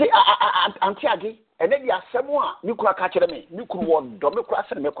 Anti agi ene di asemu a ni kura ka kire me ni kuru wo do me kura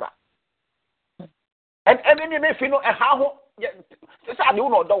se me kura and me fi no e ha ho se sa de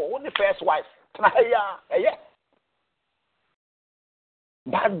wo do wo ni first wife na ya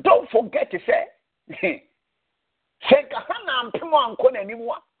but don't forget to say senka hana mpemo anko na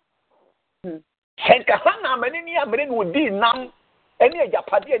nimu a senka hana mani ni amre no di nam ene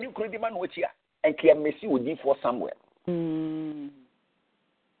ajapade ani kuru di ma no chi a enke ya mesi odi for somewhere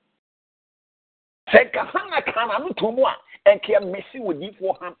senka hana kana no tomu a and can messy with you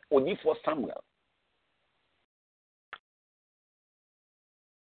for him or you for Samuel.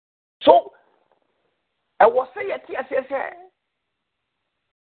 So I was saying, yes.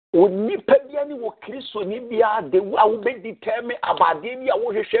 When nipa bia ni wo Kristo ni bia de wa wo be determine about dem ya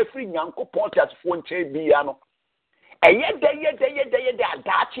wo hwehwe free nyanko podcast fo nche bia no eye de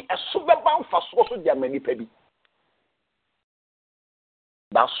adachi eso be ban fa so de nipa bi.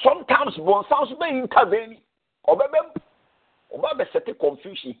 But sometimes bon sounds be intervene oba be set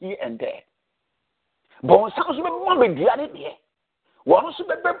confusion here and there. Bon sounds be mo be diare de wono so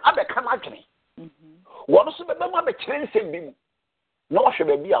be abeka na dwene wono so be mo be kire nsem bi no hwe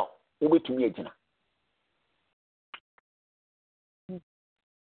ba bia wo betumi agina.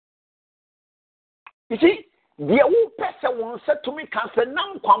 You see, the who person won said to me cancer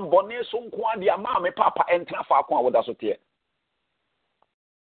nan kwan bone so nko ade ama me papa entra fa akon awoda so te.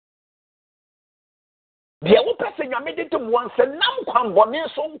 The who person nyame de to won say nan kwan bone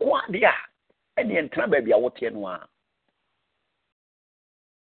so nko ade a ene entra ba bia wo te no a.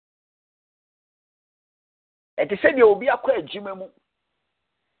 E te se de obi akwa adwuma mu.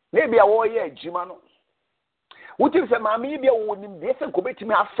 Maybe a warrior Jimano. What if a mammy be a woman, this and could be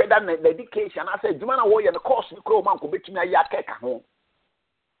me a fed and education? I said, Jimana warrior and the course we crow man could be me a yakeka home.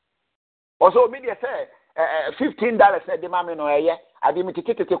 Also, media say $15 said the mammy no air. I didn't take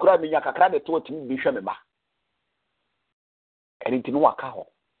it to crab in Yakaka, the 20 Bishameba. And it didn't work out.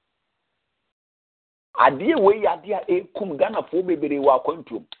 I dear way, I dear a cum Ghana for baby they were going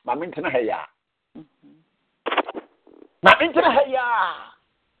to my internet hair. My internet hair.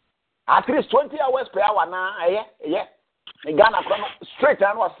 At least 20 hours per hour now, yeah. Ghana straight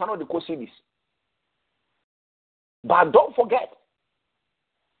and was some of the co-cities. But don't forget,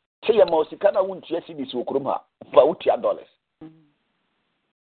 say your most kind of won't see this Ukruma for $2.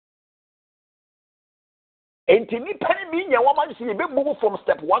 And to me, penny being a woman, see a big move from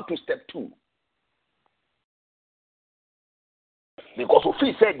step 1 to step 2. Because of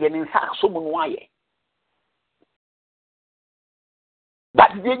free said, then in fact, someone why.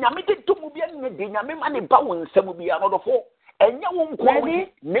 But the Yamit to Mubian, the Yamimani Bowen, some will be another four, and you won't call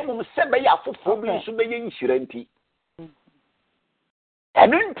me, Nemum Sebaya for Fobi, so be insurenti.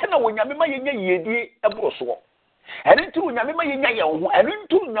 And then tell when Yamima Yedi a broso, and then two Yamima Yayo, and then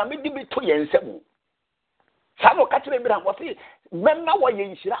two Yamidi to Yensebu. Some of Catherine was it, remember what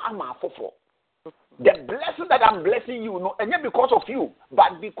you should ama for. The blessing that I'm blessing you, no, and not because of you,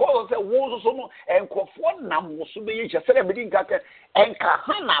 but because of the walls of and conform nam was to be celebrating and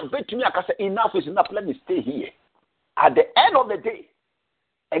Kahana bet me enough is enough, let me stay here. At the end of the day,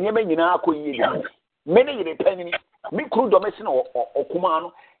 and you may not many depending me crew domestic or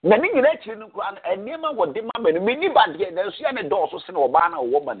Kumano, many election and never what the man many bad yet there's a door so send or banner or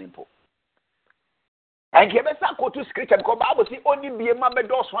woman in. And give us a go to script and come out with the only be a mamma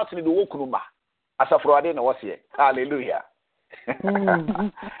doors once in the Wokruma. As a Friday, no was here. Hallelujah.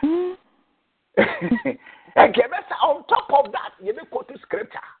 And on top of that, you may quote the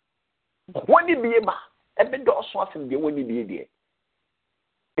scripture. When you be a man, and the door swats and the when you be there.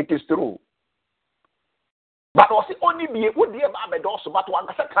 It is true. But was it only be a would be a door, so but one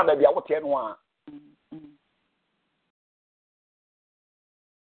second maybe I would tell one.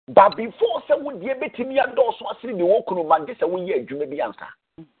 But before someone be able to me and door swats in the Wokruma, this a 1 year, you may be answer.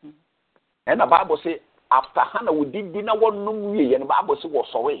 And the Bible says, after Hannah, we did dinner 1 noon, and the Bible says, was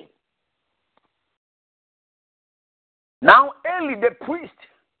away. Now, Eli the priest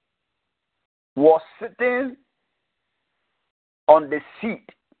was sitting on the seat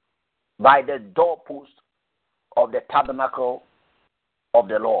by the doorpost of the tabernacle of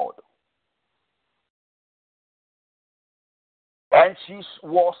the Lord. And she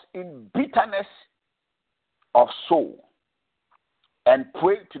was in bitterness of soul and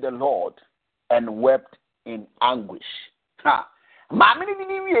prayed to the Lord and wept in anguish. Mammy,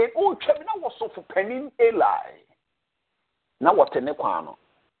 oh, Chemina was so for penning Eli. Now what a nequano.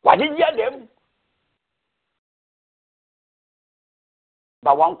 Why didn't you hear them?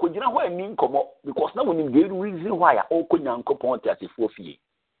 But one could know where I mean come up because now when you get reason why I open your uncle point as if for fee.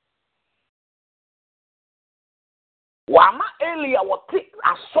 Wama Eli was take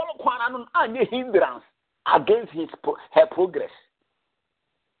a solo quan and hindrance against her progress.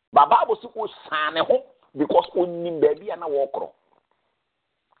 But Bible was sign home because only baby and a walker.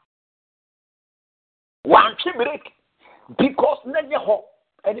 One break because never hope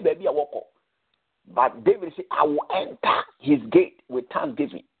any baby a walker. But David said, I will enter his gate with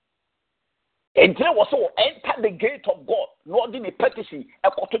thanksgiving. And there was so enter the gate of God, not in a petition,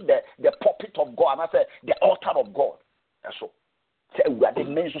 according to the pulpit of God, and I said the altar of God. That's so. Say we are the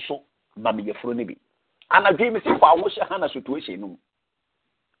men so, Mammy Fronibi. And I dream is if I wish a situation.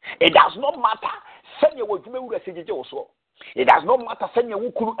 It does not matter. Send your would you message also. It does not matter. Send your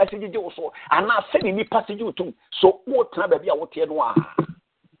wukuru message also. And now send me passage you too. So what time be out here?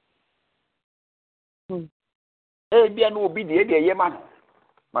 Eh, be no be the yeman.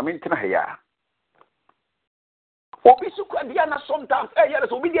 Mamma can hear. Obi Sukradiana sometimes,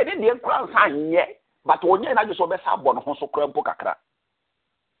 yes, will be the Indian crown sign, yeah. But when you're not just over Sabon, Honso Crampo Cacra.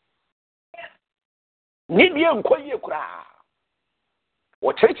 Nidian Koya Cra.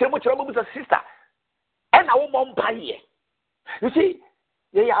 Or church with a sister. And our mom pie. You see,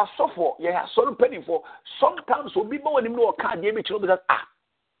 they are so for, they are so penny for. Sometimes will be more than no can't give me trouble that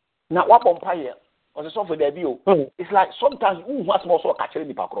now what umpire or the software debut. It's like sometimes who was more so catching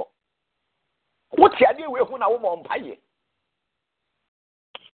the pacro. What's the idea we when our mom pie?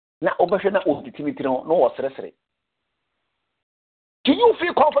 Now, Obashana was the Timothy no was necessary. Do you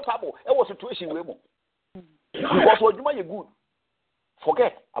feel comfortable? It was a situation we because what you might good.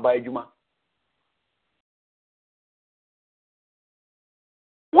 Forget about Juma.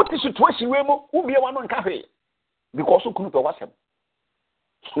 What is the situation we will be one on cafe? Because who couldn't was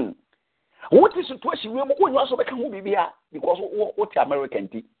him. What is the situation we will also become who be here? Because what American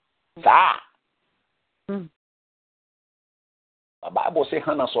tea? Ah. The Bible say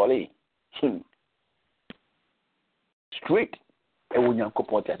Hannah Solé. Straight. A woman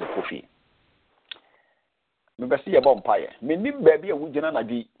could as a coffee. Maybe see a vampire. Meaning, baby, a woman and a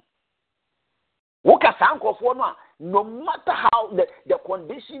D. Walk a sound of one, no matter how the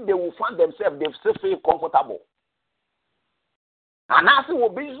condition they will find themselves, they still feel comfortable. And as it will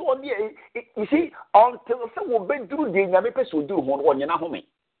be so, you see, until some will be through the Yamapes will do one, you know, homie.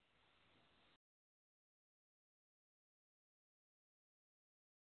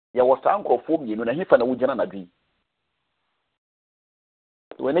 There was some of form, you know, and he found a woman and a D.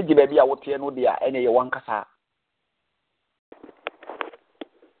 When they give baby, I would tell no dear any one casa.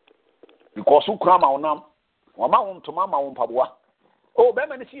 Because who cram our name, or mount to Mamma on Pabua. Oh,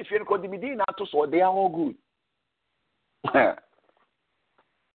 Beman, if you could be dinner to so they are all good.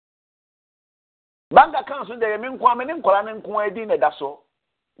 Bank accounts with the men coming in Koran and Quadina, that's all.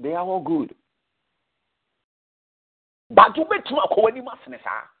 They are all good. But you bet to a Coady Massness,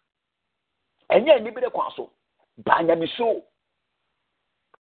 and yet, maybe the council. Banya Miso.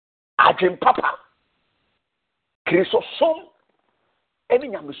 Ajim Papa. Chrisosom. Any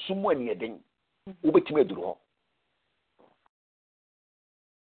young someone near them. Who bet me draw.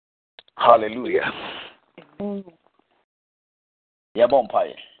 Hallelujah. Ya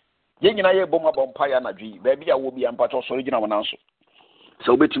bompire. Yen I bomba bompire and a G. Baby, I will be ampatos original answer.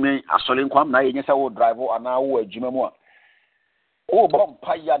 So bet me a solid quam, I guess I will drive an hour, Jimamo. Oh,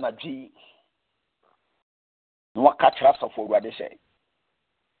 bompire and a G. No catch us for what they say.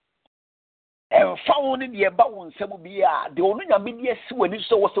 And found in the bones, some will be the only media when you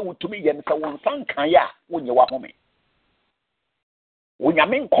saw so to me and so on some kaya when you are home. When you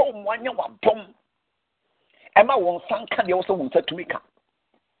mean come one you want bomb. Emma won't some candy also won't say to me.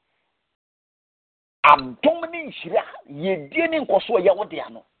 I'm dominating Shira, ye dealing Koso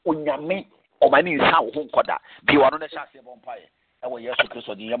Yawadiano, when you mean or my name is how who could that be one of the chassis of umpire. I will yes to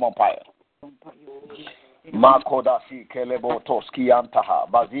Christo the umpire. Makoda si kelebo toski antaha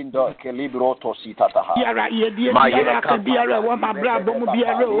bazindo kelibro tosi tataha yara ye mayera ka biara wa mabrabo mu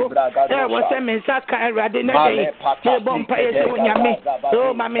biara o wo se mensaka erade na dey e bompa e se onyame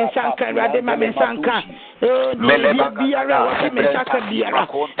o ma mensaka erade ma mensanka o ni biara wo se mensaka biara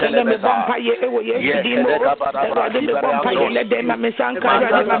ele me bompa ye e wo ye sidi mo erade me bompa ye le dey ma mensanka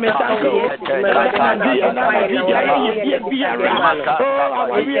erade ma mensanka o ye biara o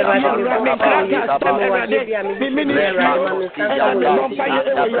awa biara me kraka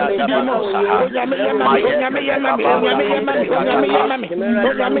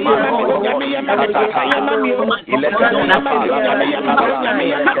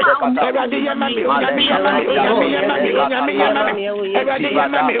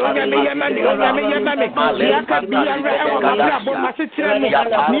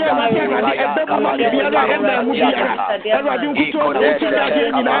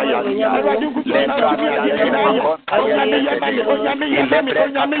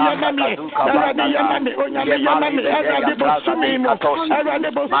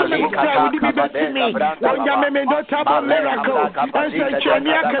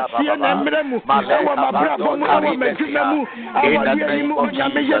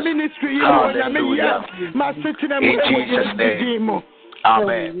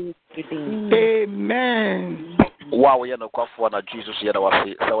Amen. Amen. Wow, you know, Kofwana Jesus, you know,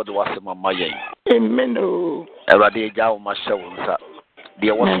 I saw the was my yen. Amen. Eradi Jao Masha,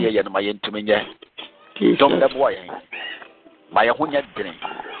 dear was here, and my intimate. Dom the boy. My hunya drink.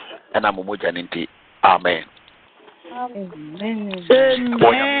 And I'm mojaninti. Amen. Amen.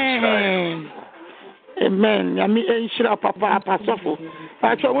 Amen. Yami enshira papa sofo.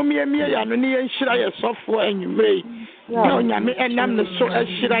 Pacho wo me ya no ne enshira ye sofo anwumre. No nyame enam ne so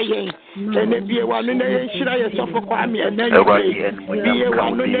enshira yen. Ene bie wa no ne enshira ye sofo kwa me ena anwumre. Bie wa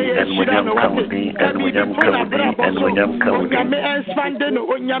no ne enshira no wate. Enwunyam kamudi. Nyame expande no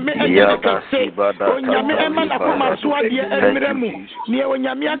onyame enye. Onyame ema na koma so ade emremu. Ne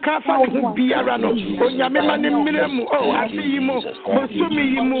onyame aka fa ho biara no. Onyame ma ne mremu. Oh ase yimo.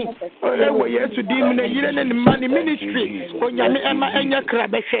 Bosumi yimo. Ewo Yesu dim na yire ne mani ministry. Onyame ema enye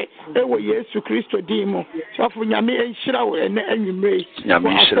krabehwe. Ewo Yesu Kristo dim. Sofo nyame enhyira wo ene anwumre. Nyame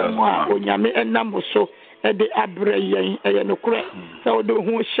enhyira. Onyame enam so ede abre yen eye no kure. Sa wo do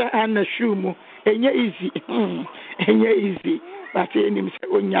ho hye anahwu mu. Enye easy. Enye easy. But enim se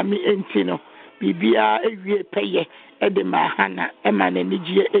onyame enti no. Bibia ewie peye ede mahana ema na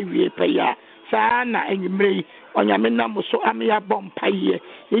nigye ewie peye. Saa na anwumre onyame nam so ame ya bompaye.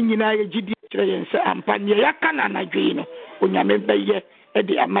 Enyina ye gidi kire yen se ampanye yakana na dwe no. Onyame beye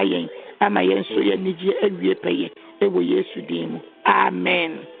ede amayen so ye nigye ewie peye. Ewo Yesu dim.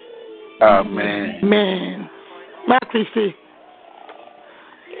 Amen. Amen. Amen. Ma Christy.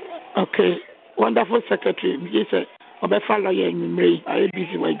 Okay. Wonderful secretary. You say obefa lawyer anwumre. I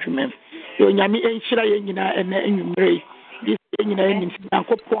busy with adwuma. Yo nyame enhyira ye nyina ene anwumre. This nyina enim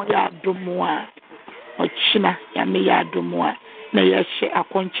sankopon ya adomo a. Ochina nyame ya adomo a. Na ye hye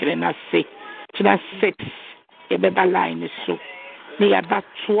akonkyere na se. China 6 e beba line so. Na ya ba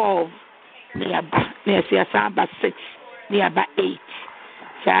 12. Na ya ba na ya ba 6. Na ya ba 8.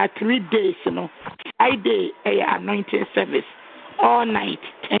 So 3 days, you know. Friday, anointing service. All night,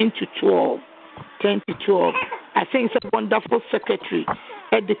 10 to 12. 10 to 12. I think it's a wonderful secretary.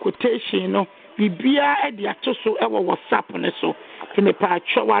 At the quotation, you know. Bibia at the atoso ever WhatsApp on so. In the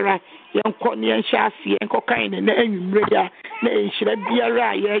Pachawara, young Cornian Shasi, and cocaine and Enumrea, nay, should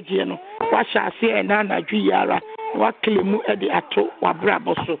biara, yagino. What shall say and Nana Giara, what Klimu at the ato, or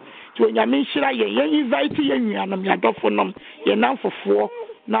Braboso. To Yamishra, ye invite you and I'm your dophonum, ye now for 4.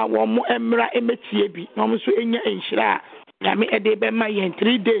 Now one more emra emetiebi no mo so enya enhyira ya me ede be ma yen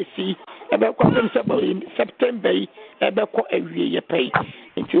 3 days yi ebe kwa in September yi ebe ko awie ye pay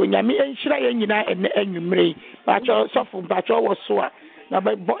nti onyame enhyira ye nyina ene anwumre ba cho sofo ba cho wo so a na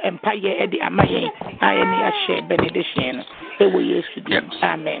be bo empire ede amayen aye ne ya share benediction e wo Yesu di.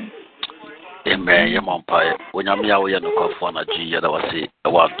 Amen. Amen. Your empire. Onyame ya wo ye no kwafo na ji ye da wase e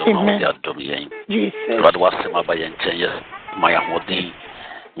wa dom na ya dom yen. Jesus. God wase ma ba yen chen ye my hodin.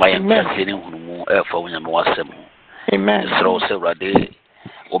 My intending who for when I'm wasem. Amen. So, Rade,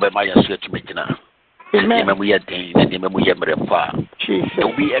 Obe Maya Switch Majina. Amen. We are Dane, and we are Mrefa.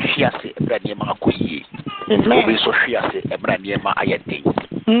 To be a Shiasi, a brand name Akui. To be so Shiasi, a brand name Ayati.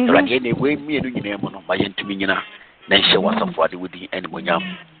 Ragani, we me and you name on my intimina. Then she was a body with the Enmunyam.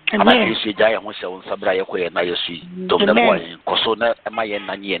 And I see Jaya Mosel Sabraya and I see Dom Boy, Cosona, and my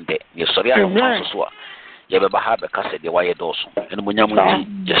Nanyende, your Soria Francois. Yaba have a cassette, the wire dorsum, and Munyam,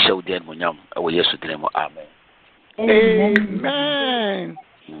 you show the Munyam, or yes, to them. Amen. Amen.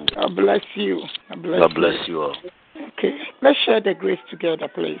 God bless you. God bless you all. Okay, let's share the grace together,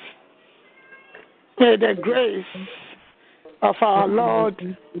 please. May the grace of our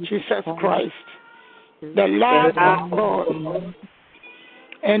Lord Jesus Christ, the love of God,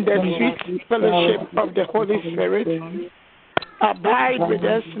 and the sweet fellowship of the Holy Spirit abide with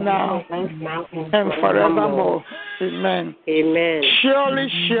us now and forevermore. Amen. Amen.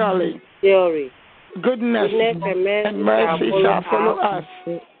 Surely, goodness and mercy shall follow us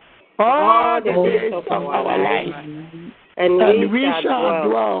all the days of our life, and we shall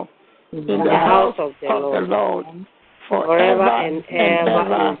dwell in the house of the Lord forever and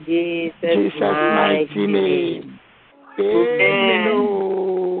ever. In Jesus' mighty name. Amen.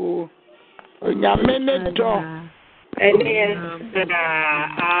 Amen.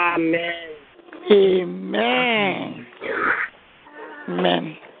 Amen.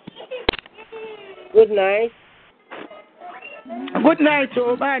 Amen. Good night. Good night,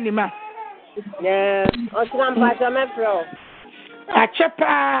 Obanima. Yeah. Osman Patamefro.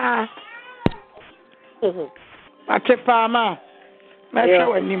 Achepa ma.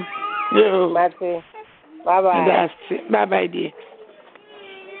 Metro him. Yo. Bye bye. Bye bye, dear.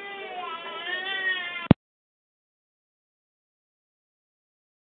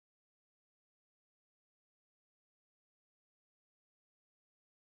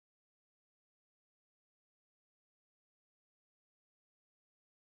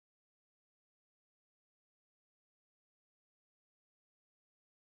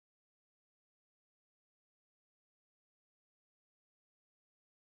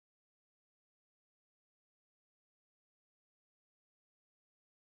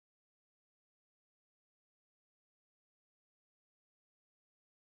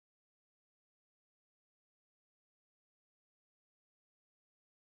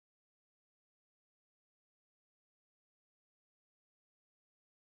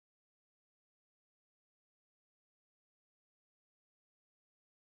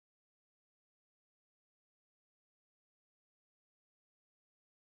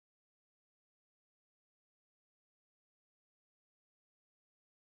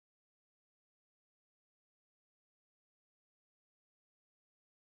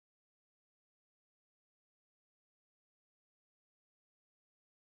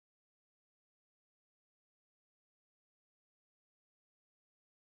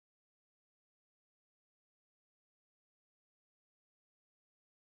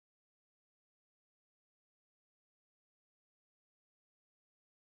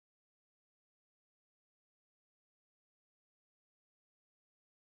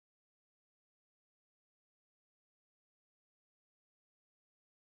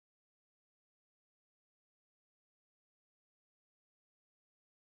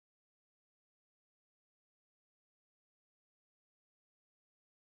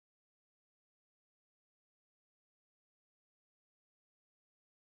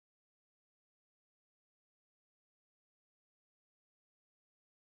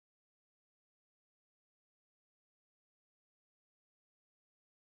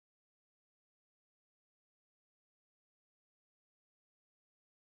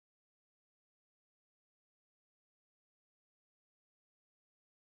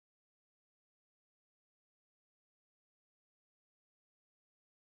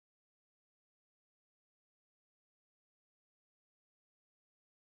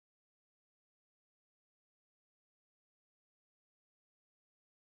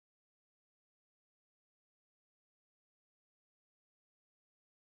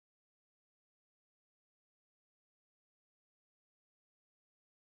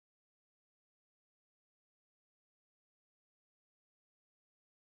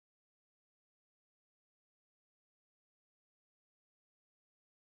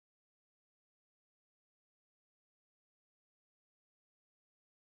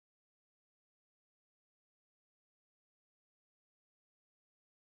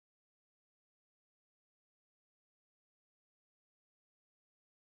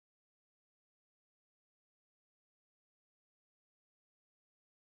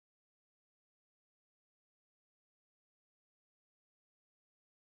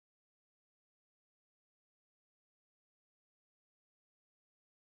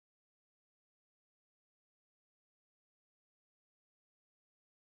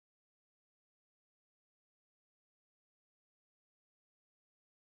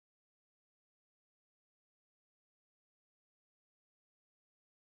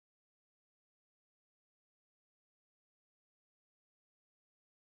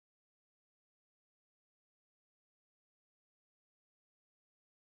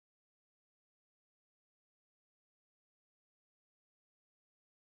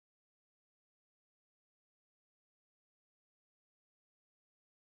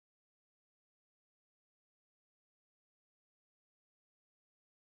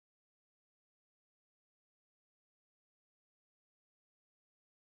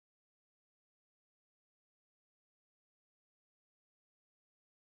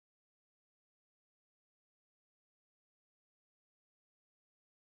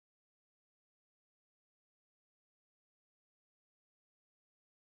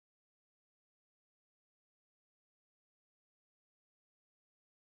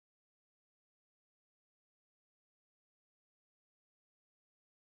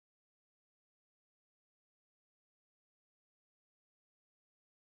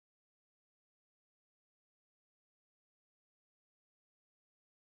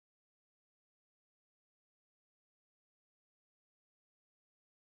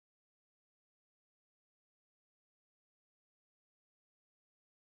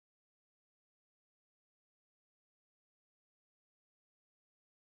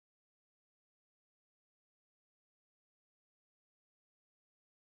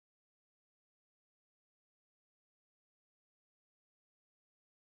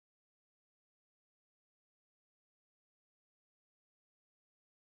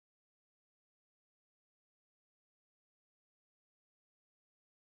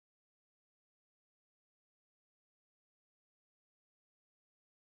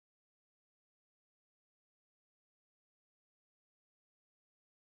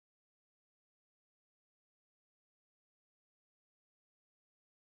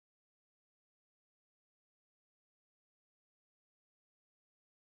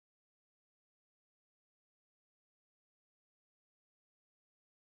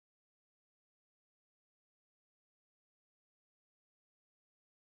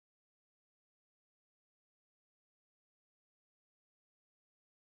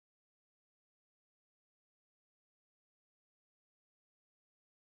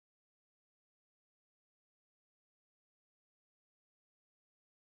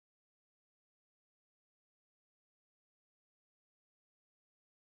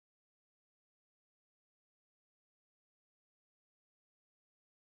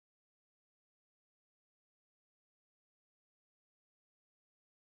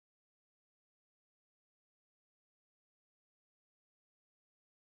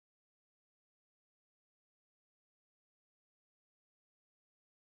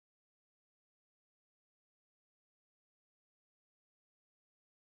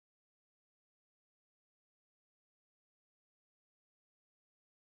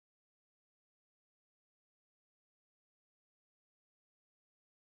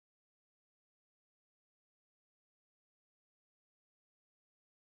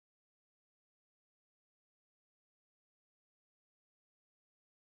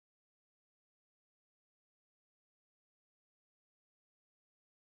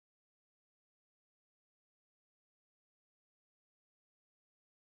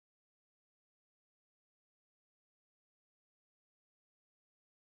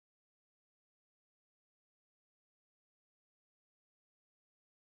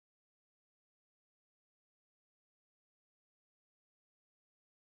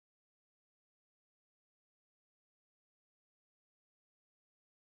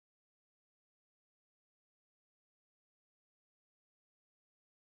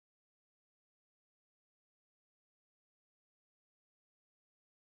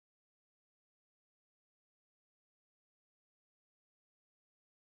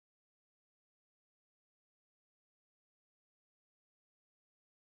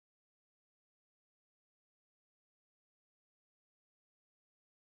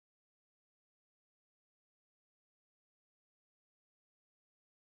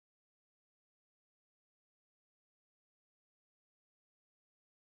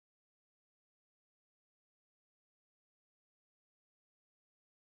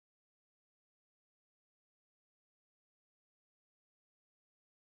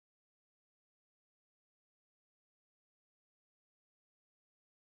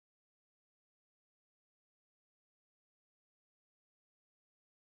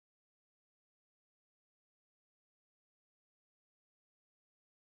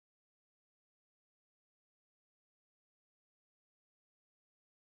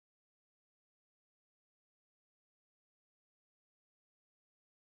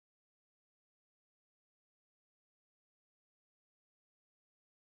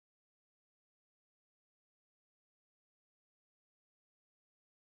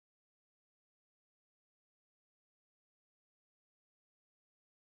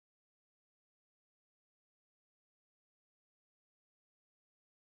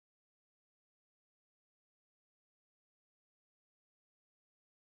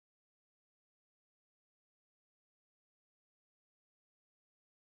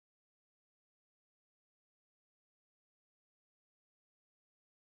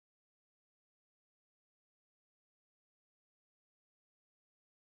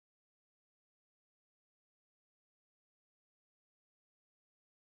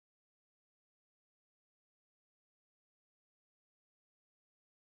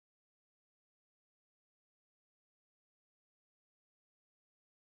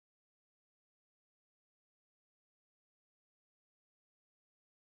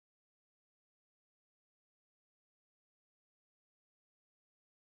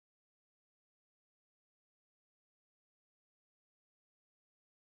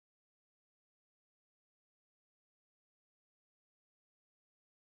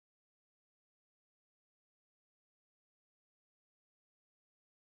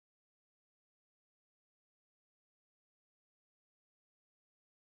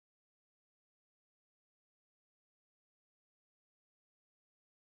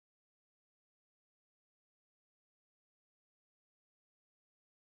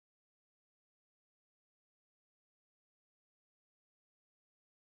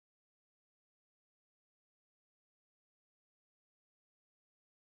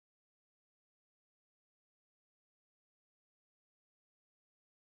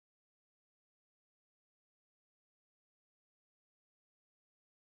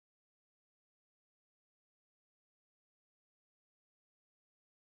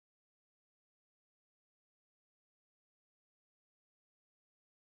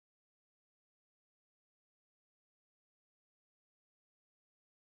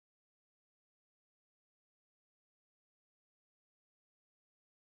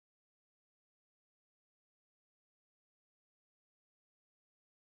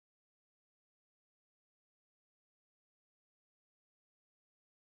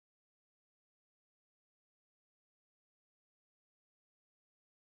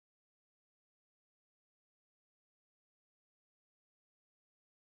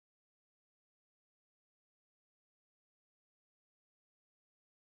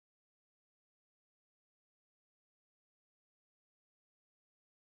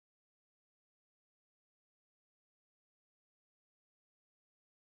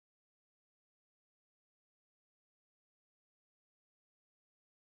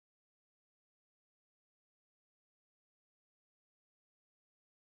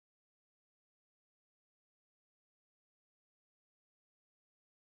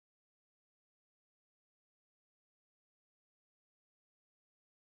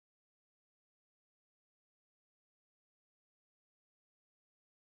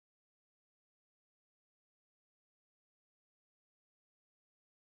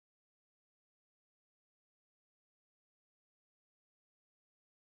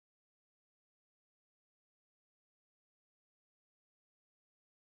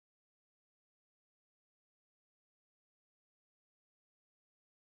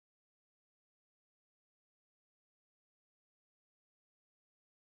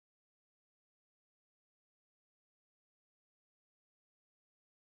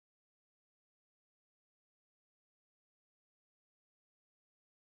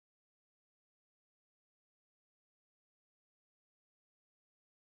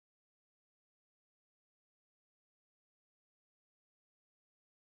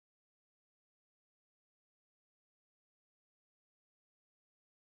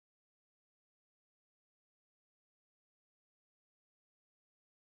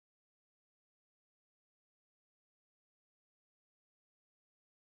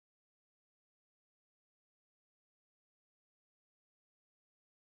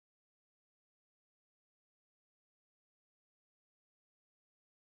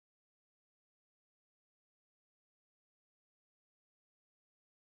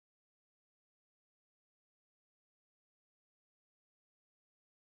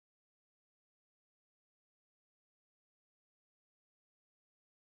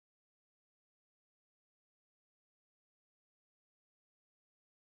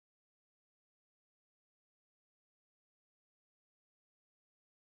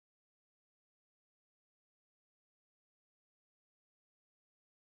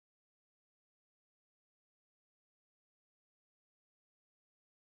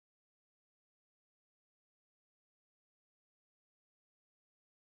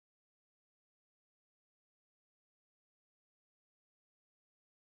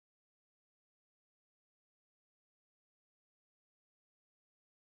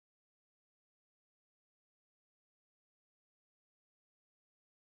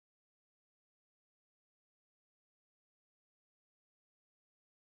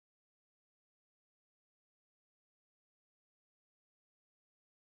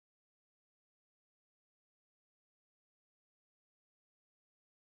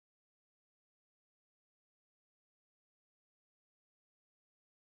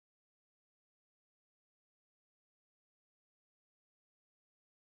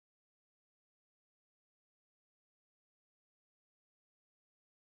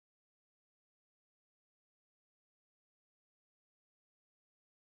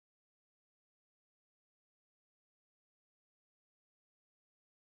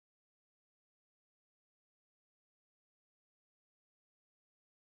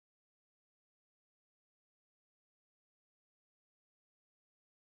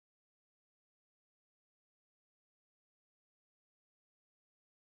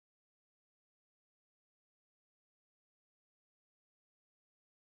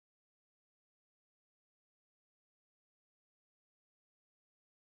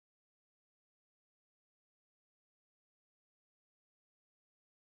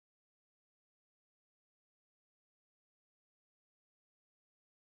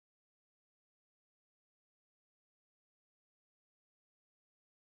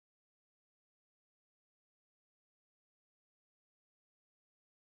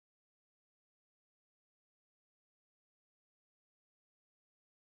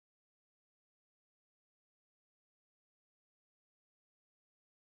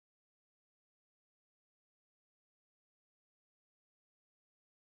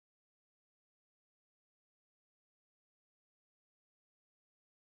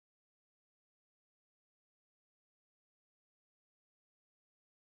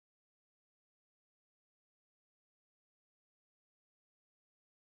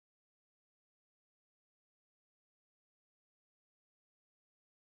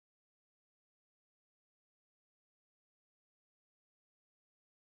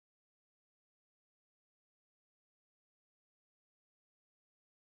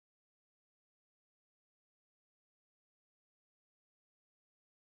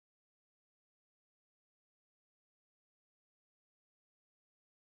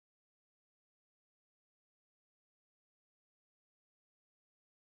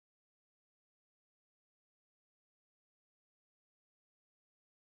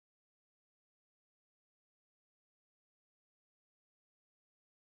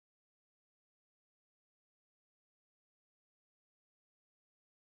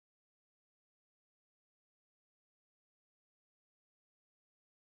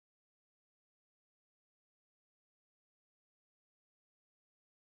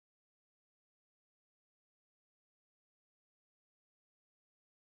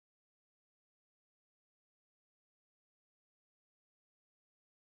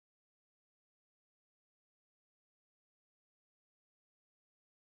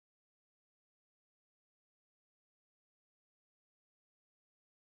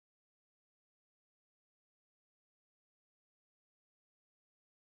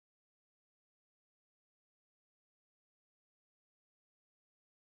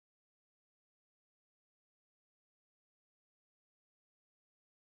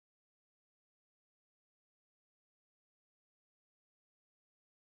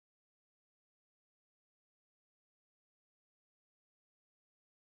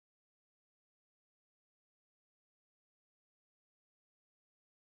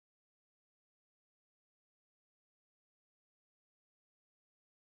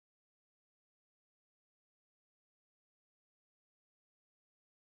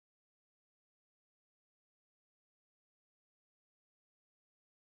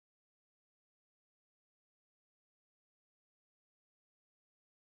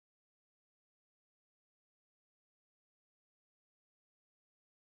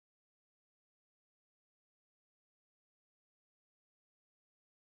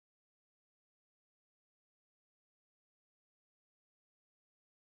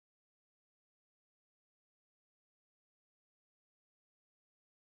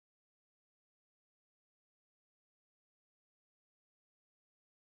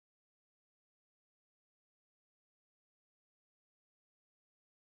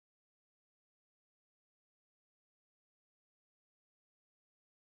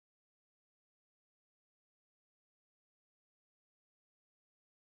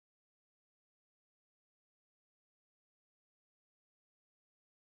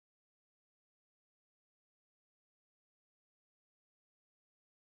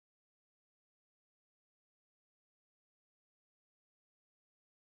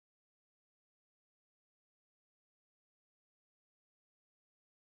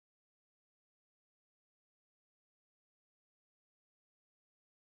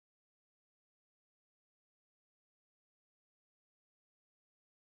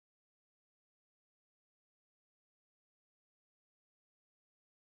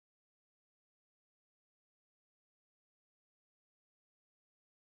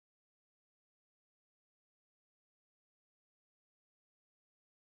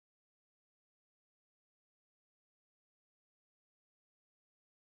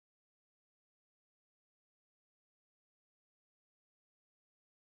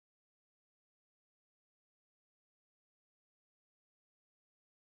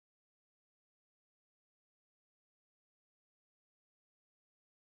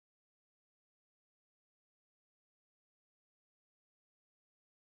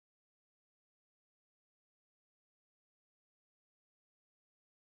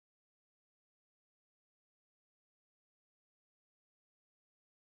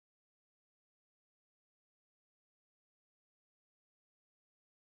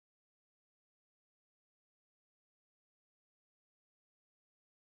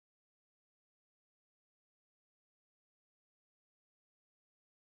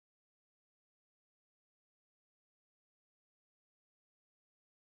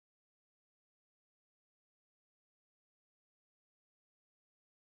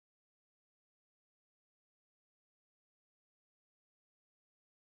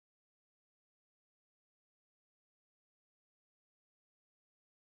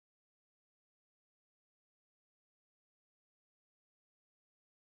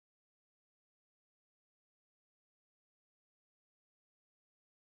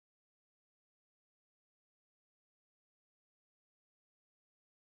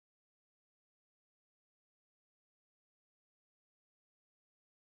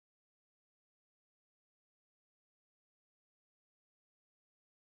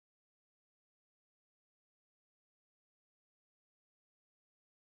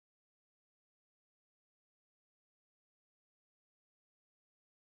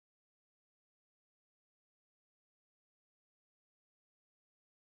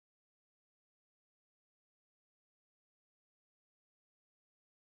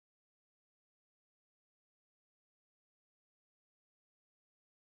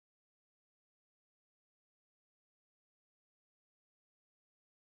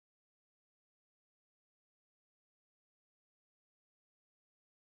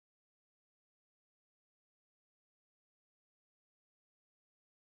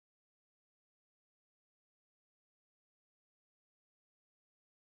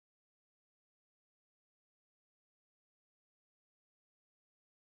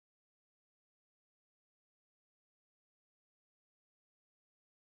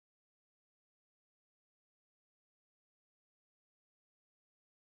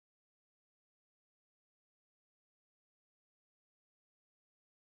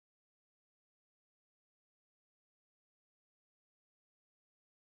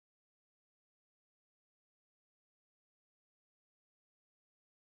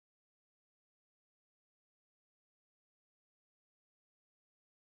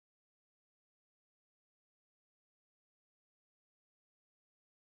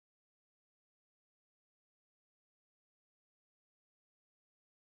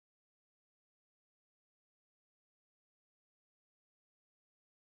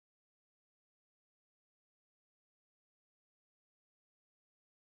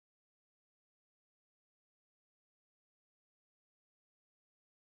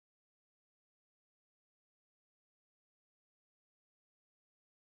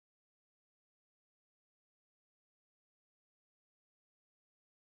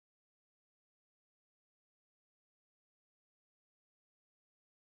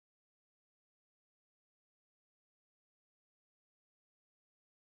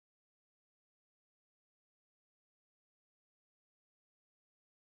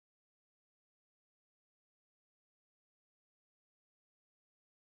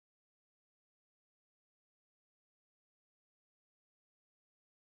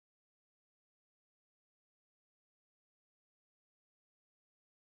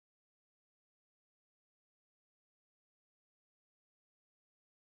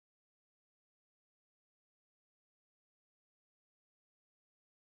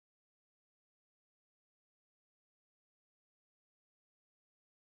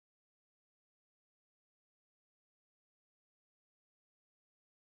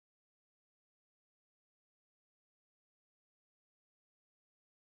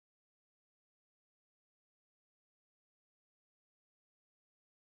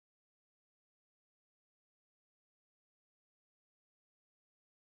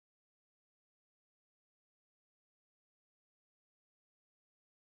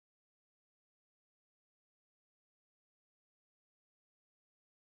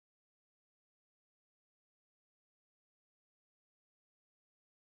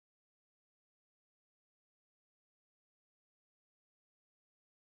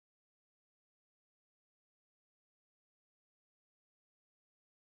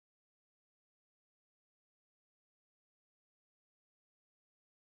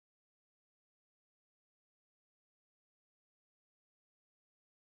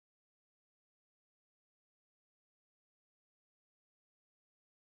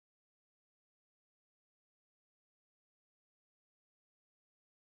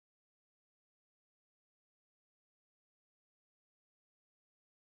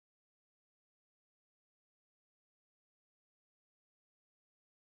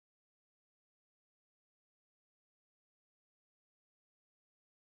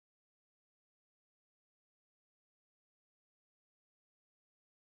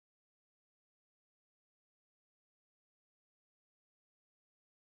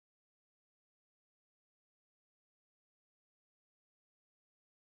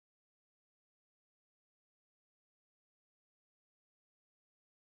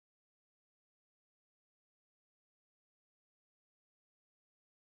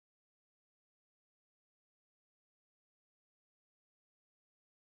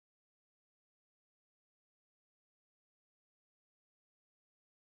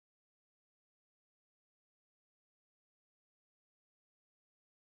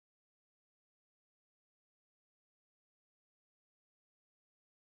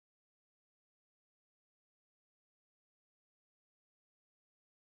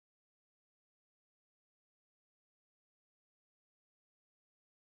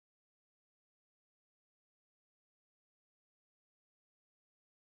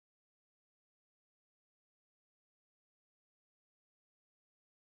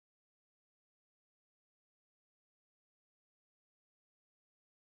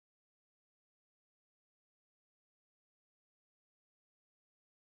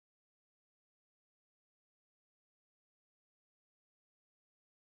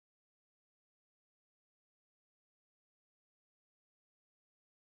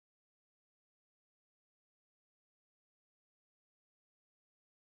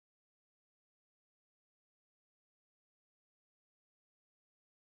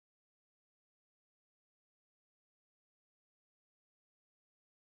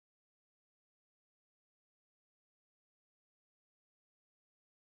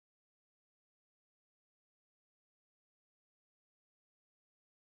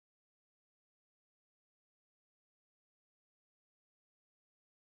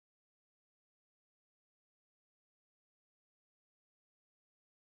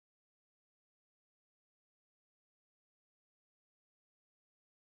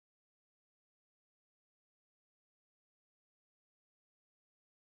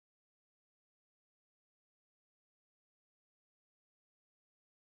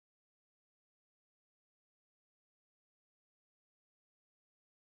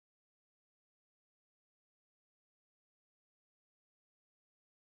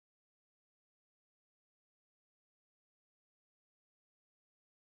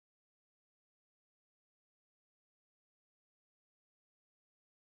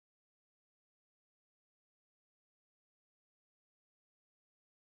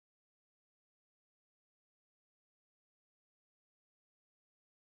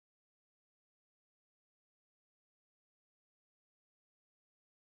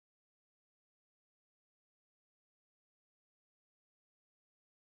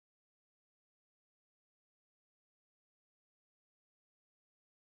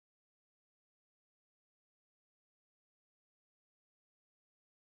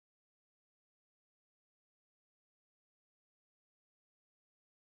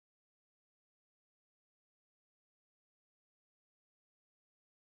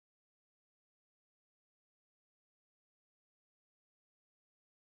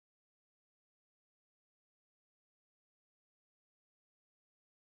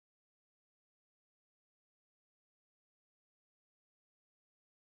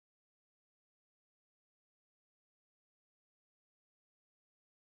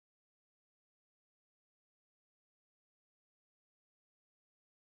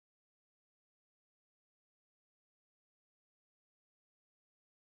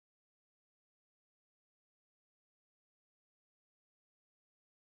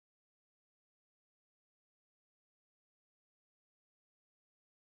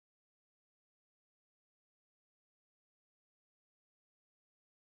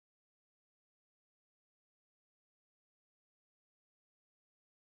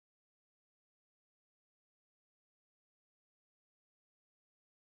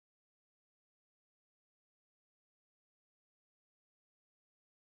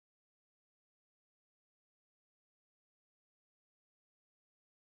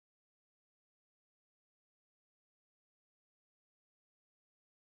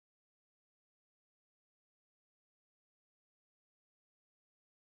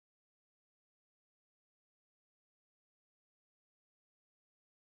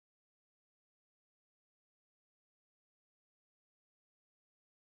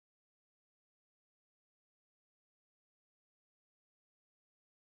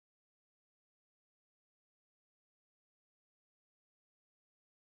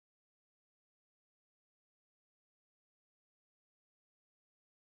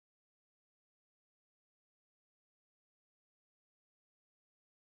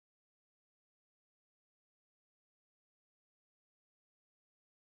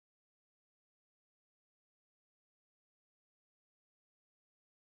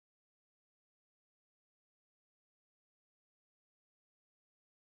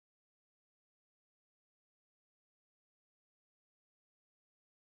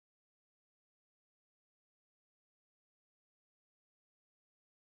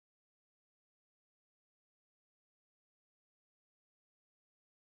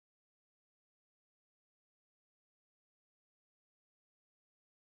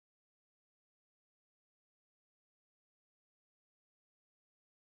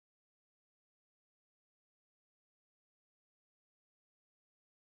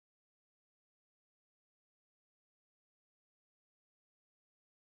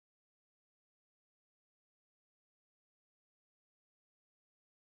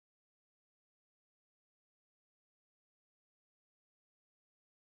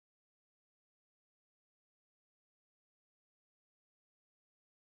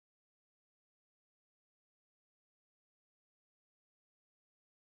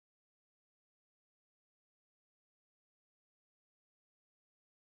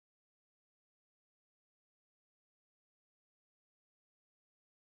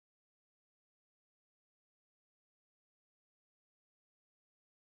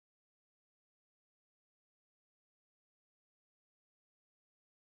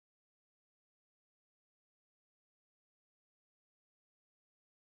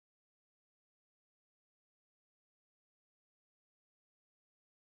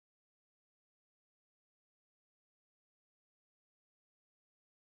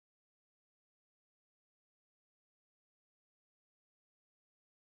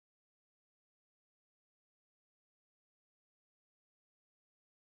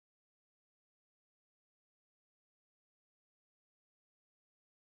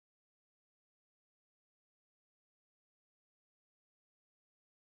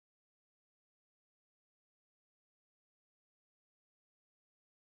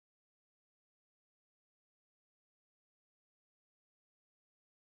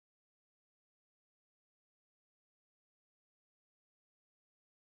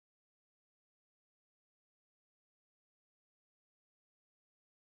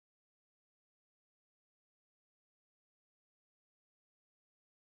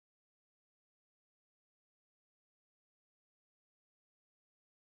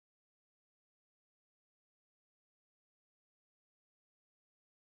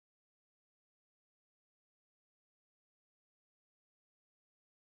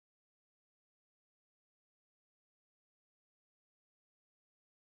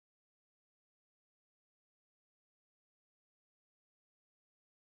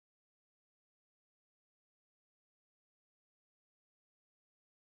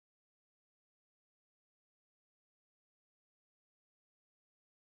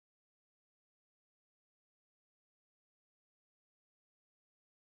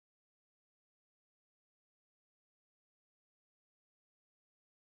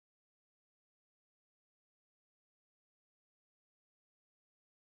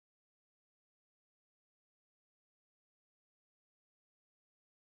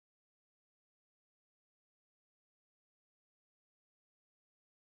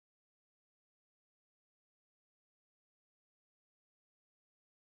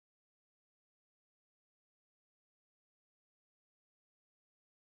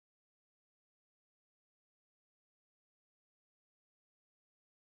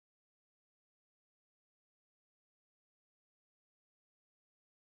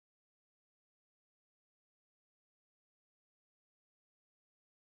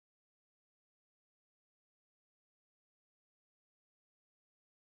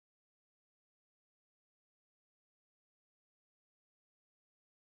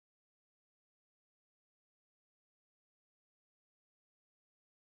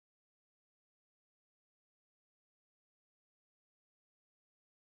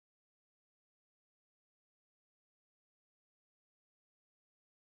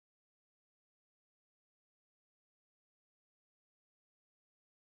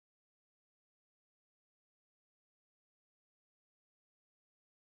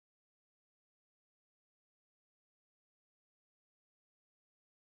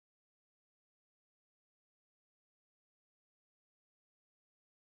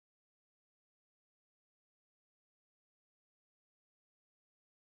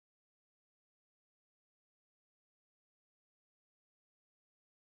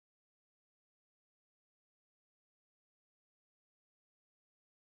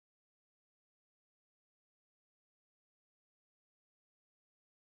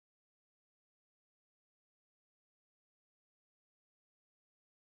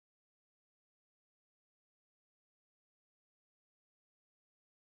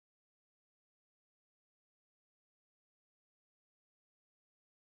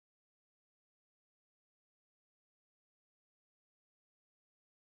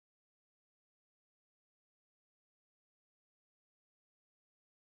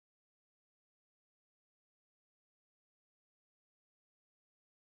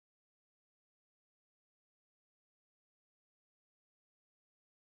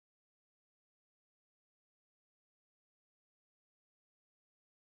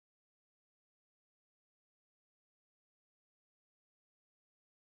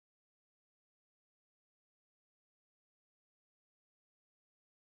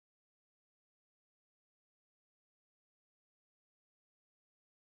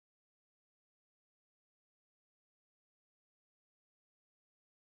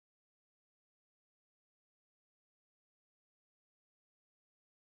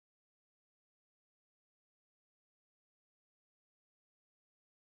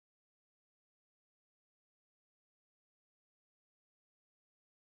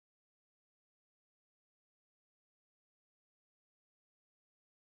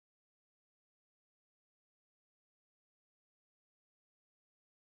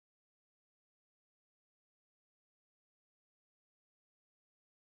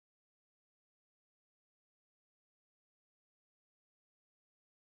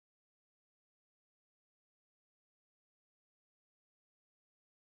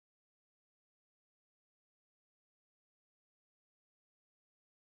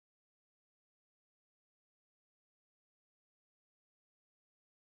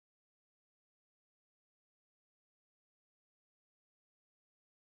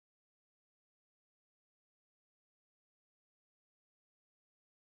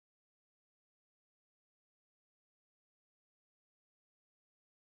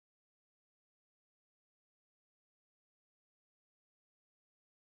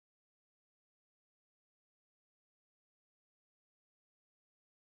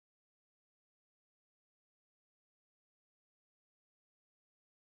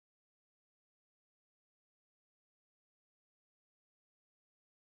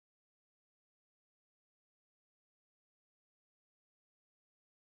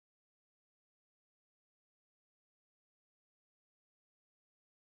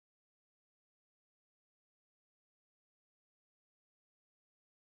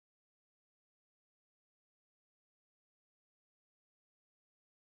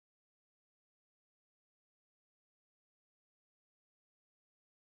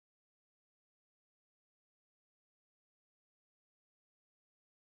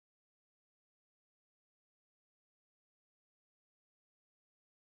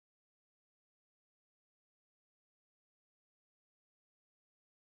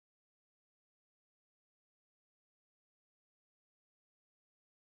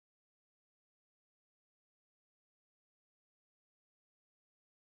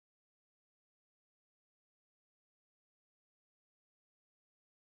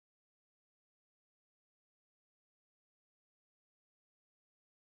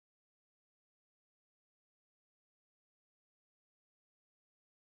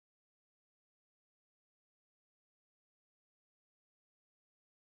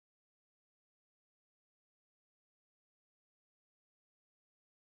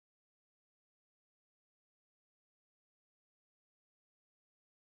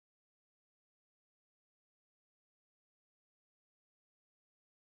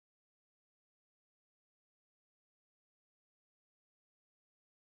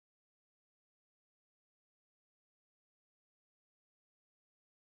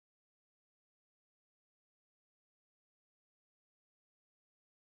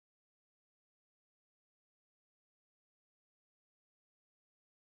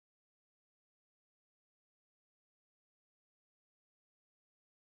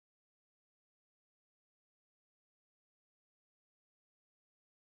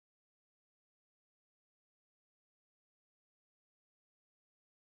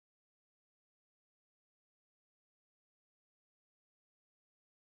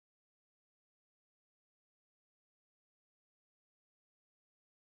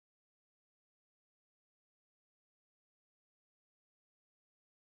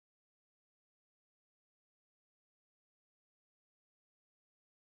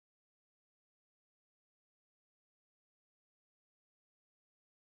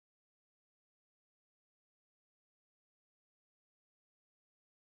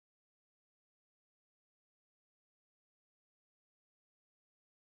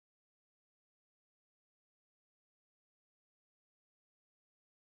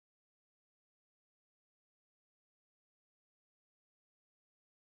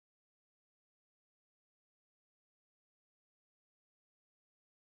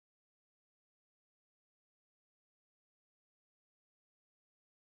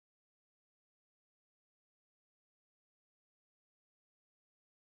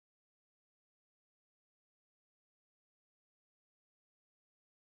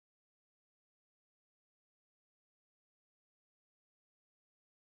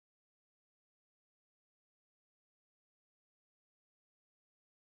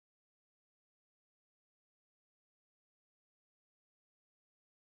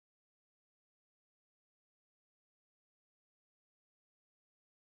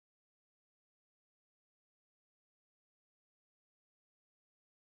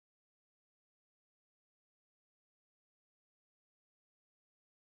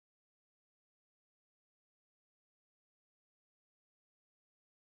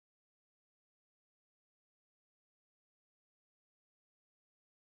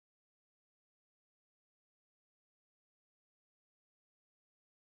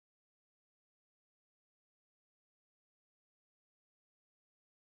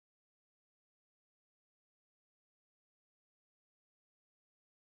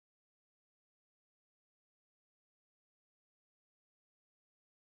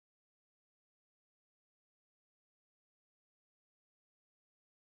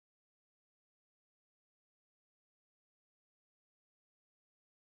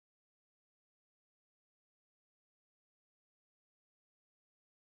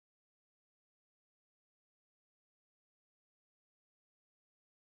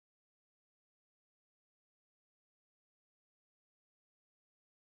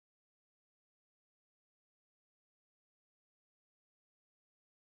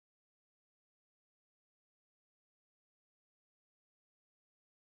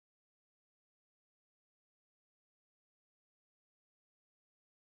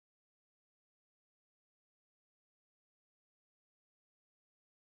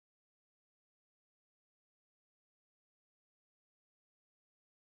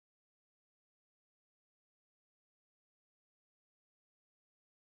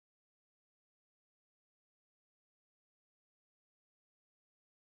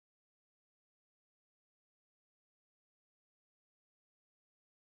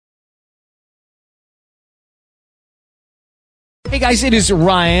 Hey guys, it is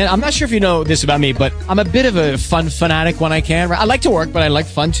Ryan. I'm not sure if you know this about me, but I'm a bit of a fun fanatic when I can. I like to work, but I like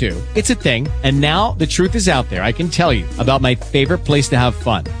fun too. It's a thing. And now the truth is out there. I can tell you about my favorite place to have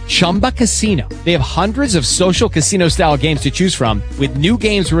fun. Chumba Casino. They have hundreds of social casino style games to choose from with new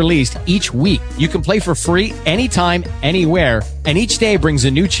games released each week. You can play for free anytime, anywhere. And each day brings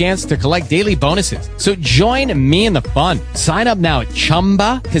a new chance to collect daily bonuses. So join me in the fun. Sign up now at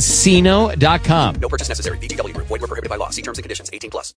ChumbaCasino.com. No purchase necessary. VGW Group. Void where prohibited by law. See terms and conditions. 18+.